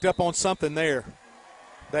 they picked up on something there.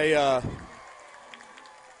 They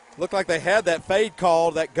looked like they had that fade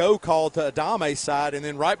call, that go call to Adame's side, and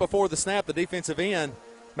then right before the snap, the defensive end,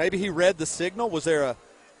 maybe he read the signal. Was there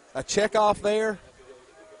a check off there?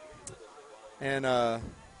 And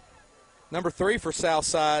number 3 for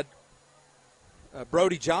Southside,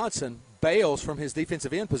 Brody Johnson, bails from his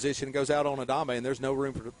defensive end position and goes out on Adame, and there's no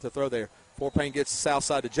room to throw there. Fort Payne gets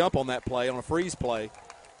Southside to jump on that play, on a freeze play.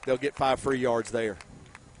 They'll get 5 free yards there.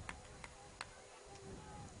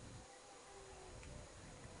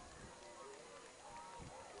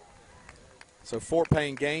 So Fort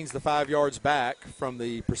Payne gains the 5 yards back from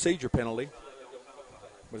the procedure penalty,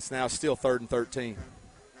 but it's now still 3rd and 13.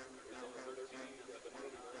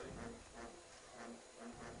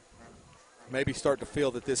 Maybe start to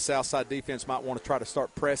feel that this Southside defense might want to try to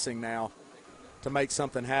start pressing now to make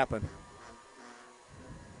something happen.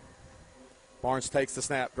 Barnes takes the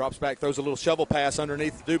snap, drops back, throws a little shovel pass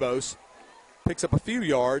underneath Dubose. Picks up a few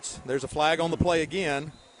yards. There's a flag on the play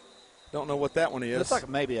again. Don't know what that one is. Looks like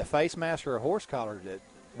maybe a face mask or a horse collar.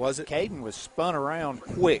 Was it? Caden was spun around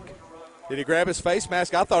quick. Did he grab his face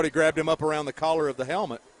mask? I thought he grabbed him up around the collar of the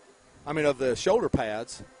helmet. Of the shoulder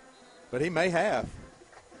pads. But he may have.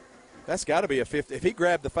 That's got to be a 50. If he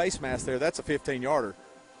grabbed the face mask there, that's a 15-yarder.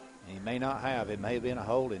 He may not have. It may have been a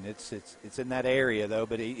holding. It's in that area, though.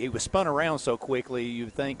 But he was spun around so quickly,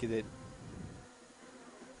 you'd think that.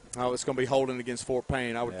 Oh, it's going to be holding against Fort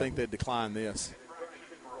Payne. I would think they'd decline this.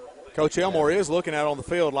 Coach Elmore is looking out on the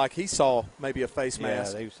field like he saw maybe a face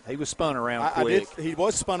mask. Yeah, he was spun around quick. He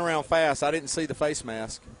was spun around fast. I didn't see the face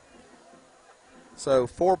mask. So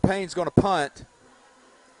Fort Payne's going to punt.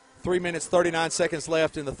 3 minutes, 39 seconds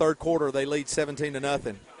left in the third quarter. They lead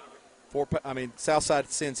 17-0.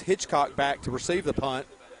 Southside sends Hitchcock back to receive the punt.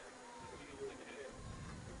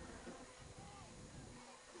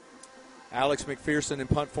 Alex McPherson in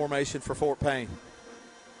punt formation for Fort Payne.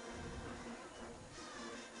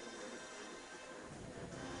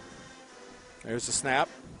 There's the snap.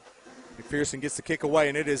 McPherson gets the kick away,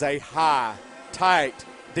 and it is a high, tight,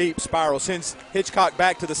 deep spiral. Sends Hitchcock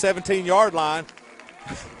back to the 17-yard line.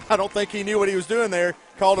 I don't think he knew what he was doing there.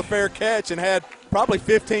 Called a fair catch and had probably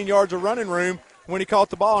 15 yards of running room when he caught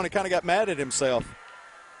the ball, and he kind of got mad at himself.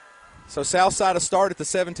 So Southside a start at the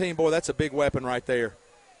 17. Boy, that's a big weapon right there.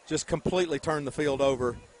 Just completely turned the field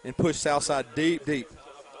over and pushed Southside deep, deep.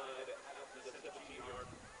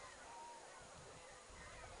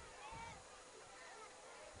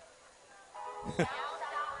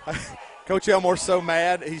 Coach Elmore's so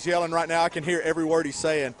mad. He's yelling right now. I can hear every word he's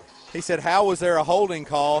saying. He said, how was there a holding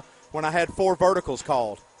call when I had 4 verticals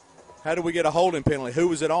called? How did we get a holding penalty? Who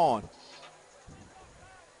was it on?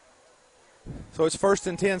 So it's 1st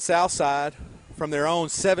and 10 Southside from their own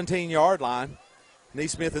 17-yard line.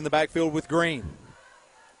 Neesmith in the backfield with Green.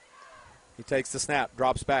 He takes the snap,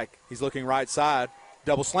 drops back. He's looking right side.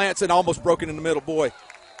 Double slants and almost broken in the middle. Boy,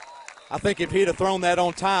 I think if he'd have thrown that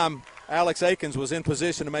on time, Alex Akins was in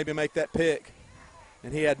position to maybe make that pick.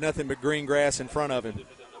 And he had nothing but green grass in front of him.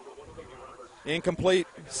 Incomplete,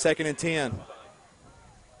 2nd and 10.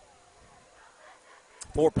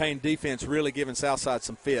 Fort Payne defense really giving Southside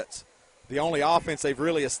some fits. The only offense they've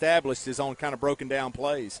really established is on kind of broken down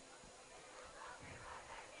plays.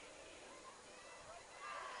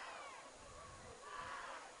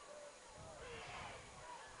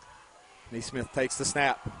 Neesmith takes the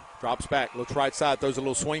snap, drops back, looks right side, throws a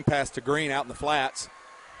little swing pass to Green out in the flats.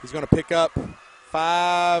 He's going to pick up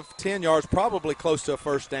 5-10 yards, probably close to a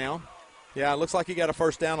first down. Yeah, it looks like he got a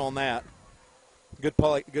first down on that. Good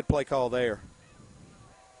play call there.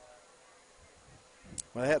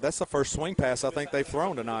 Well, that's the first swing pass I think they've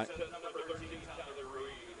thrown tonight.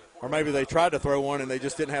 Or maybe they tried to throw one and they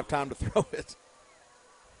just didn't have time to throw it.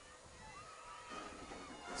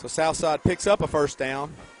 So Southside picks up a first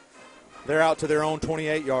down. They're out to their own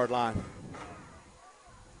 28-yard line.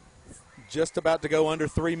 Just about to go under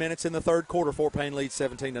 3 minutes in the third quarter. Fort Payne leads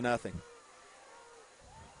 17-0.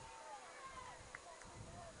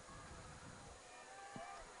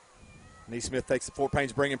 Neesmith takes the Fort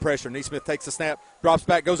Payne's bringing pressure. Neesmith takes the snap, drops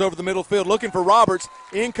back, goes over the middle field, looking for Roberts.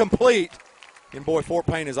 Incomplete. And boy, Fort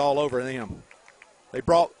Payne is all over them. They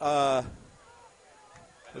brought, looks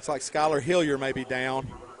like Skylar Hillier may be down.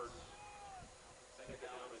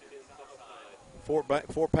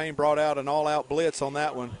 Fort Payne brought out an all-out blitz on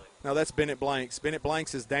that one. No, that's Bennett Blanks. Bennett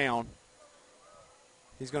Blanks is down.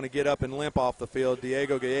 He's going to get up and limp off the field.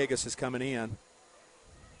 Diego Gallegos is coming in.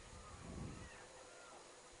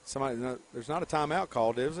 There's not a timeout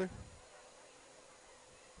called, is there?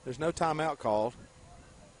 There's no timeout called.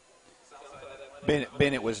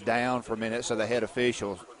 Bennett was down for a minute, so the head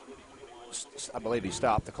official, I believe he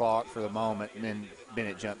stopped the clock for the moment, and then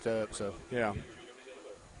Bennett jumped up. So yeah.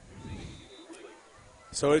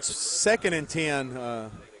 So it's 2nd and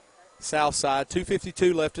 10, Southside.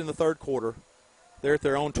 2:52 left in the third quarter. They're at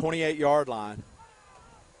their own 28-yard line.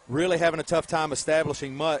 Really having a tough time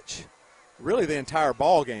establishing much, really the entire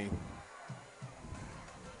ball game.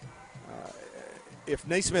 If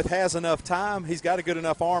Neesmith has enough time, he's got a good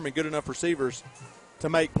enough arm and good enough receivers to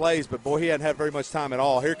make plays, but boy, he hadn't had very much time at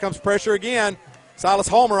all. Here comes pressure again. Silas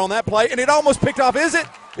Homer on that play, and it almost picked off. Is it?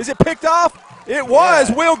 Is it picked off? It was.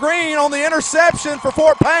 Yeah. Will Green on the interception for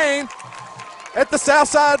Fort Payne at the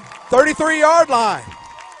Southside 33-yard line.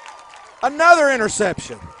 Another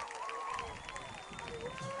interception.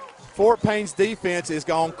 Fort Payne's defense is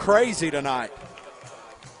gone crazy tonight.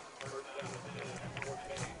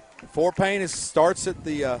 Fort Payne starts at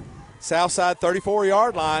the Southside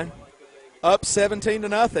 34-yard line, up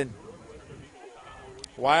 17-0.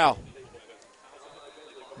 Wow.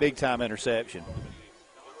 Big time interception.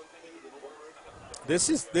 This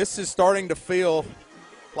is starting to feel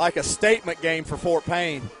like a statement game for Fort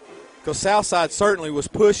Payne, because Southside certainly was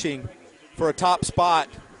pushing for a top spot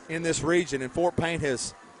in this region, and Fort Payne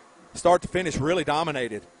has start to finish really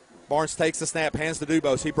dominated. Barnes takes the snap, hands to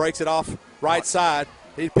Dubose. He breaks it off right side.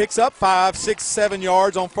 He picks up 5, 6, 7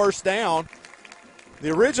 yards on first down.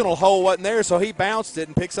 The original hole wasn't there, so he bounced it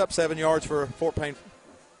and picks up 7 yards for Fort Payne.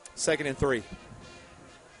 2nd and 3.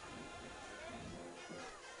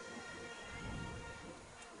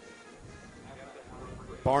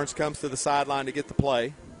 Barnes comes to the sideline to get the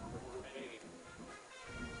play.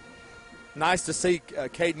 Nice to see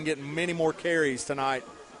Caden getting many more carries tonight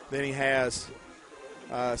than he has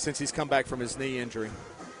since he's come back from his knee injury.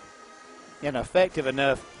 And effective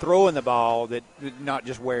enough throwing the ball that not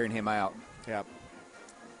just wearing him out. Yeah.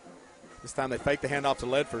 This time they fake the handoff to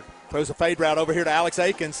Ledford. Throws a fade route over here to Alex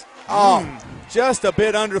Akins. Just a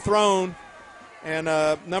bit underthrown. And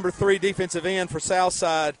number 3 defensive end for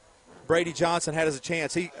Southside, Brady Johnson, had as a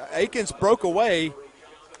chance. Akins broke away,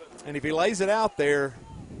 and if he lays it out there,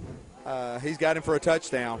 he's got him for a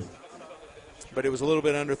touchdown. But it was a little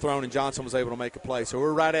bit underthrown, and Johnson was able to make a play. So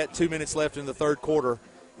we're right at 2 minutes left in the third quarter.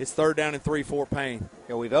 It's 3rd down and 3, Fort Payne.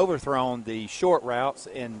 Yeah, we've overthrown the short routes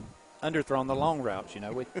and underthrown the long routes, you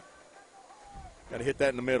know. Got to hit that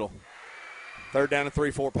in the middle. 3rd down and 3,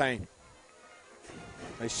 Fort Payne.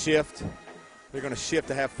 They shift. They're going to shift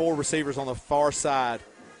to have 4 receivers on the far side.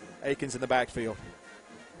 Akins in the backfield.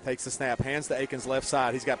 Takes the snap. Hands to Akins left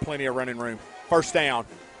side. He's got plenty of running room. First down.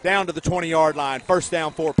 Down to the 20-yard line. First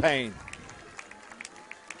down, Fort Payne.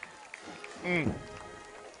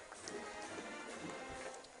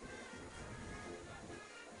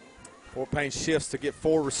 Fort Payne shifts to get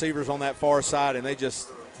 4 receivers on that far side, and they just,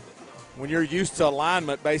 when you're used to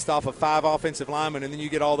alignment based off of 5 offensive linemen and then you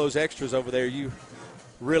get all those extras over there, you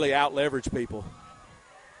really out-leverage people.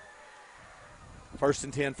 1st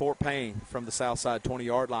and 10, Fort Payne from the south side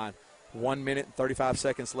 20-yard line. 1 minute and 35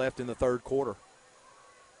 seconds left in the third quarter.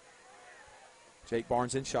 Jake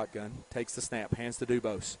Barnes in shotgun, takes the snap, hands to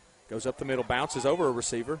Dubose. Goes up the middle, bounces over a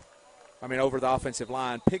receiver. Over the offensive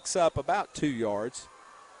line, picks up about 2 yards.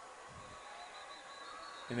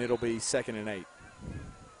 And it'll be 2nd and 8.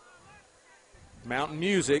 Mountain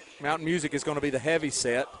Music is going to be the heavy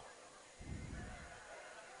set.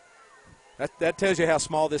 That tells you how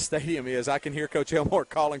small this stadium is. I can hear Coach Elmore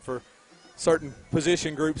calling for certain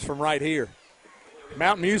position groups from right here.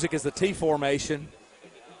 Mountain Music is the T formation.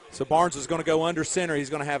 So Barnes is going to go under center. He's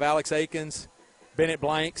going to have Alex Akins, Bennett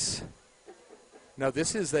Blanks. No,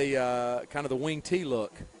 this is the kind of the wing T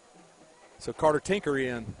look. So Carter Tinker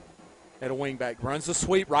in at a wing back. Runs the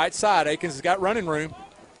sweep right side. Akins has got running room.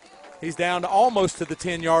 He's down to almost to the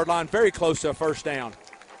 10-yard line, very close to a first down.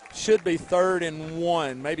 Should be 3rd and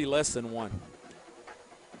 1, maybe less than 1.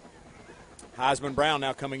 Heisman Brown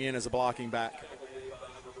now coming in as a blocking back.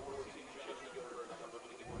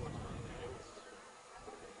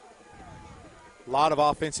 A lot of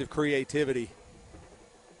offensive creativity.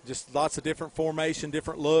 Just lots of different formation,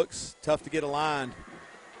 different looks. Tough to get aligned.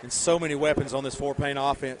 And so many weapons on this Fort Payne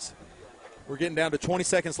offense. We're getting down to 20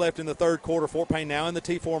 seconds left in the third quarter. Fort Payne now in the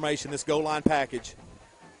T formation, this goal line package.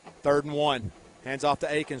 3rd and 1. Hands off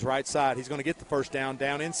to Akins, right side. He's going to get the first down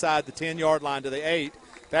inside the 10-yard line to the 8.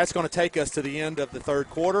 That's going to take us to the end of the third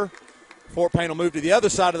quarter. Fort Payne will move to the other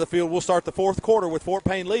side of the field. We'll start the fourth quarter with Fort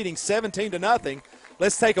Payne leading 17-0.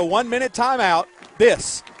 Let's take a 1-minute timeout.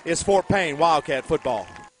 This is Fort Payne Wildcat football.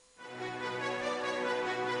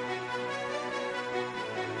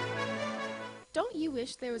 Don't you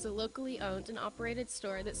wish there was a locally owned and operated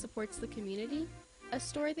store that supports the community? A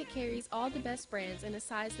store that carries all the best brands in a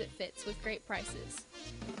size that fits with great prices.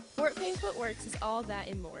 Fort Payne Footworks is all that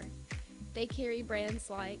and more. They carry brands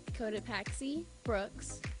like Cotopaxi,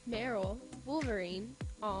 Brooks, Merrill, Wolverine,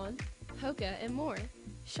 On, Hoka, and more.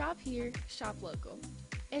 Shop here, shop local.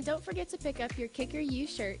 And don't forget to pick up your Kicker U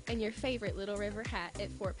shirt and your favorite Little River hat at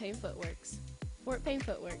Fort Payne Footworks. Fort Payne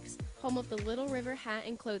Footworks, home of the Little River Hat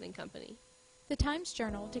and Clothing Company. The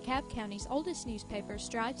Times-Journal, DeKalb County's oldest newspaper,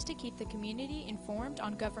 strives to keep the community informed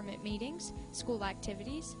on government meetings, school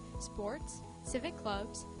activities, sports, civic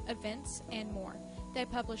clubs, events, and more. They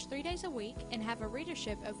publish 3 days a week and have a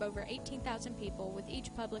readership of over 18,000 people with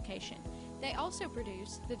each publication. They also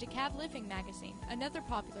produce the DeKalb Living magazine, another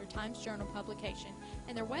popular Times-Journal publication,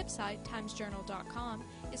 and their website, timesjournal.com,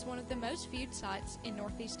 is one of the most viewed sites in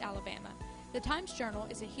Northeast Alabama. The Times-Journal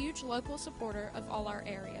is a huge local supporter of all our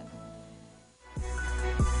area.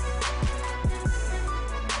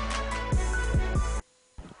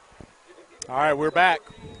 All right, we're back.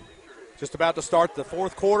 Just about to start the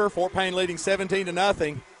fourth quarter. Fort Payne leading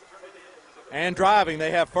 17-0. And driving.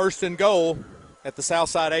 They have first and goal at the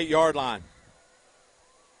Southside 8-yard line.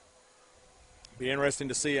 Be interesting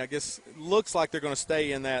to see. I guess it looks like they're going to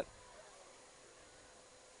stay in that.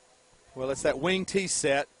 Well, it's that wing T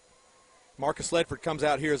set. Marcus Ledford comes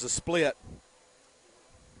out here as a split.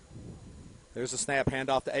 There's a snap,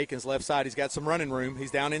 handoff to Akins, left side. He's got some running room.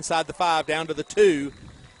 He's down inside the 5, down to the 2.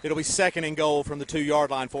 It'll be second and goal from the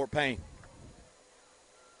 2-yard line, Fort Payne.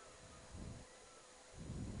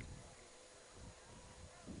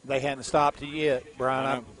 They hadn't stopped it yet,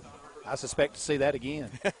 Brian. I suspect to see that again.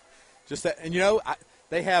 Just that, and you know,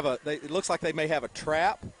 it looks like they may have a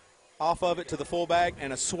trap off of it to the fullback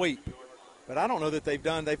and a sweep. But I don't know that they've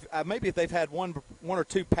done. Maybe if they've had one or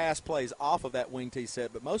two pass plays off of that wing T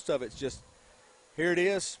set, but most of it's just here it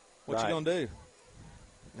is. What you gonna do?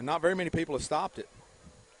 And not very many people have stopped it.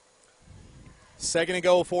 Second and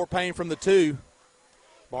goal, Fort Payne from the 2.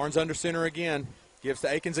 Barnes under center again. Gives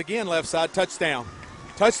to Akins again, left side, touchdown.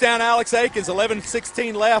 Touchdown, Alex Akins.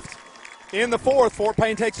 11:16 left in the fourth. Fort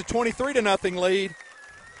Payne takes a 23-0 lead.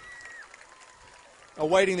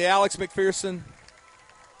 Awaiting the Alex McPherson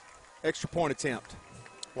extra point attempt.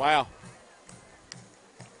 Wow.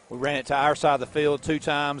 We ran it to our side of the field 2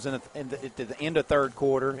 times at the end of third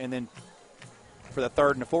quarter, and then for the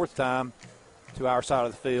third and the fourth time to our side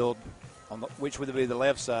of the field, which would be the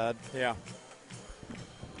left side. Yeah.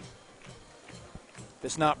 If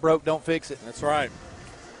it's not broke, don't fix it. That's right.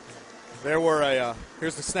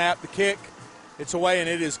 Here's the snap, the kick. It's away, and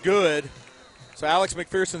it is good. So Alex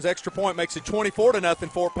McPherson's extra point makes it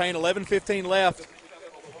 24-0 Fort Payne. 11:15 left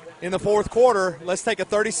in the fourth quarter. Let's take a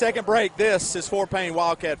 30-second break. This is Fort Payne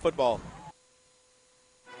Wildcat football.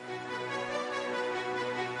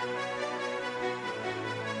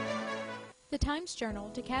 The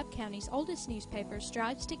Times-Journal, DeKalb County's oldest newspaper,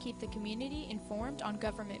 strives to keep the community informed on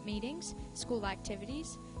government meetings, school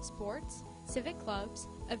activities, sports, civic clubs,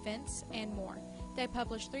 events, and more. They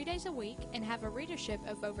publish 3 days a week and have a readership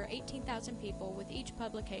of over 18,000 people with each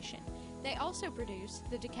publication. They also produce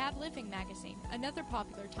the DeKalb Living magazine, another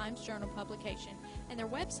popular Times-Journal publication, and their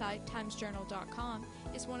website, timesjournal.com,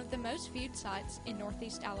 is one of the most viewed sites in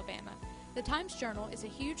Northeast Alabama. The Times-Journal is a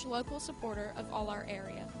huge local supporter of all our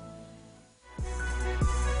area.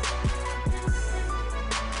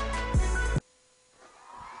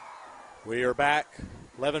 We are back.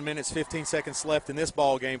 11 minutes, 15 seconds left in this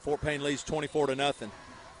ball game. Fort Payne leads 24-0.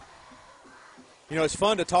 You know, it's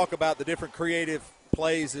fun to talk about the different creative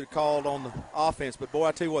plays that are called on the offense, but boy,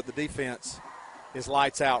 I tell you what, the defense is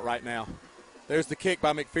lights out right now. There's the kick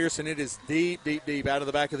by McPherson. It is deep, deep, deep out of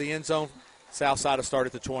the back of the end zone. Southside will start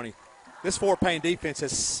at the 20. This Fort Payne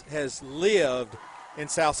defense has lived in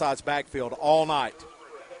Southside's backfield all night.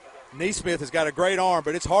 Neesmith has got a great arm,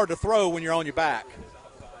 but it's hard to throw when you're on your back.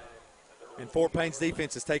 And Fort Payne's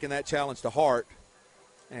defense has taken that challenge to heart.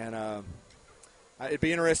 And it'd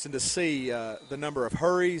be interesting to see the number of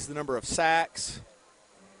hurries, the number of sacks.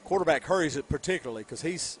 Quarterback hurries it particularly because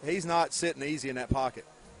he's not sitting easy in that pocket.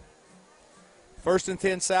 1st and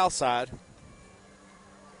 10 Southside.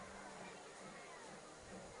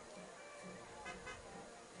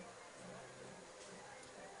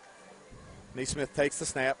 Neesmith takes the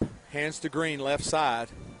snap, hands to Green, left side.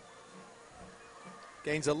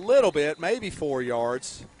 Gains a little bit, maybe 4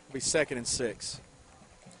 yards. It'll be 2nd and 6.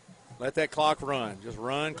 Let that clock run. Just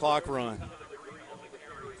run, clock, run.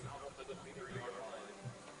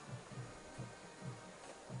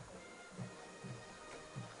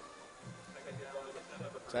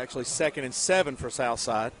 It's actually 2nd and 7 for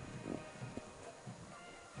Southside.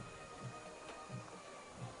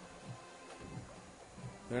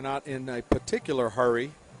 They're not in a particular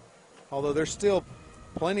hurry, although there's still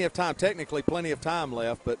plenty of time, technically plenty of time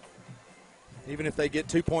left, but even if they get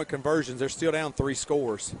 2-point conversions, they're still down 3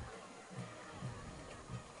 scores.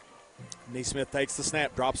 Neesmith takes the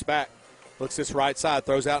snap, drops back, looks this right side,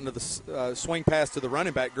 throws out into the swing pass to the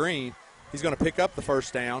running back, Green. He's going to pick up the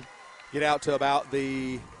first down, get out to about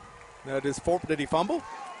the – did he fumble?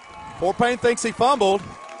 Fort Payne thinks he fumbled.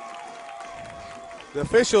 The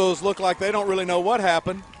officials look like they don't really know what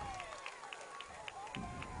happened.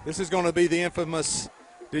 This is going to be the infamous –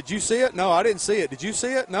 did you see it? No, I didn't see it. Did you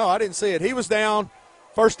see it? No, I didn't see it. He was down,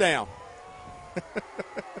 first down.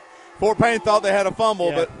 Fort Payne thought they had a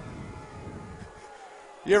fumble, but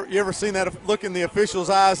you ever seen that look in the official's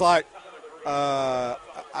eyes like, I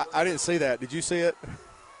didn't see that. Did you see it?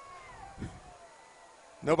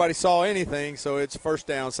 Nobody saw anything, so it's first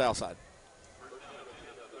down Southside.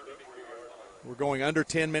 We're going under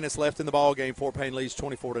 10 minutes left in the ball game. Fort Payne leads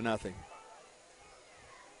 24-0.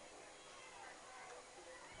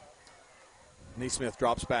 Neesmith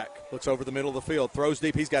drops back, looks over the middle of the field, throws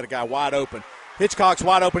deep. He's got a guy wide open. Hitchcock's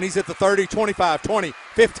wide open. He's at the 30, 25, 20,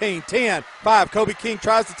 15, 10, 5. Kobe King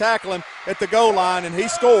tries to tackle him at the goal line, and he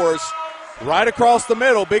scores right across the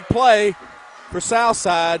middle. Big play for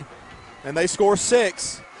Southside, and they score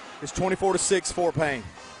 6. It's 24-6 Fort Payne.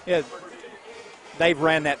 Yeah, they've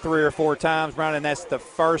ran that 3 or 4 times, Brian, and that's the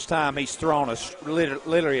first time he's thrown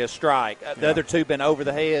literally a strike. The other 2 been over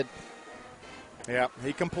the head. Yeah,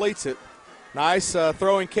 he completes it. Nice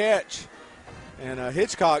throw and catch. And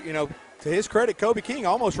Hitchcock, you know, to his credit, Kobe King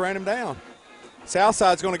almost ran him down.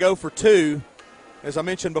 Southside's going to go for 2. As I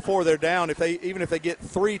mentioned before, they're down. Even if they get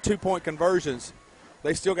 3 2-point conversions,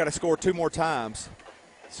 they still got to score 2 more times.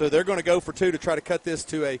 So they're going to go for 2 to try to cut this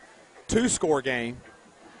to a 2-score game,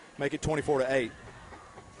 make it 24-8.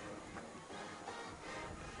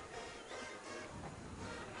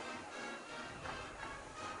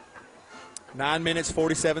 Nine minutes,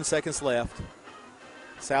 47 seconds left.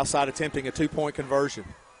 Southside attempting a 2-point conversion.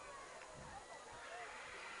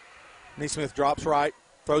 Neesmith drops right,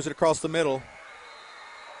 throws it across the middle.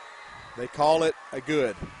 They call it a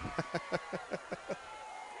good.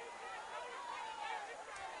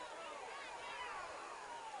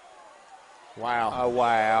 Wow. Oh,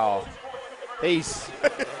 wow. It's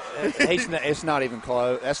not even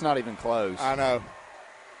close. That's not even close. I know.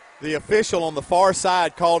 The official on the far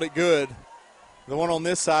side called it good. The one on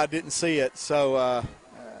this side didn't see it. So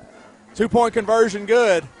 2-point conversion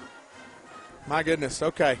good. My goodness.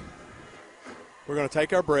 Okay. We're going to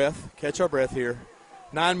take our breath, catch our breath here.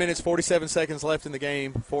 9 minutes, 47 seconds left in the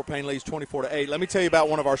game. Fort Payne leads 24-8. Let me tell you about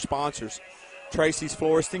one of our sponsors, Tracy's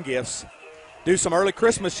Florist and Gifts. Do some early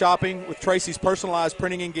Christmas shopping with Tracy's personalized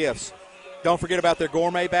printing and gifts. Don't forget about their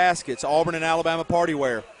gourmet baskets, Auburn and Alabama party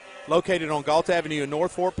wear. Located on Galt Avenue in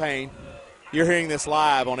North Fort Payne. You're hearing this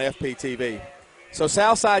live on FPTV. So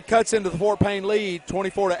Southside cuts into the Fort Payne lead,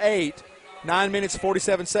 24-8. 9 minutes,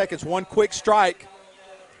 47 seconds. One quick strike.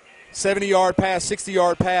 70-yard pass,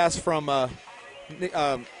 60-yard pass from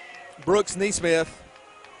Brooks Neesmith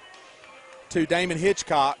to Damon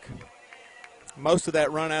Hitchcock. Most of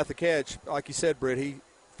that run out the catch, like you said, Britt, he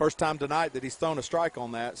first time tonight that he's thrown a strike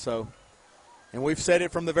on that. So, and we've said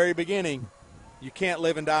it from the very beginning, you can't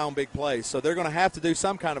live and die on big plays. So they're going to have to do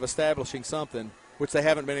some kind of establishing something, which they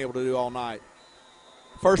haven't been able to do all night.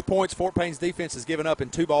 First points Fort Payne's defense has given up in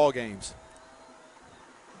 2 ball games.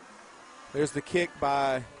 There's the kick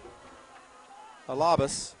by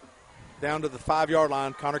Alabas down to the 5-yard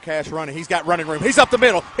line. Connor Cash running. He's got running room. He's up the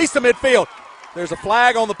middle. He's to midfield. There's a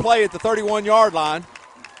flag on the play at the 31-yard line.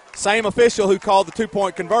 Same official who called the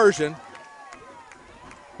 2-point conversion.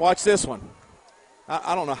 Watch this one.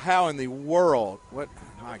 I don't know how in the world. What?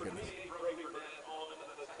 My goodness.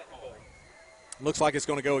 Looks like it's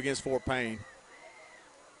going to go against Fort Payne.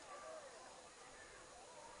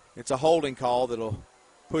 It's a holding call that'll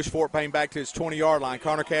push Fort Payne back to his 20-yard line.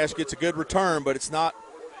 Connor Cash gets a good return, but it's not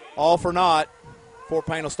all for naught. Fort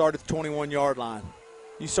Payne will start at the 21-yard line.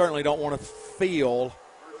 You certainly don't want to feel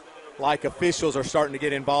like officials are starting to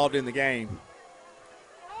get involved in the game,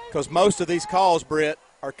 because most of these calls, Britt,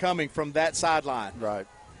 are coming from that sideline. Right.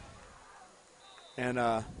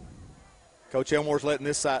 And Coach Elmore's letting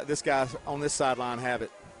this guy on this sideline have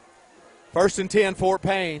it. 1st and 10, Fort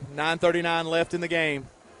Payne. 9:39 left in the game.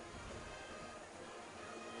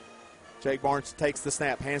 Jake Barnes takes the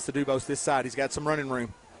snap, hands to Dubose this side. He's got some running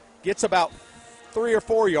room. Gets about 3 or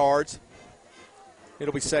 4 yards.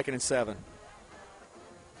 It'll be 2nd and 7.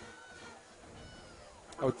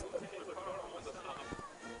 I would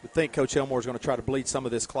think Coach Elmore is going to try to bleed some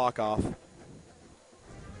of this clock off.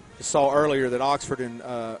 Just saw earlier that Oxford and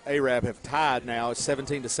Arab have tied now. It's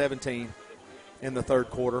 17-17 in the 3rd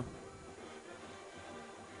quarter.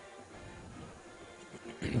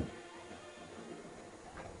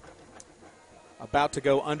 About to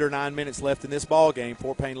go under 9 minutes left in this ball game.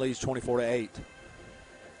 Fort Payne leads 24-8.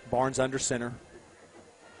 Barnes under center.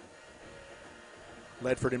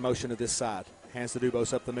 Ledford in motion to this side. Hands to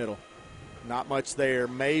Dubose up the middle. Not much there.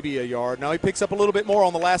 Maybe a yard. No, he picks up a little bit more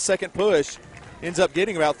on the last second push. Ends up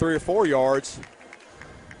getting about 3 or 4 yards.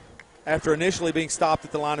 After initially being stopped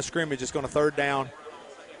at the line of scrimmage, it's going to 3rd down.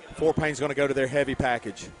 Fort Payne's going to go to their heavy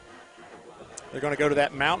package. They're going to go to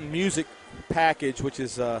that Mountain Music package, which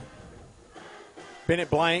is Bennett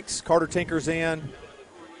Blanks, Carter Tinker's in,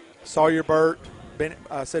 Sawyer Burt,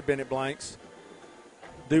 Bennett Blanks,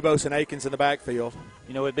 Dubose and Akins in the backfield.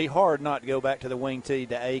 You know, it'd be hard not to go back to the wing tee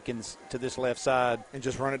to Akins to this left side. And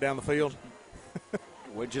just run it down the field?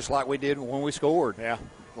 Just like we did when we scored. Yeah.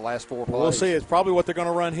 The last 4 plays. We'll see. It's probably what they're going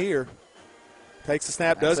to run here. Takes the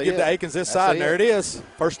snap, does give to Akins this side, and there it is.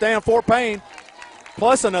 1st down, Fort Payne.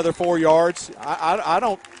 plus another 4 yards. I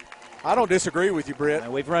don't disagree with you, Britt.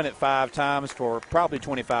 And we've run it 5 times for probably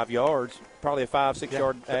 25 yards, probably a 5-6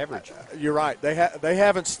 yard average. You're right. They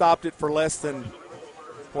haven't stopped it for less than,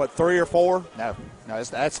 what, 3 or 4? No,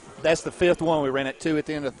 that's the 5th one. We ran it 2 at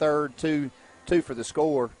the end of the third, two for the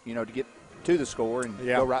score, to get to the score and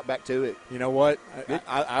go right back to it. You know what?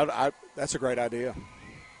 That's a great idea.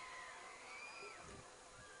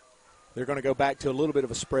 They're going to go back to a little bit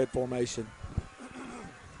of a spread formation.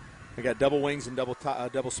 They got double wings and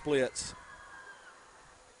double splits.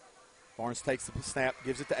 Barnes takes the snap,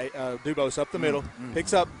 gives it to Dubose up the middle,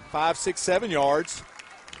 picks up 5, 6, 7 yards.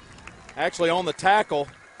 Actually on the tackle,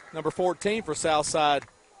 number 14 for Southside,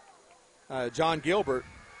 John Gilbert,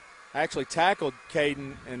 actually tackled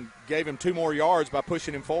Caden and gave him 2 more yards by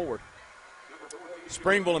pushing him forward.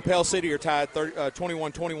 Springville and Pell City are tied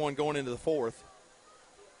 21-21 going into the 4th.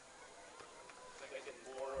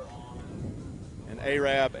 And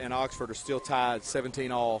Arab and Oxford are still tied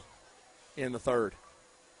 17-all in the 3rd.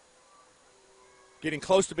 Getting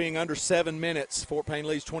close to being under 7 minutes. Fort Payne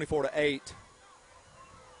leads 24-8.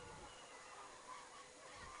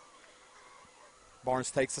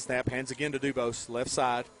 Barnes takes the snap, hands again to Dubose, left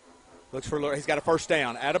side. Looks for, he's got a first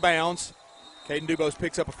down, out of bounds. Caden Dubose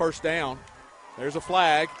picks up a first down. There's a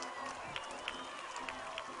flag.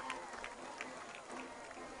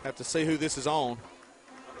 Have to see who this is on.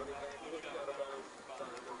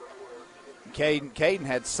 Caden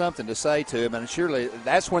had something to say to him, and surely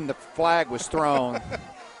that's when the flag was thrown.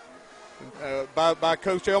 By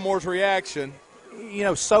Coach Elmore's reaction.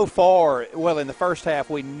 So far, in the first half,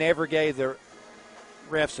 we never gave the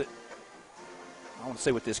refs I want to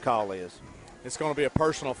see what this call is. It's going to be a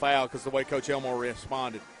personal foul because the way Coach Elmore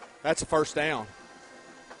responded. That's a first down.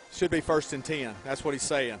 Should be 1st and 10. That's what he's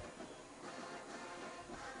saying.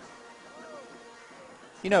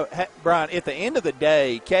 Brian, at the end of the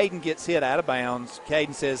day, Caden gets hit out of bounds.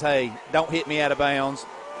 Caden says, hey, don't hit me out of bounds.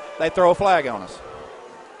 They throw a flag on us.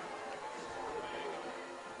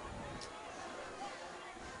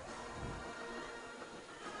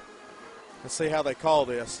 Let's see how they call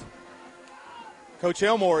this. Coach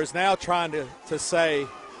Elmore is now trying to say,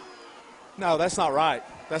 no, that's not right.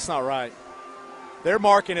 That's not right. They're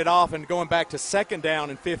marking it off and going back to 2nd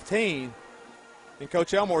down and 15. And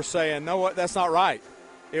Coach Elmore's saying, no, what? That's not right.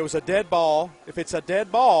 It was a dead ball. If it's a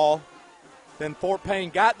dead ball, then Fort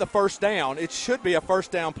Payne got the first down. It should be a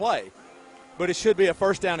first down play. But it should be a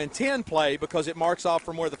 1st down and 10 play because it marks off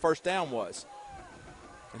from where the first down was.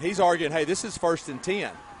 And he's arguing, hey, this is 1st and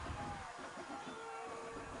 10.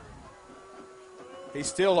 He's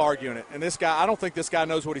still arguing it. And this guy, I don't think this guy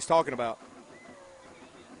knows what he's talking about.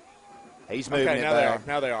 He's moving it now back.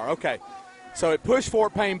 Now they are. Okay. So it pushed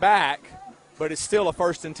Fort Payne back, but it's still a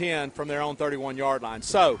 1st and 10 from their own 31-yard line.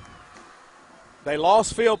 So they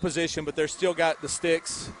lost field position, but they're still got the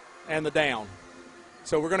sticks and the down.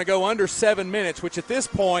 So we're going to go under 7 minutes, which at this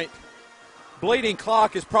point, bleeding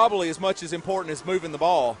clock is probably as much as important as moving the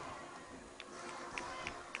ball.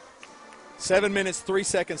 7 minutes, 3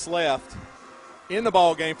 seconds left. In the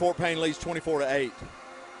ball game, Fort Payne leads 24-8.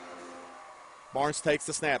 Barnes takes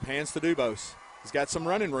the snap, hands to Dubose. He's got some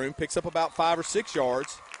running room, picks up about 5 or 6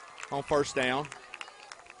 yards on 1st down.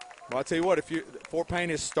 Well, I'll tell you what, Fort Payne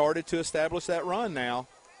has started to establish that run now.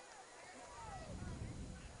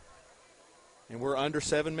 And we're under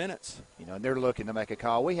 7 minutes. And they're looking to make a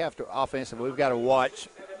call. We have to, offensively, we've got to watch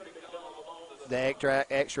the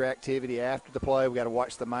extra activity after the play. We've got to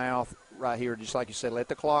watch the mouth right here, just like you said, let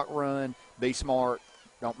the clock run, be smart,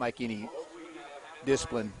 don't make any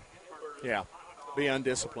discipline. Yeah, be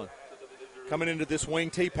undisciplined. Coming into this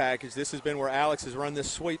wing T package, this has been where Alex has run this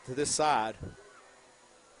sweep to this side.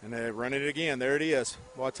 And they're running it again. There it is.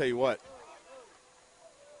 Well, I'll tell you what.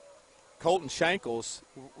 Colton Shankles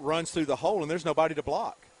runs through the hole, and there's nobody to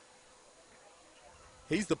block.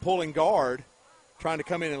 He's the pulling guard trying to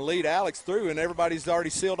come in and lead Alex through, and everybody's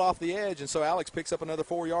already sealed off the edge, and so Alex picks up another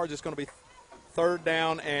 4 yards. It's going to be 3rd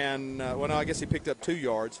down and, I guess he picked up 2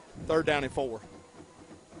 yards. 3rd down and 4.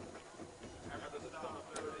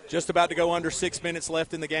 Just about to go under 6 minutes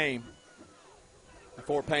left in the game.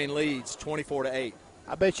 Fort Payne leads 24-8.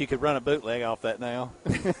 I bet you could run a bootleg off that now.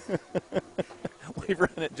 We've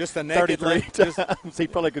run it just a naked 33 times. He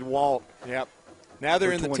probably could walk. Yep. Now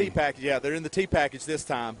they're in the 20. T package. Yeah, they're in the T package this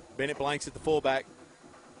time. Bennett Blanks at the fullback.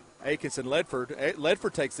 Akins and Ledford.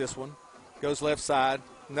 Ledford takes this one. Goes left side.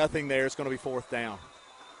 Nothing there. It's going to be 4th down.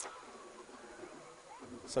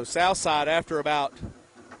 So Southside, after about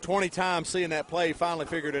 20 times seeing that play, finally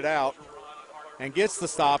figured it out and gets the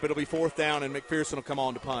stop. It'll be 4th down, and McPherson will come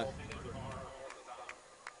on to punt.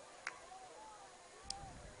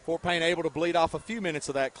 Fort Payne able to bleed off a few minutes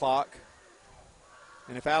of that clock.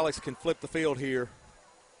 And if Alex can flip the field here,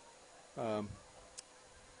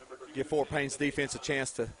 give Fort Payne's defense a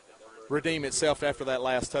chance to redeem itself after that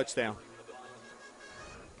last touchdown.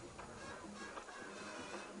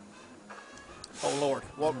 Oh, Lord.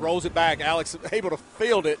 Well, rolls it back. Alex able to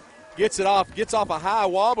field it, gets off a high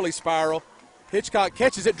wobbly spiral. Hitchcock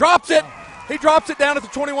catches it, drops it. He drops it down at the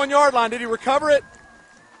 21-yard line. Did he recover it?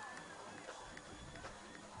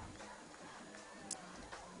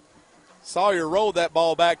 Sawyer rolled that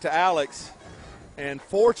ball back to Alex, and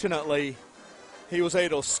fortunately, he was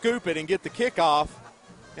able to scoop it and get the kickoff,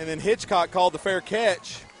 and then Hitchcock called the fair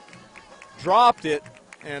catch, dropped it,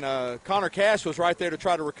 and Connor Cash was right there to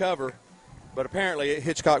try to recover, but apparently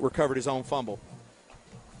Hitchcock recovered his own fumble.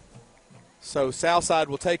 So Southside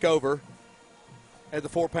will take over at the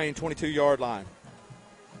Fort Payne 22-yard line.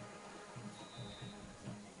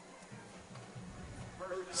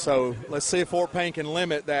 So let's see if Fort Payne can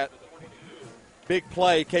limit that big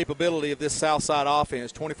play capability of this Southside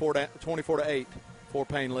offense. 24-8, Fort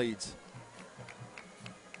Payne leads.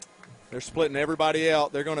 They're splitting everybody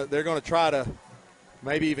out. They're gonna try to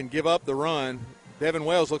maybe even give up the run. Devin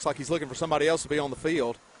Wells looks like he's looking for somebody else to be on the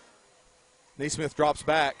field. Neesmith drops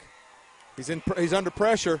back. He's under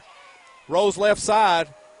pressure. Rolls left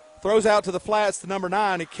side, throws out to the flats to number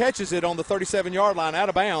 9. He catches it on the 37-yard line, out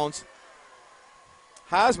of bounds.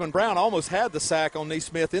 Heisman Brown almost had the sack on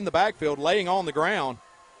Neesmith in the backfield, laying on the ground,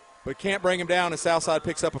 but can't bring him down, and Southside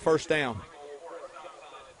picks up a first down.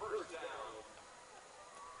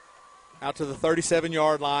 Out to the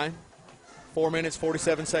 37-yard line. 4 minutes,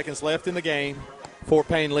 47 seconds left in the game. Fort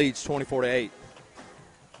Payne leads 24-8.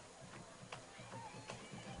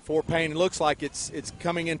 Fort Payne looks like it's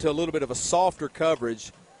coming into a little bit of a softer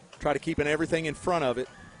coverage, try to keeping everything in front of it.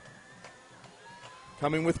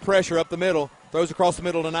 Coming with pressure up the middle, throws across the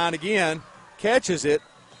middle to 9 again, catches it,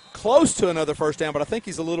 close to another first down, but I think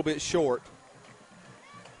he's a little bit short.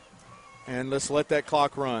 And let's let that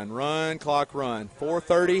clock run. Run, clock, run.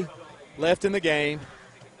 4:30 left in the game.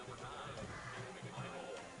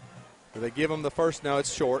 Do they give him the first? No,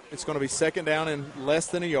 it's short. It's going to be second down and less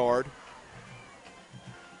than a yard.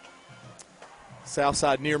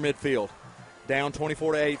 Southside near midfield. Down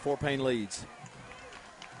 24-8, Fort Payne leads.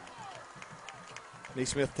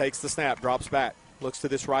 Neesmith takes the snap, drops back, looks to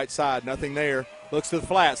this right side, nothing there. Looks to the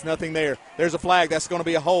flats, nothing there. There's a flag, that's going to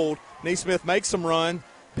be a hold. Neesmith makes some run,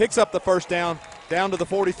 picks up the first down to the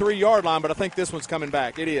 43-yard line, but I think this one's coming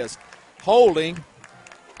back. It is. Holding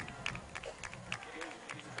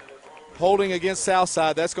against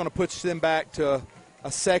Southside, that's going to push them back to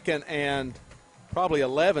a second and probably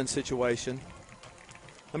 11 situation.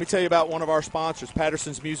 Let me tell you about one of our sponsors,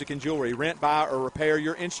 Patterson's Music and Jewelry. Rent, buy, or repair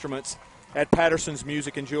your instruments at Patterson's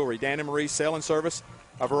Music and Jewelry. Dan and Marie sell and service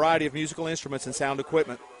a variety of musical instruments and sound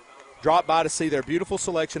equipment. Drop by to see their beautiful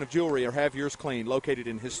selection of jewelry or have yours cleaned, located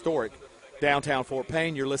in historic downtown Fort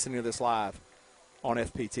Payne. You're listening to this live on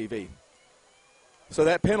FPTV. So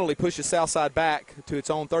that penalty pushes Southside back to its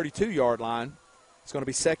own 32-yard line. It's going to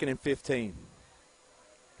be second and 15.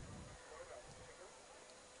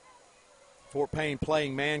 Fort Payne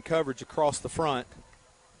playing man coverage across the front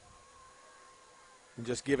and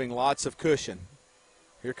just giving lots of cushion.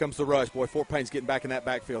 Here comes the rush. Boy, Fort Payne's getting back in that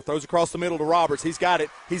backfield. Throws across the middle to Roberts. He's got it.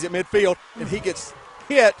 He's at midfield, and he gets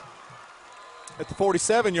hit at the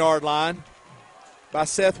 47-yard line by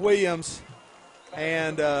Seth Williams.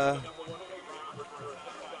 And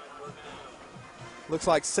looks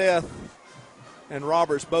like Seth and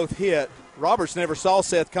Roberts both hit. Roberts never saw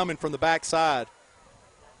Seth coming from the backside,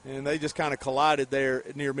 and they just kind of collided there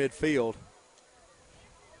near midfield.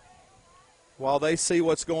 While they see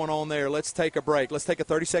what's going on there, let's take a break. Let's take a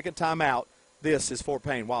 30-second timeout. This is Fort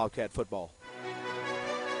Payne Wildcat football.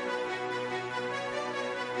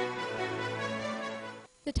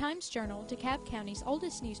 The Times-Journal, DeKalb County's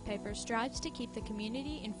oldest newspaper, strives to keep the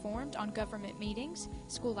community informed on government meetings,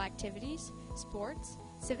 school activities, sports,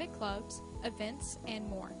 civic clubs, events, and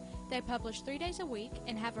more. They publish 3 days a week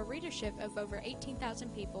and have a readership of over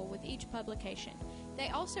 18,000 people with each publication. They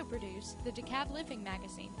also produce the DeKalb Living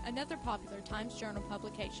magazine, another popular Times-Journal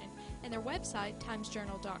publication, and their website,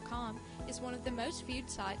 timesjournal.com, is one of the most viewed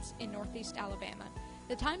sites in Northeast Alabama.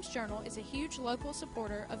 The Times-Journal is a huge local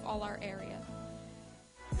supporter of all our area.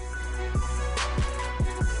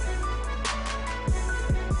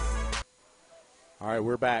 All right,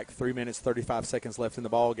 we're back. 3 minutes, 35 seconds left in the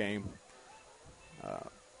ball game.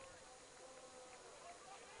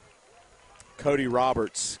 Cody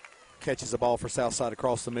Roberts catches the ball for Southside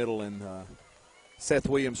across the middle, and Seth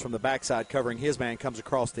Williams from the backside covering his man comes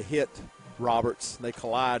across to hit Roberts. They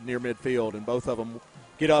collide near midfield, and both of them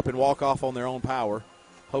get up and walk off on their own power.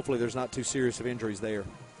 Hopefully there's not too serious of injuries there.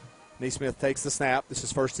 Neesmith takes the snap. This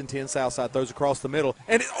is 1st and 10 Southside. Throws across the middle.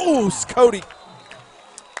 And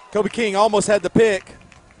Kobe King almost had the pick.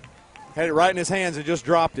 Had it right in his hands and just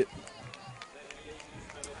dropped it.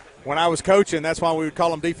 When I was coaching, that's why we would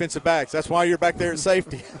call them defensive backs. That's why you're back there at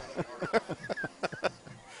safety.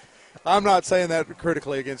 I'm not saying that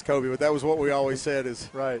critically against Kobe, but that was what we always said is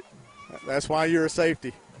right. That's why you're a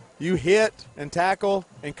safety. You hit and tackle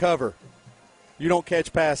and cover. You don't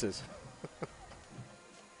catch passes.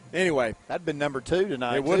 Anyway. That'd been number 2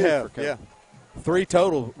 tonight. It would have, yeah. 3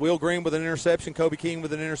 total. Will Green with an interception, Kobe King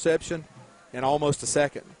with an interception, and almost a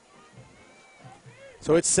second.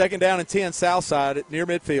 So it's 2nd down and 10 Southside at near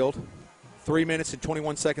midfield. 3 minutes and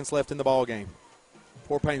 21 seconds left in the ball game.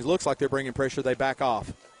 Fort Payne looks like they're bringing pressure. They back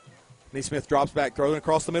off. Neesmith drops back, throwing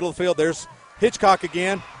across the middle of the field. There's Hitchcock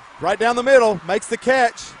again, right down the middle, makes the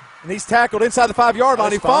catch, and he's tackled inside the 5-yard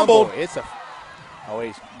line. He fumbled. He's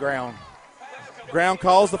ground. Ground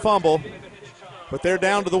calls the fumble, but they're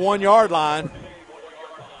down to the 1-yard line.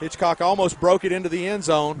 Hitchcock almost broke it into the end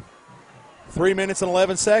zone. 3 minutes and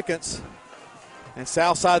 11 seconds, and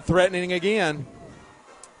Southside threatening again.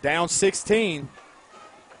 Down 16.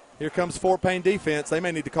 Here comes Fort Payne defense. They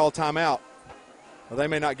may need to call timeout. Well, they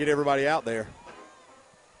may not get everybody out there.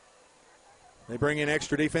 They bring in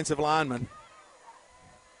extra defensive linemen.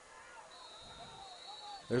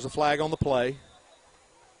 There's a flag on the play.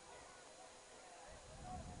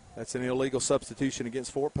 That's an illegal substitution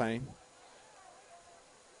against Fort Payne.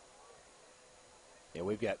 Yeah,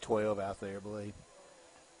 we've got 12 out there, I believe.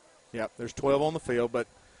 Yep, there's 12 on the field, but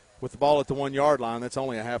with the ball at the 1-yard line, that's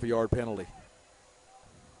only a half-a-yard penalty.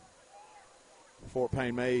 Fort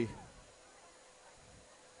Payne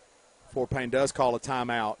does call a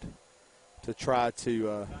timeout to try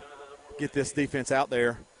to get this defense out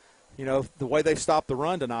there. You know, the way they've stopped the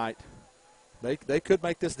run tonight, they could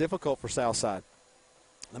make this difficult for Southside.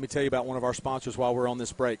 Let me tell you about one of our sponsors while we're on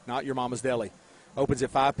this break. Not Your Mama's Deli. Opens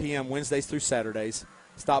at 5 p.m. Wednesdays through Saturdays.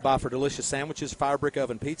 Stop by for delicious sandwiches, fire brick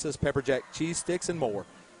oven pizzas, pepper jack cheese sticks, and more.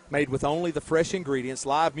 Made with only the fresh ingredients.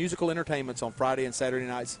 Live musical entertainments on Friday and Saturday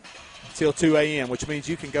nights till 2 a.m., which means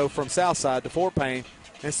you can go from Southside to Fort Payne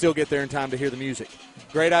and still get there in time to hear the music.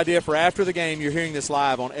 Great idea for after the game. You're hearing this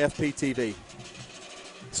live on FPTV.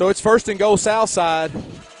 So it's 1st and goal Southside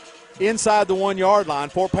inside the 1-yard line.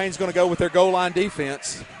 Fort Payne's going to go with their goal line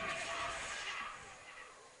defense.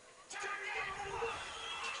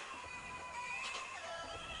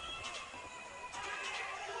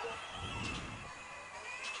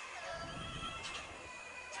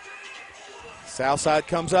 Southside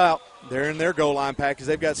comes out. They're in their goal line package.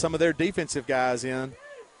 They've got some of their defensive guys in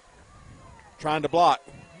trying to block.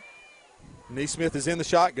 Neesmith is in the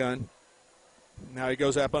shotgun. Now he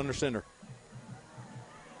goes up under center.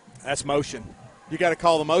 That's motion. You got to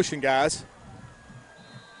call the motion, guys.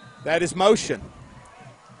 That is motion.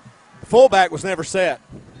 The fullback was never set.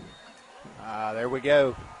 There we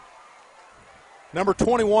go. Number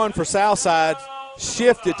 21 for Southside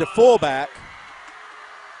shifted to fullback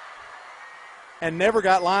and never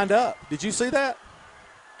got lined up. Did you see that?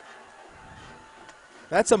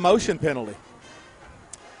 That's a motion penalty.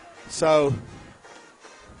 So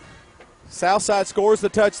Southside scores the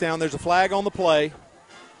touchdown. There's a flag on the play.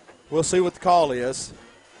 We'll see what the call is.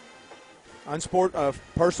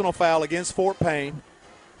 Personal foul against Fort Payne.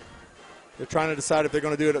 They're trying to decide if they're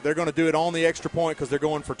going to do it. They're going to do it on the extra point because they're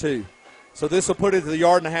going for 2. So this will put it to the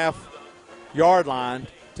 1.5-yard line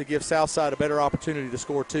to give Southside a better opportunity to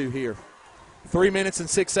score 2 here. 3 minutes and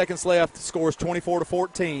 6 seconds left. The score is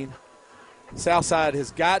 24-14. Southside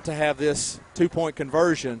has got to have this 2-point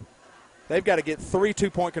conversion. They've got to get 3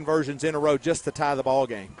 2-point conversions in a row just to tie the ball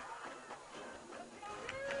game.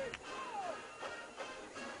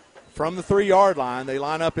 From the 3-yard line, they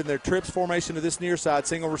line up in their trips formation to this near side,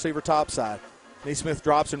 single receiver top side. Neesmith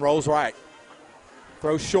drops and rolls right.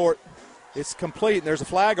 Throws short. It's complete, and there's a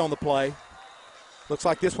flag on the play. Looks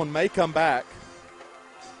like this one may come back.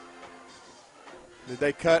 Did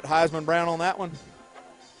they cut Heisman Brown on that one?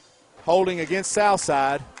 Holding against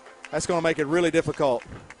Southside. That's going to make it really difficult.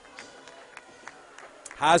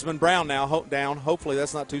 Heisman Brown now down. Hopefully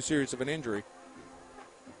that's not too serious of an injury.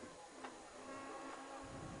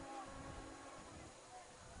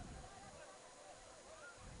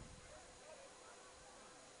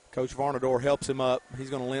 Coach Varnador helps him up. He's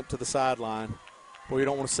going to limp to the sideline. Well, you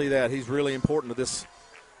don't want to see that. He's really important to this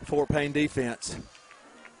Fort Payne defense.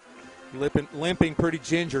 Limping pretty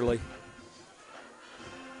gingerly.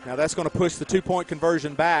 Now that's going to push the 2-point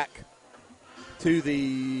conversion back to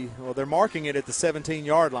they're marking it at the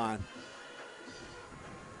 17-yard line.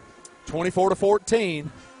 24-14.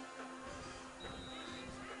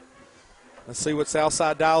 Let's see what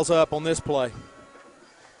Southside dials up on this play.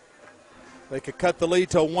 They could cut the lead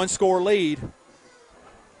to a one-score lead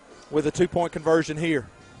with a two-point conversion here.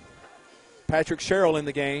 Patrick Sherrill in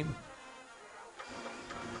the game.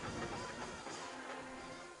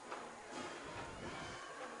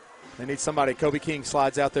 They need somebody. Kobe King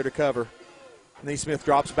slides out there to cover. Neesmith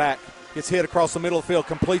drops back, gets hit across the middle of the field,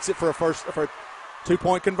 completes it for a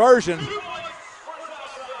two-point conversion.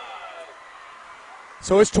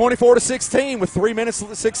 So it's 24-16 with 3 minutes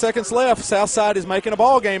and 6 seconds left. Southside is making a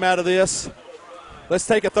ball game out of this. Let's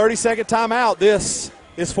take a 30-second timeout. This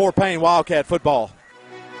is Fort Payne Wildcat football.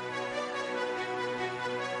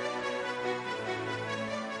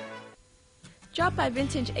 Drop by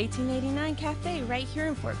Vintage 1889 Cafe right here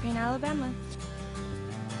in Fort Payne, Alabama.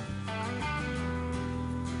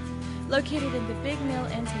 Located in the Big Mill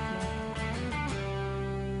Antique Mall.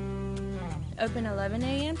 Open 11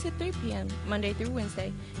 a.m. to 3 p.m. Monday through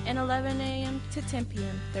Wednesday, and 11 a.m. to 10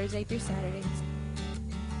 p.m. Thursday through Saturdays.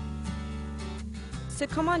 So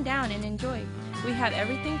come on down and enjoy. We have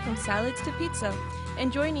everything from salads to pizza.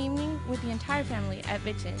 Enjoy an evening with the entire family at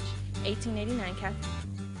Vintage 1889 Cafe.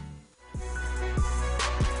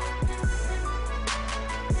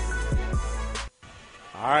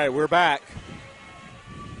 All right, we're back.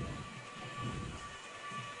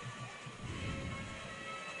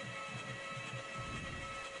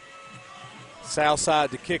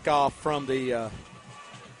 Southside to kick off from the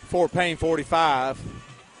Fort Payne 45.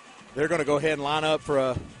 They're going to go ahead and line up for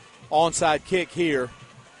a onside kick here.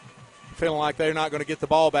 Feeling like they're not going to get the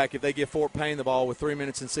ball back if they give Fort Payne the ball with 3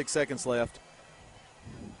 minutes and 6 seconds left.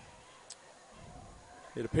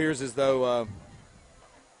 It appears as though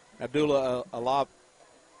Abdullah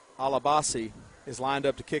Alabasi is lined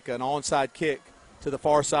up to kick an onside kick to the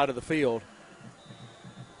far side of the field.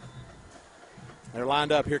 They're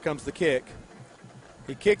lined up. Here comes the kick.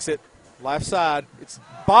 He kicks it left side. It's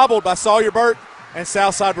bobbled by Sawyer Burt, and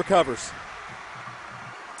Southside recovers.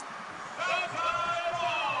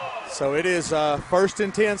 So it is 1st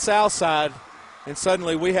and 10 Southside, and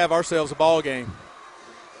suddenly we have ourselves a ball game.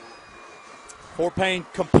 Fort Payne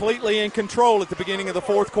completely in control at the beginning of the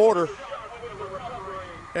fourth quarter.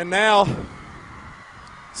 And now,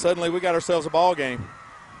 suddenly we got ourselves a ball game.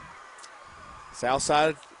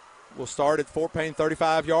 Southside will start at Fort Payne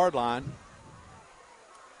 35-yard line.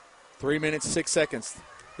 3 minutes, 6 seconds.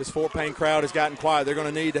 This Fort Payne crowd has gotten quiet. They're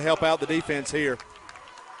going to need to help out the defense here.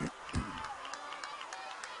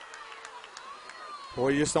 Boy,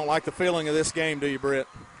 you just don't like the feeling of this game, do you, Britt?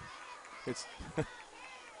 It's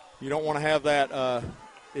you don't want to have that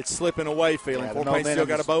it's slipping away feeling. Yeah, Fort Payne still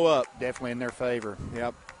got to bow up. Definitely in their favor.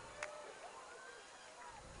 Yep.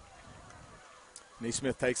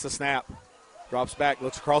 Neesmith takes the snap, drops back,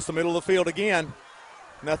 looks across the middle of the field again.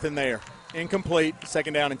 Nothing there. Incomplete,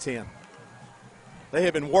 2nd down and 10. They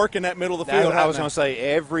have been working that middle of the field. I was going to say,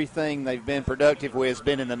 everything they've been productive with has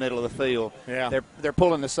been in the middle of the field. Yeah. They're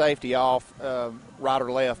pulling the safety off right or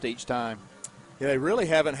left each time. Yeah, they really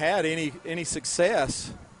haven't had any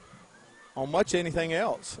success on much anything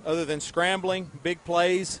else other than scrambling, big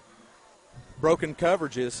plays, broken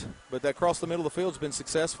coverages, but that across the middle of the field has been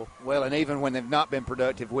successful. Well, and even when they've not been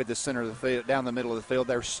productive with the center of the field, down the middle of the field,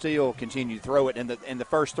 they're still continue to throw it. And the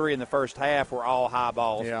first three in the first half were all high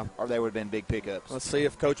balls, or they would have been big pickups. Let's see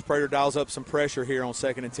if Coach Prater dials up some pressure here on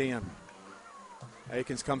 2nd and 10.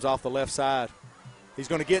 Akins comes off the left side. He's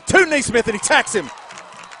going to get to Neesmith, and he tacks him.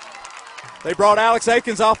 They brought Alex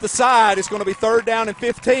Akins off the side. It's going to be 3rd down and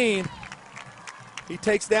 15. He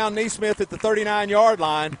takes down Neesmith at the 39-yard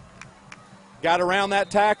line. Got around that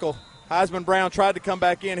tackle. Heisman Brown tried to come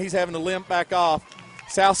back in. He's having to limp back off.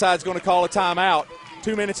 Southside's going to call a timeout.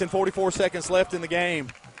 2 minutes and 44 seconds left in the game.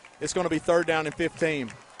 It's going to be 3rd down and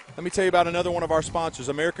 15. Let me tell you about another one of our sponsors,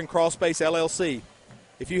 American Crawl Space LLC.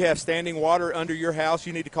 If you have standing water under your house,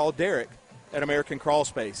 you need to call Derek at American Crawl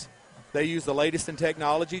Space. They use the latest in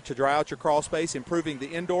technology to dry out your crawl space, improving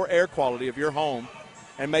the indoor air quality of your home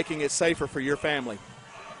and making it safer for your family.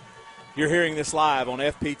 You're hearing this live on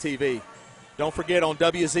FPTV. Don't forget, on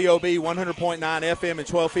WZOB 100.9 FM and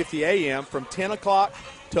 1250 AM from 10 o'clock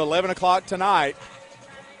to 11 o'clock tonight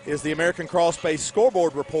is the American Crawl Space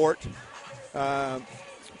Scoreboard Report.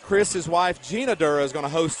 Chris's wife, Gina Dura, is going to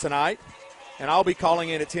host tonight, and I'll be calling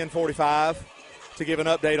in at 10:45 to give an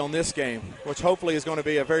update on this game, which hopefully is going to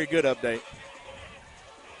be a very good update.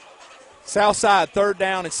 Southside, 3rd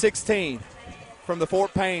down and 16 from the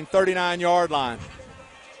Fort Payne 39-yard line.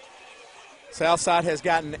 Southside has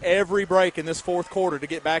gotten every break in this fourth quarter to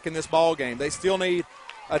get back in this ball game. They still need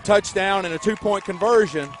a touchdown and a 2-point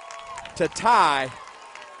conversion to tie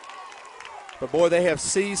But, boy, they have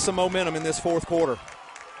seized some momentum in this fourth quarter.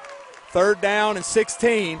 3rd down and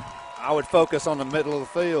 16. I would focus on the middle of the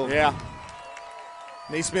field. Yeah.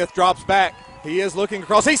 Neesmith drops back. He is looking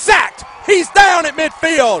across. He's sacked. He's down at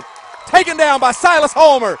midfield. Taken down by Silas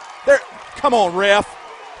Holmer. There. Come on, ref.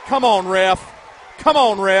 Come on, ref. Come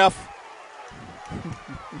on, ref.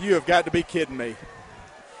 You have got to be kidding me.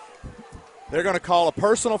 They're going to call a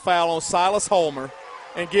personal foul on Silas Holmer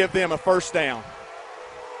and give them a 1st down.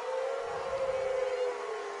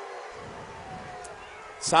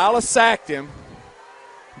 Silas sacked him,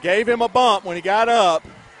 gave him a bump when he got up,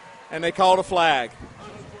 and they called a flag.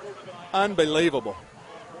 Unbelievable.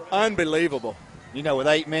 Unbelievable. You know, with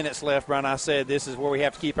 8 minutes left, Brian, I said this is where we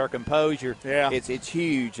have to keep our composure. Yeah. It's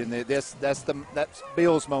huge, and that's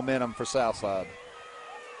builds momentum for Southside.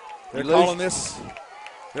 They're calling this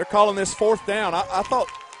 4th down. I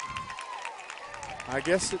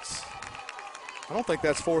don't think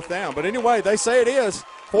that's 4th down. But anyway, they say it is.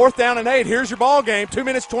 4th down and 8. Here's your ball game. 2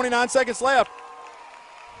 minutes, 29 seconds left.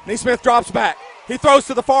 Neesmith drops back. He throws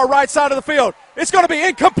to the far right side of the field. It's going to be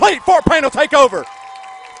incomplete. Fort Payne will take over.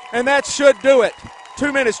 And that should do it.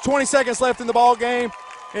 2 minutes, 20 seconds left in the ball game.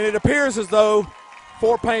 And it appears as though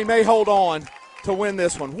Fort Payne may hold on to win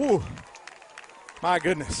this one. Woo. My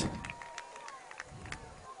goodness.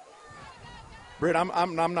 Britt,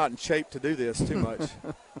 I'm not in shape to do this too much.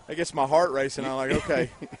 It gets my heart racing. I'm like, okay.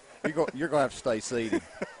 You're going to have to stay seated.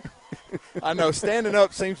 I know. Standing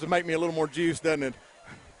up seems to make me a little more juiced, doesn't it?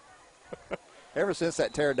 Ever since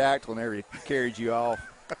that pterodactyl never carried you off,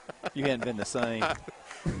 you hadn't been the same.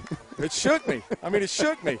 It shook me. I mean, it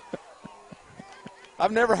shook me.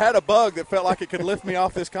 I've never had a bug that felt like it could lift me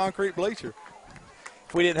off this concrete bleacher.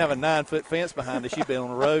 If we didn't have a 9-foot fence behind us, you'd be on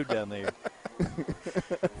the road down there.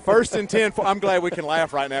 1st and 10. I'm glad we can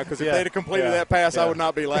laugh right now because if they'd have completed that pass, I would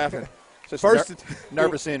not be laughing. Just First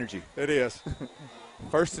nervous energy. It is.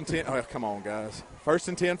 1st and 10. Oh, come on, guys. 1st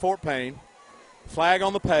and 10, Fort Payne. Flag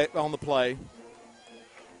on the play.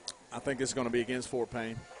 I think this is going to be against Fort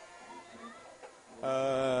Payne.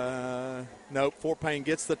 Nope. Fort Payne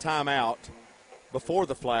gets the timeout before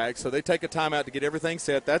the flag, so they take a timeout to get everything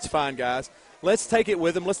set. That's fine, guys. Let's take it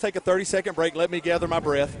with them. Let's take a 30-second break. Let me gather my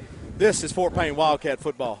breath. This is Fort Payne Wildcat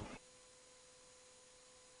football.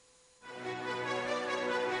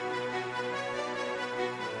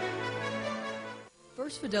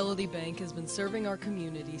 First Fidelity Bank has been serving our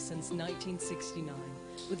community since 1969,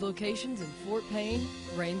 with locations in Fort Payne,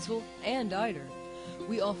 Rainsville, and Ider.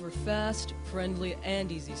 We offer fast, friendly,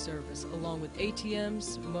 and easy service, along with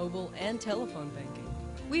ATMs, mobile, and telephone banking.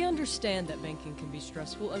 We understand that banking can be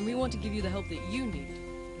stressful, and we want to give you the help that you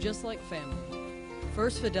need, just like family.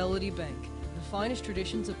 First Fidelity Bank, the finest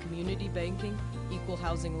traditions of community banking, equal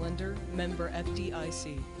housing lender, member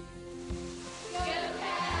FDIC.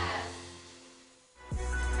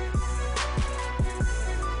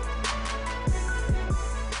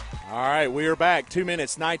 All right, we are back. 2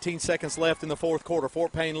 minutes, 19 seconds left in the fourth quarter.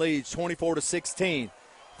 Fort Payne leads 24-16.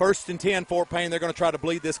 1st and 10, Fort Payne. They're going to try to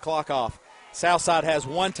bleed this clock off. Southside has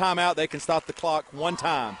one timeout. They can stop the clock one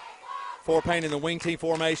time. Fort Payne in the wing T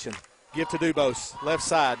formation. Give to Dubose, left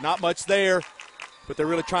side. Not much there, but they're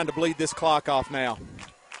really trying to bleed this clock off now.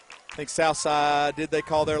 I think Southside, did they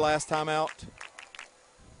call their last timeout?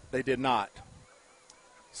 They did not.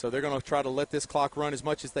 So they're going to try to let this clock run as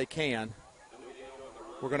much as they can.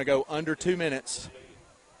 We're going to go under 2 minutes.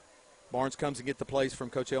 Barnes comes and get the plays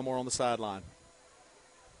from Coach Elmore on the sideline.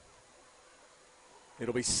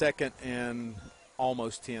 It'll be 2nd and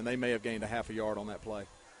almost 10. They may have gained a half a yard on that play.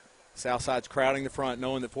 Southside's crowding the front,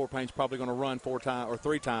 knowing that Fort Payne's probably going to run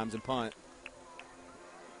 3 times and punt.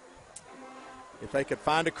 If they could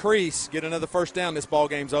find a crease, get another first down, this ball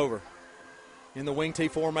game's over. In the wing T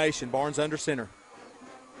formation, Barnes under center.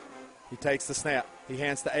 He takes the snap. He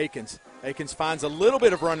hands to Akins. Akins finds a little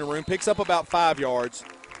bit of running room, picks up about 5 yards.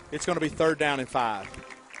 It's going to be 3rd down and 5.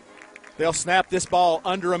 They'll snap this ball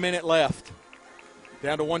under a minute left.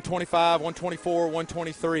 Down to 125, 124,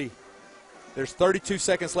 123. There's 32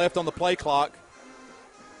 seconds left on the play clock.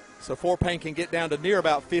 So Fort Payne can get down to near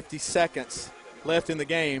about 50 seconds left in the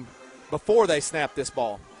game before they snap this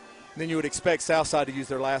ball. And then you would expect Southside to use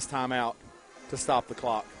their last timeout to stop the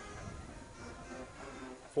clock.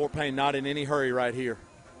 Fort Payne not in any hurry right here.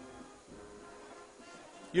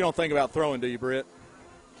 You don't think about throwing, do you, Britt?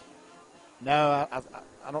 No,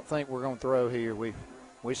 I don't think we're going to throw here. We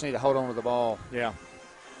just need to hold on to the ball. Yeah.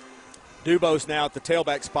 Dubose now at the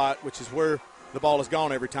tailback spot, which is where the ball has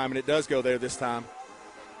gone every time, and it does go there this time.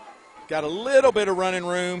 Got a little bit of running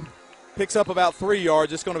room. Picks up about 3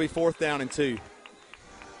 yards. It's going to be 4th down and 2.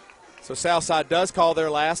 So Southside does call their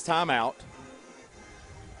last timeout.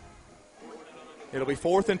 It'll be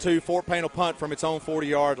 4th and 2. Fort Payne will punt from its own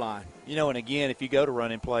 40-yard line. You know, and again, if you go to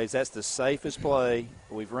running plays, that's the safest play.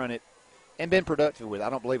 We've run it and been productive with it. I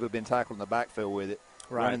don't believe we've been tackling the backfield with it,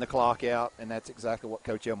 running the clock out, and that's exactly what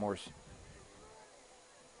Coach Elmore's,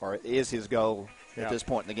 or is his goal at this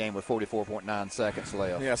point in the game with 44.9 seconds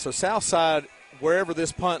left. Yeah, so Southside, wherever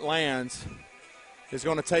this punt lands, is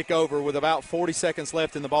going to take over with about 40 seconds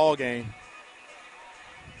left in the ball game.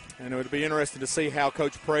 And it would be interesting to see how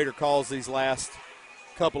Coach Prater calls these last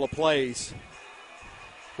couple of plays,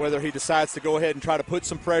 whether he decides to go ahead and try to put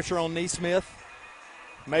some pressure on Neesmith,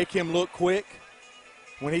 make him look quick.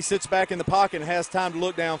 When he sits back in the pocket and has time to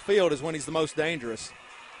look downfield is when he's the most dangerous.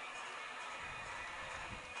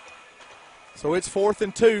 So it's 4th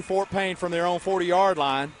and 2, Fort Payne from their own 40-yard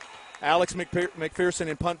line. Alex McPherson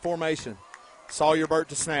in punt formation. Sawyer Burt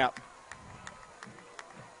to snap.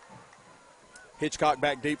 Hitchcock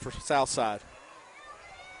back deep for Southside.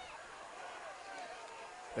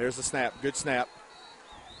 There's the snap. Good snap.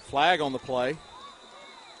 Flag on the play.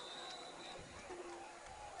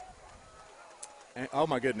 And, oh,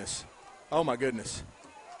 my goodness. Oh, my goodness.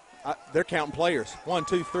 They're counting players. 1,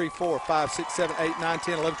 2, 3, 4, 5, 6, 7, 8, 9,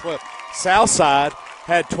 10, 11, 12. Southside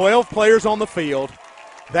had 12 players on the field.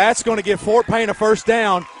 That's going to give Fort Payne a first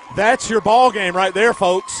down. That's your ball game right there,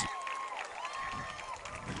 folks.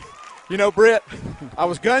 You know, Britt, I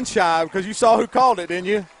was gun shy because you saw who called it, didn't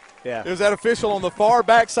you? Yeah. It was that official on the far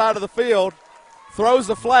back side of the field, throws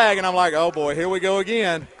the flag, and I'm like, oh, boy, here we go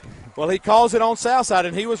again. Well, he calls it on Southside,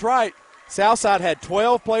 and he was right. Southside had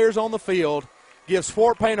 12 players on the field, gives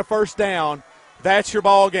Fort Payne a first down. That's your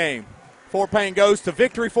ball game. Fort Payne goes to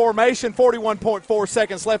victory formation, 41.4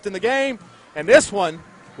 seconds left in the game, and this one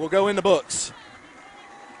will go in the books.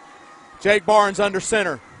 Jake Barnes under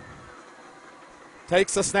center.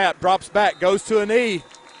 Takes a snap, drops back, goes to a knee.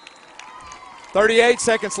 38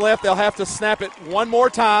 seconds left. They'll have to snap it one more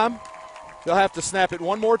time. They'll have to snap it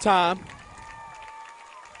one more time.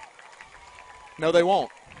 No, they won't.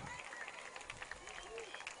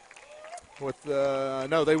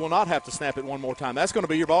 No, they will not have to snap it one more time. That's going to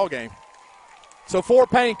be your ball game. So Fort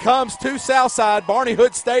Payne comes to Southside, Barney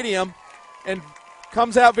Hood Stadium, and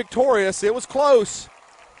comes out victorious. It was close,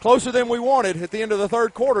 closer than we wanted. At the end of the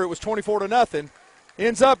third quarter, it was 24-0.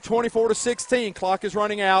 Ends up 24-16. Clock is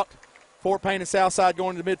running out. Fort Payne and Southside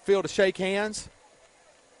going to midfield to shake hands.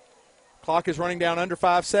 Clock is running down under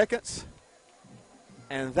 5 seconds.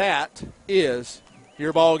 And that is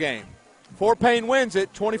your ball game. Fort Payne wins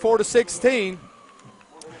it 24-16.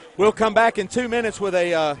 We'll come back in 2 minutes with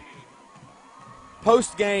a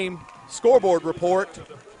post-game scoreboard report.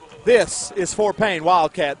 This is Fort Payne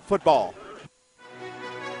Wildcat football.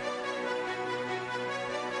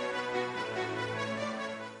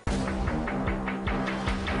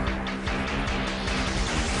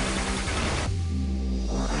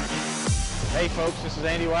 Hey folks, this is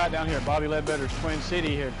Andy White down here at Bobby Ledbetter's Twin City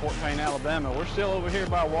here in Fort Payne, Alabama. We're still over here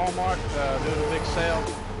by Walmart doing a big sale,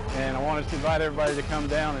 and I wanted to invite everybody to come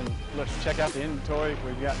down and check out the inventory.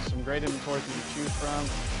 We've got some great inventory for you to choose from.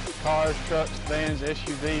 Cars, trucks, vans,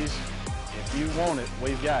 SUVs. If you want it,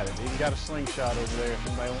 we've got it. Even got a slingshot over there if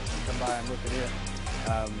anybody wants to come by and look at it.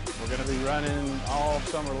 We're going to be running all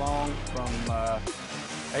summer long from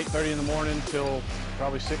 8:30 in the morning till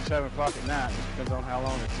probably 6, 7 o'clock at night. Just depends on how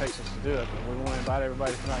long it takes us to do it. But we want to invite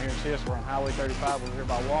everybody to come out here and see us. We're on Highway 35 over here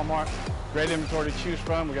by Walmart. Great inventory to choose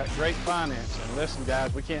from. We got great finance. And listen,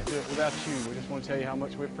 guys, we can't do it without you. We just want to tell you how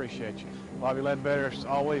much we appreciate you. Bobby Ledbetter is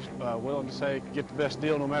always willing to say, get the best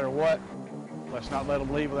deal no matter what. Let's not let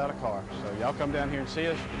them leave without a car. So y'all come down here and see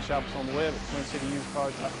us. You can shop us on the web at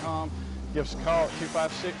TwinCityUsedCars.com. Give us a call at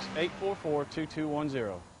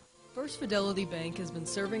 256-844-2210. First Fidelity Bank has been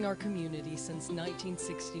serving our community since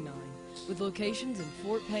 1969, with locations in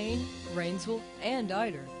Fort Payne, Rainsville, and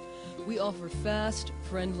Ider. We offer fast,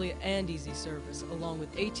 friendly, and easy service, along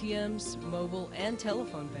with ATMs, mobile, and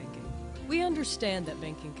telephone banking. We understand that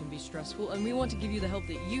banking can be stressful, and we want to give you the help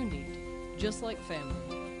that you need, just like family.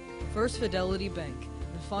 First Fidelity Bank,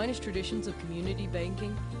 the finest traditions of community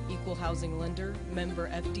banking, equal housing lender, member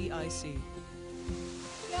FDIC.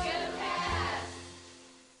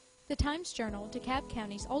 The Times-Journal, DeKalb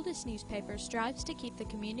County's oldest newspaper, strives to keep the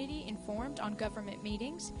community informed on government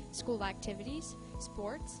meetings, school activities,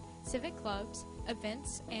 sports, civic clubs,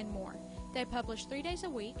 events, and more. They publish 3 days a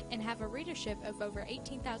week and have a readership of over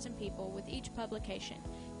 18,000 people with each publication.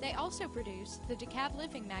 They also produce the DeKalb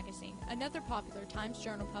Living magazine, another popular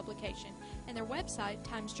Times-Journal publication, and their website,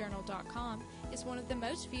 timesjournal.com, is one of the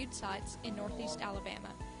most viewed sites in Northeast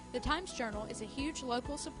Alabama. The Times-Journal is a huge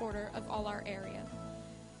local supporter of all our area.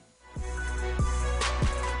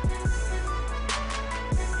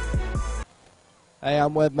 Hey,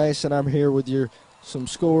 I'm Webb Mason. I'm here with some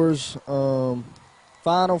scores. Final,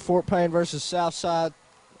 Fort Payne versus Southside.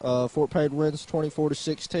 Fort Payne wins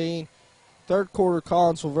 24-16. Third quarter,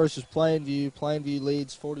 Collinsville versus Plainview. Plainview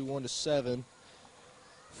leads 41-7.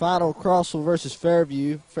 Final, Crossville versus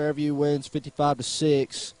Fairview. Fairview wins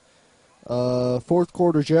 55-6. Fourth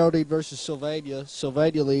quarter, Geraldine versus Sylvania.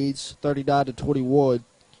 Sylvania leads 39-21.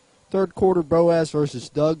 Third quarter, Boaz versus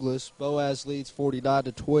Douglas. Boaz leads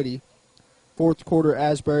 49-20. Fourth quarter,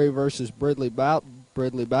 Asbury versus Brindley Mountain.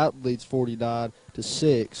 Brindley Mountain leads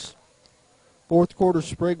 49-6. Fourth quarter,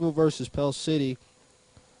 Springville versus Pell City.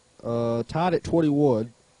 Tied at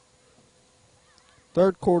 21.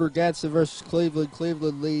 Third quarter, Gadsden versus Cleveland.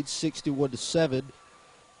 Cleveland leads 61-7.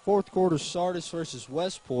 Fourth quarter, Sardis versus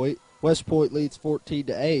West Point. West Point leads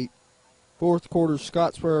 14-8. Fourth quarter,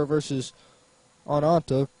 Scottsboro versus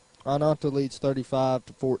Ononta. Ononta leads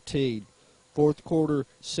 35-14. Fourth quarter,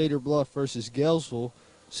 Cedar Bluff versus Galesville.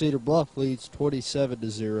 Cedar Bluff leads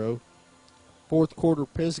 27-0. Fourth quarter,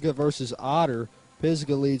 Pisgah versus Otter.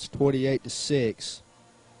 Pisgah leads 28-6.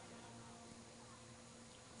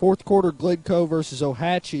 Fourth quarter, Glencoe versus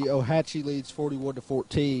Ohatchee. Ohatchee leads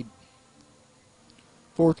 41-14.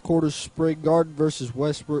 Fourth quarter, Spring Garden versus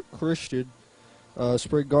Westbrook Christian.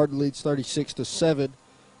 Spring Garden leads 36-7.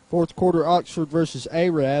 Fourth quarter, Oxford versus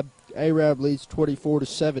Arab. Arab leads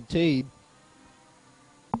 24-17.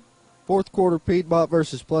 Fourth quarter, Piedmont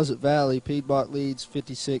versus Pleasant Valley. Piedmont leads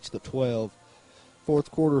 56-12.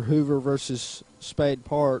 Fourth quarter, Hoover versus Spain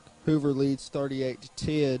Park. Hoover leads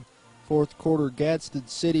 38-10. Fourth quarter, Gadsden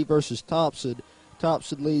City versus Thompson.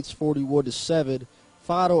 Thompson leads 41-7.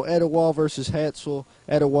 Final, Etowah versus Hansel.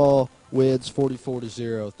 Etowah wins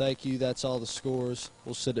 44-0. Thank you. That's all the scores.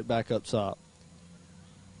 We'll send it back up top.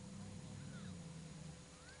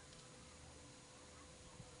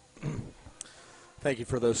 Thank you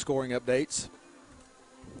for those scoring updates.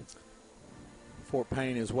 Fort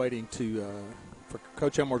Payne is waiting for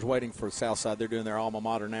Coach Elmore's waiting for Southside. They're doing their alma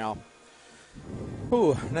mater now.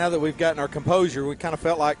 Ooh, now that we've gotten our composure, we kind of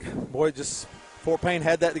felt like, boy, just Fort Payne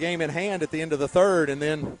had that game in hand at the end of the third, and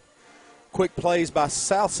then quick plays by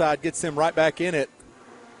Southside gets them right back in it.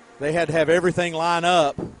 They had to have everything line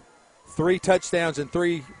up, 3 touchdowns and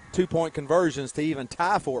 3 two-point conversions to even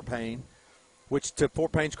tie Fort Payne, which to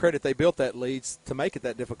Fort Payne's credit, they built that lead to make it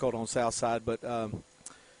that difficult on Southside. But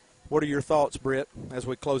what are your thoughts, Britt, as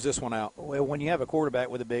we close this one out? Well, when you have a quarterback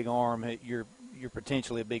with a big arm, you're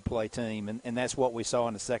potentially a big play team, and that's what we saw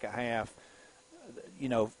in the second half. You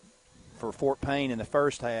know, for Fort Payne in the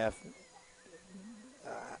first half,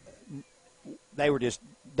 they were just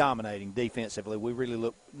dominating defensively. We really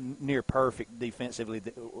looked near perfect defensively,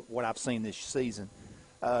 what I've seen this season.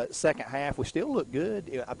 Second half, we still look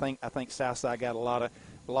good. I think Southside got a lot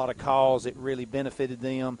of calls that really benefited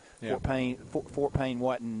them. Yeah. Fort Payne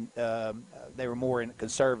wasn't. They were more in a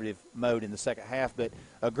conservative mode in the second half, but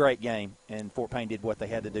a great game, and Fort Payne did what they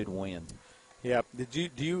had to do to win. Yeah.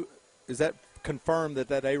 Is that confirmed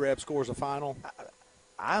that Arab scores a final?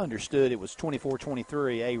 I understood it was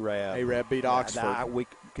 24-23 Arab. Arab beat Oxford. We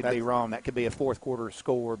could be wrong. That could be a fourth quarter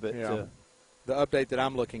score, but. Yeah. The update that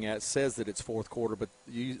I'm looking at says that it's fourth quarter, but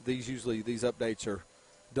these updates are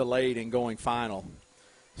delayed and going final.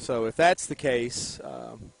 So if that's the case,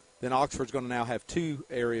 then Oxford's going to now have 2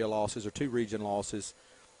 area losses or 2 region losses,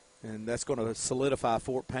 and that's going to solidify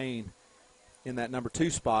Fort Payne in that number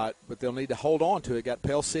 2 spot. But they'll need to hold on to it. Got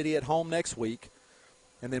Pell City at home next week,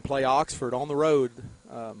 and then play Oxford on the road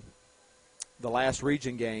the last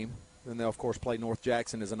region game. Then they'll, of course, play North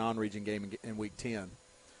Jackson as a non-region game in Week 10.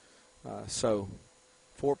 So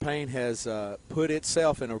Fort Payne has put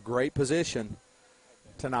itself in a great position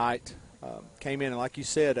tonight. Came in and, like you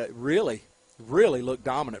said, really looked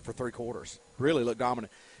dominant for 3 quarters. Really looked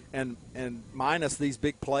dominant. And minus these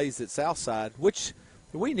big plays at Southside, which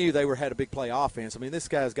we knew they had a big play offense. I mean, this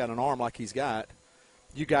guy's got an arm like he's got.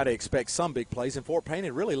 You got to expect some big plays. And Fort Payne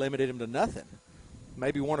had really limited him to nothing.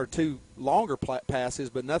 Maybe 1 or 2 longer passes,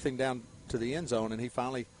 but nothing down to the end zone. And he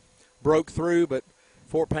finally broke through, but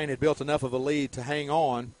Fort Payne had built enough of a lead to hang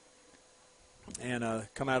on and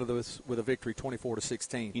come out of this with a victory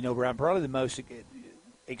 24-16. You know, Brian, probably the most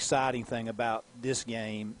exciting thing about this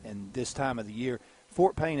game and this time of the year,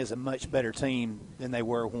 Fort Payne is a much better team than they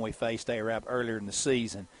were when we faced Arab earlier in the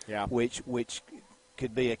season, which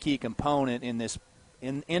could be a key component in this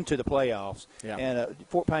into the playoffs. Yeah. And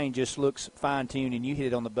Fort Payne just looks fine-tuned, and you hit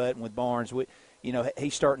it on the button with Barnes. You know,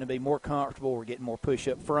 he's starting to be more comfortable. We're getting more push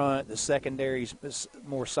up front. The secondary's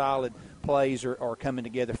more solid plays are coming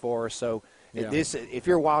together for us. So if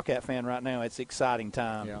you're a Wildcat fan right now, it's an exciting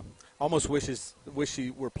time. Yeah. almost wish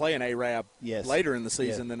you were playing Arab later in the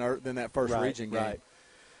season than that first region game. Right.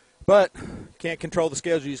 But can't control the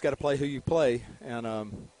schedule. You just got to play who you play.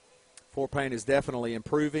 And Fort Payne is definitely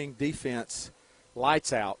improving. Defense,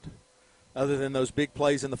 lights out. Other than those big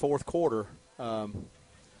plays in the fourth quarter,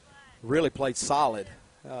 really played solid.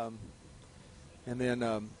 And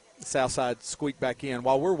then Southside squeaked back in.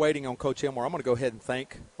 While we're waiting on Coach Elmore, I'm going to go ahead and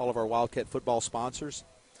thank all of our Wildcat football sponsors.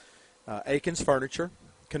 Aikens Furniture,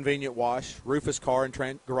 Convenient Wash, Rufus Car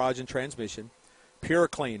and Garage and Transmission, Pure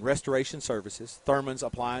Clean Restoration Services, Thurman's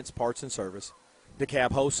Appliance Parts and Service,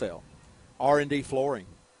 DeKalb Wholesale, R&D Flooring,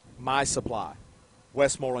 My Supply,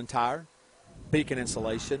 Westmoreland Tire, Beacon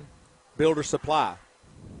Insulation, Builder Supply,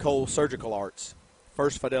 Cole Surgical Arts,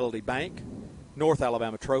 First Fidelity Bank, North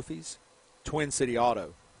Alabama Trophies, Twin City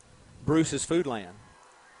Auto, Bruce's Foodland,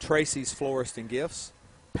 Tracy's Florist and Gifts,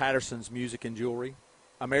 Patterson's Music and Jewelry,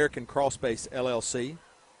 American Crossbase LLC,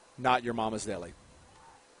 Not Your Mama's Deli.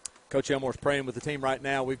 Coach Elmore's praying with the team right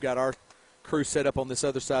now. We've got our crew set up on this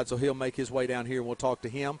other side, so he'll make his way down here and we'll talk to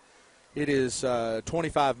him. It is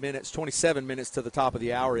 27 minutes to the top of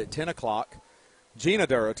the hour at 10 o'clock. Gina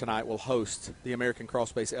Dura tonight will host the American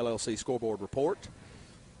Crossbase LLC scoreboard report.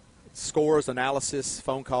 Scores, analysis,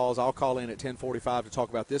 phone calls. I'll call in at 10:45 to talk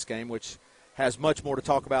about this game, which has much more to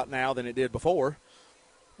talk about now than it did before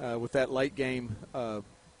with that late game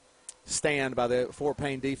stand by the Fort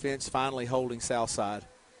Payne defense finally holding Southside.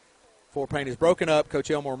 Fort Payne is broken up.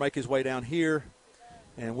 Coach Elmore will make his way down here,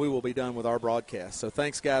 and we will be done with our broadcast. So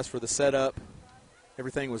thanks, guys, for the setup.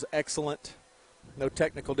 Everything was excellent. No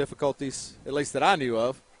technical difficulties, at least that I knew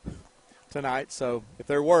of, tonight. So if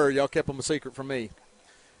there were, y'all kept them a secret from me.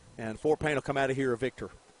 And Fort Payne will come out of here a victor.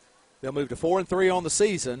 They'll move to 4-3 on the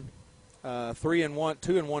season, 3-1,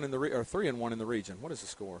 2-1 in the or 3-1 in the region. What is the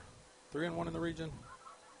score? 3-1 in the region?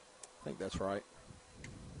 I think that's right.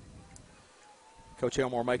 Coach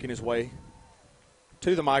Elmore making his way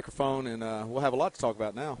to the microphone, and we'll have a lot to talk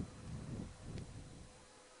about now.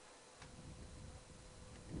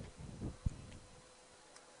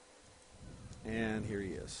 And here he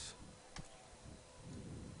is.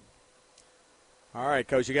 All right,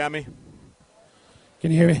 Coach, you got me?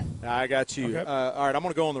 Can you hear me? I got you. Okay. All right, I'm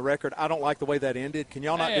going to go on the record. I don't like the way that ended. Can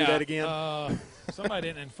y'all not do that again? Somebody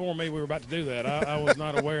didn't inform me we were about to do that. I was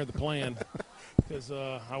not aware of the plan because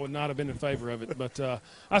I would not have been in favor of it. But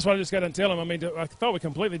that's what I just got to tell them. I mean, I thought we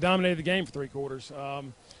completely dominated the game for three quarters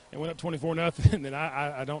and went up 24-0. And then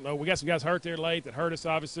I don't know. We got some guys hurt there late that hurt us,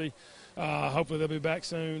 obviously. Hopefully they'll be back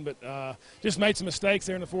soon. But just made some mistakes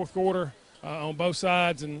there in the fourth quarter. On both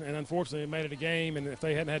sides, and unfortunately, it made it a game. And if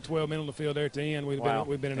they hadn't had 12 men on the field there at the end, we'd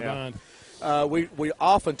been in a bind. We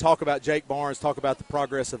often talk about Jake Barnes, talk about the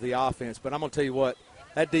progress of the offense, but I'm going to tell you what,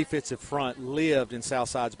 that defensive front lived in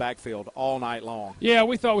Southside's backfield all night long. Yeah,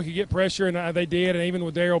 we thought we could get pressure, and they did. And even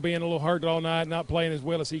with Darryl being a little hurt all night, not playing as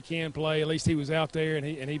well as he can play, at least he was out there and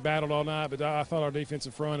he battled all night. But I thought our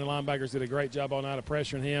defensive front and linebackers did a great job all night of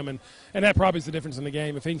pressuring him, and that probably is the difference in the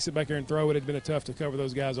game. If he can sit back there and throw it, it'd been tough to cover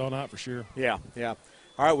those guys all night for sure. Yeah.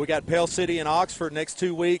 All right, we got Pell City and Oxford next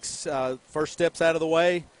 2 weeks. First steps out of the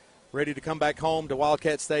way. Ready to come back home to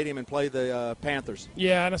Wildcat Stadium and play the Panthers.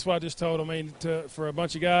 Yeah, and that's what I just told them. I mean, for a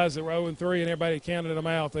bunch of guys that were 0-3 and everybody counted them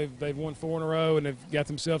out, they've won 4 in a row and they've got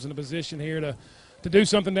themselves in a position here to do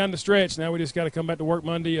something down the stretch. Now we just got to come back to work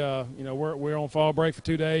Monday. We're on fall break for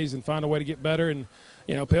 2 days and find a way to get better. And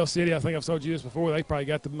Pell City, I think I've told you this before, they probably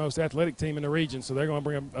got the most athletic team in the region, so they're going to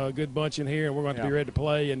bring a good bunch in here, and we're going to be ready to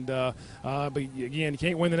play. And but again, you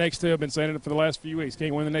can't win the next two. I've been saying it for the last few weeks.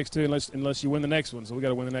 Can't win the next two unless you win the next one. So we got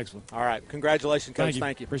to win the next one. All right, congratulations, Coach.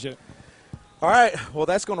 Thank you. Appreciate it. All right, well,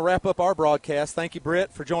 that's going to wrap up our broadcast. Thank you,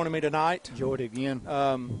 Britt, for joining me tonight. Enjoyed it again.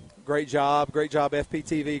 Great job,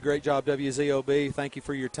 FPTV. Great job, WZOB. Thank you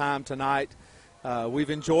for your time tonight. We've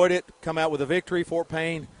enjoyed it. Come out with a victory. Fort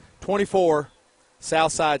Payne 24.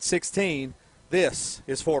 Southside 16. This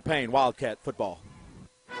is Fort Payne Wildcat football.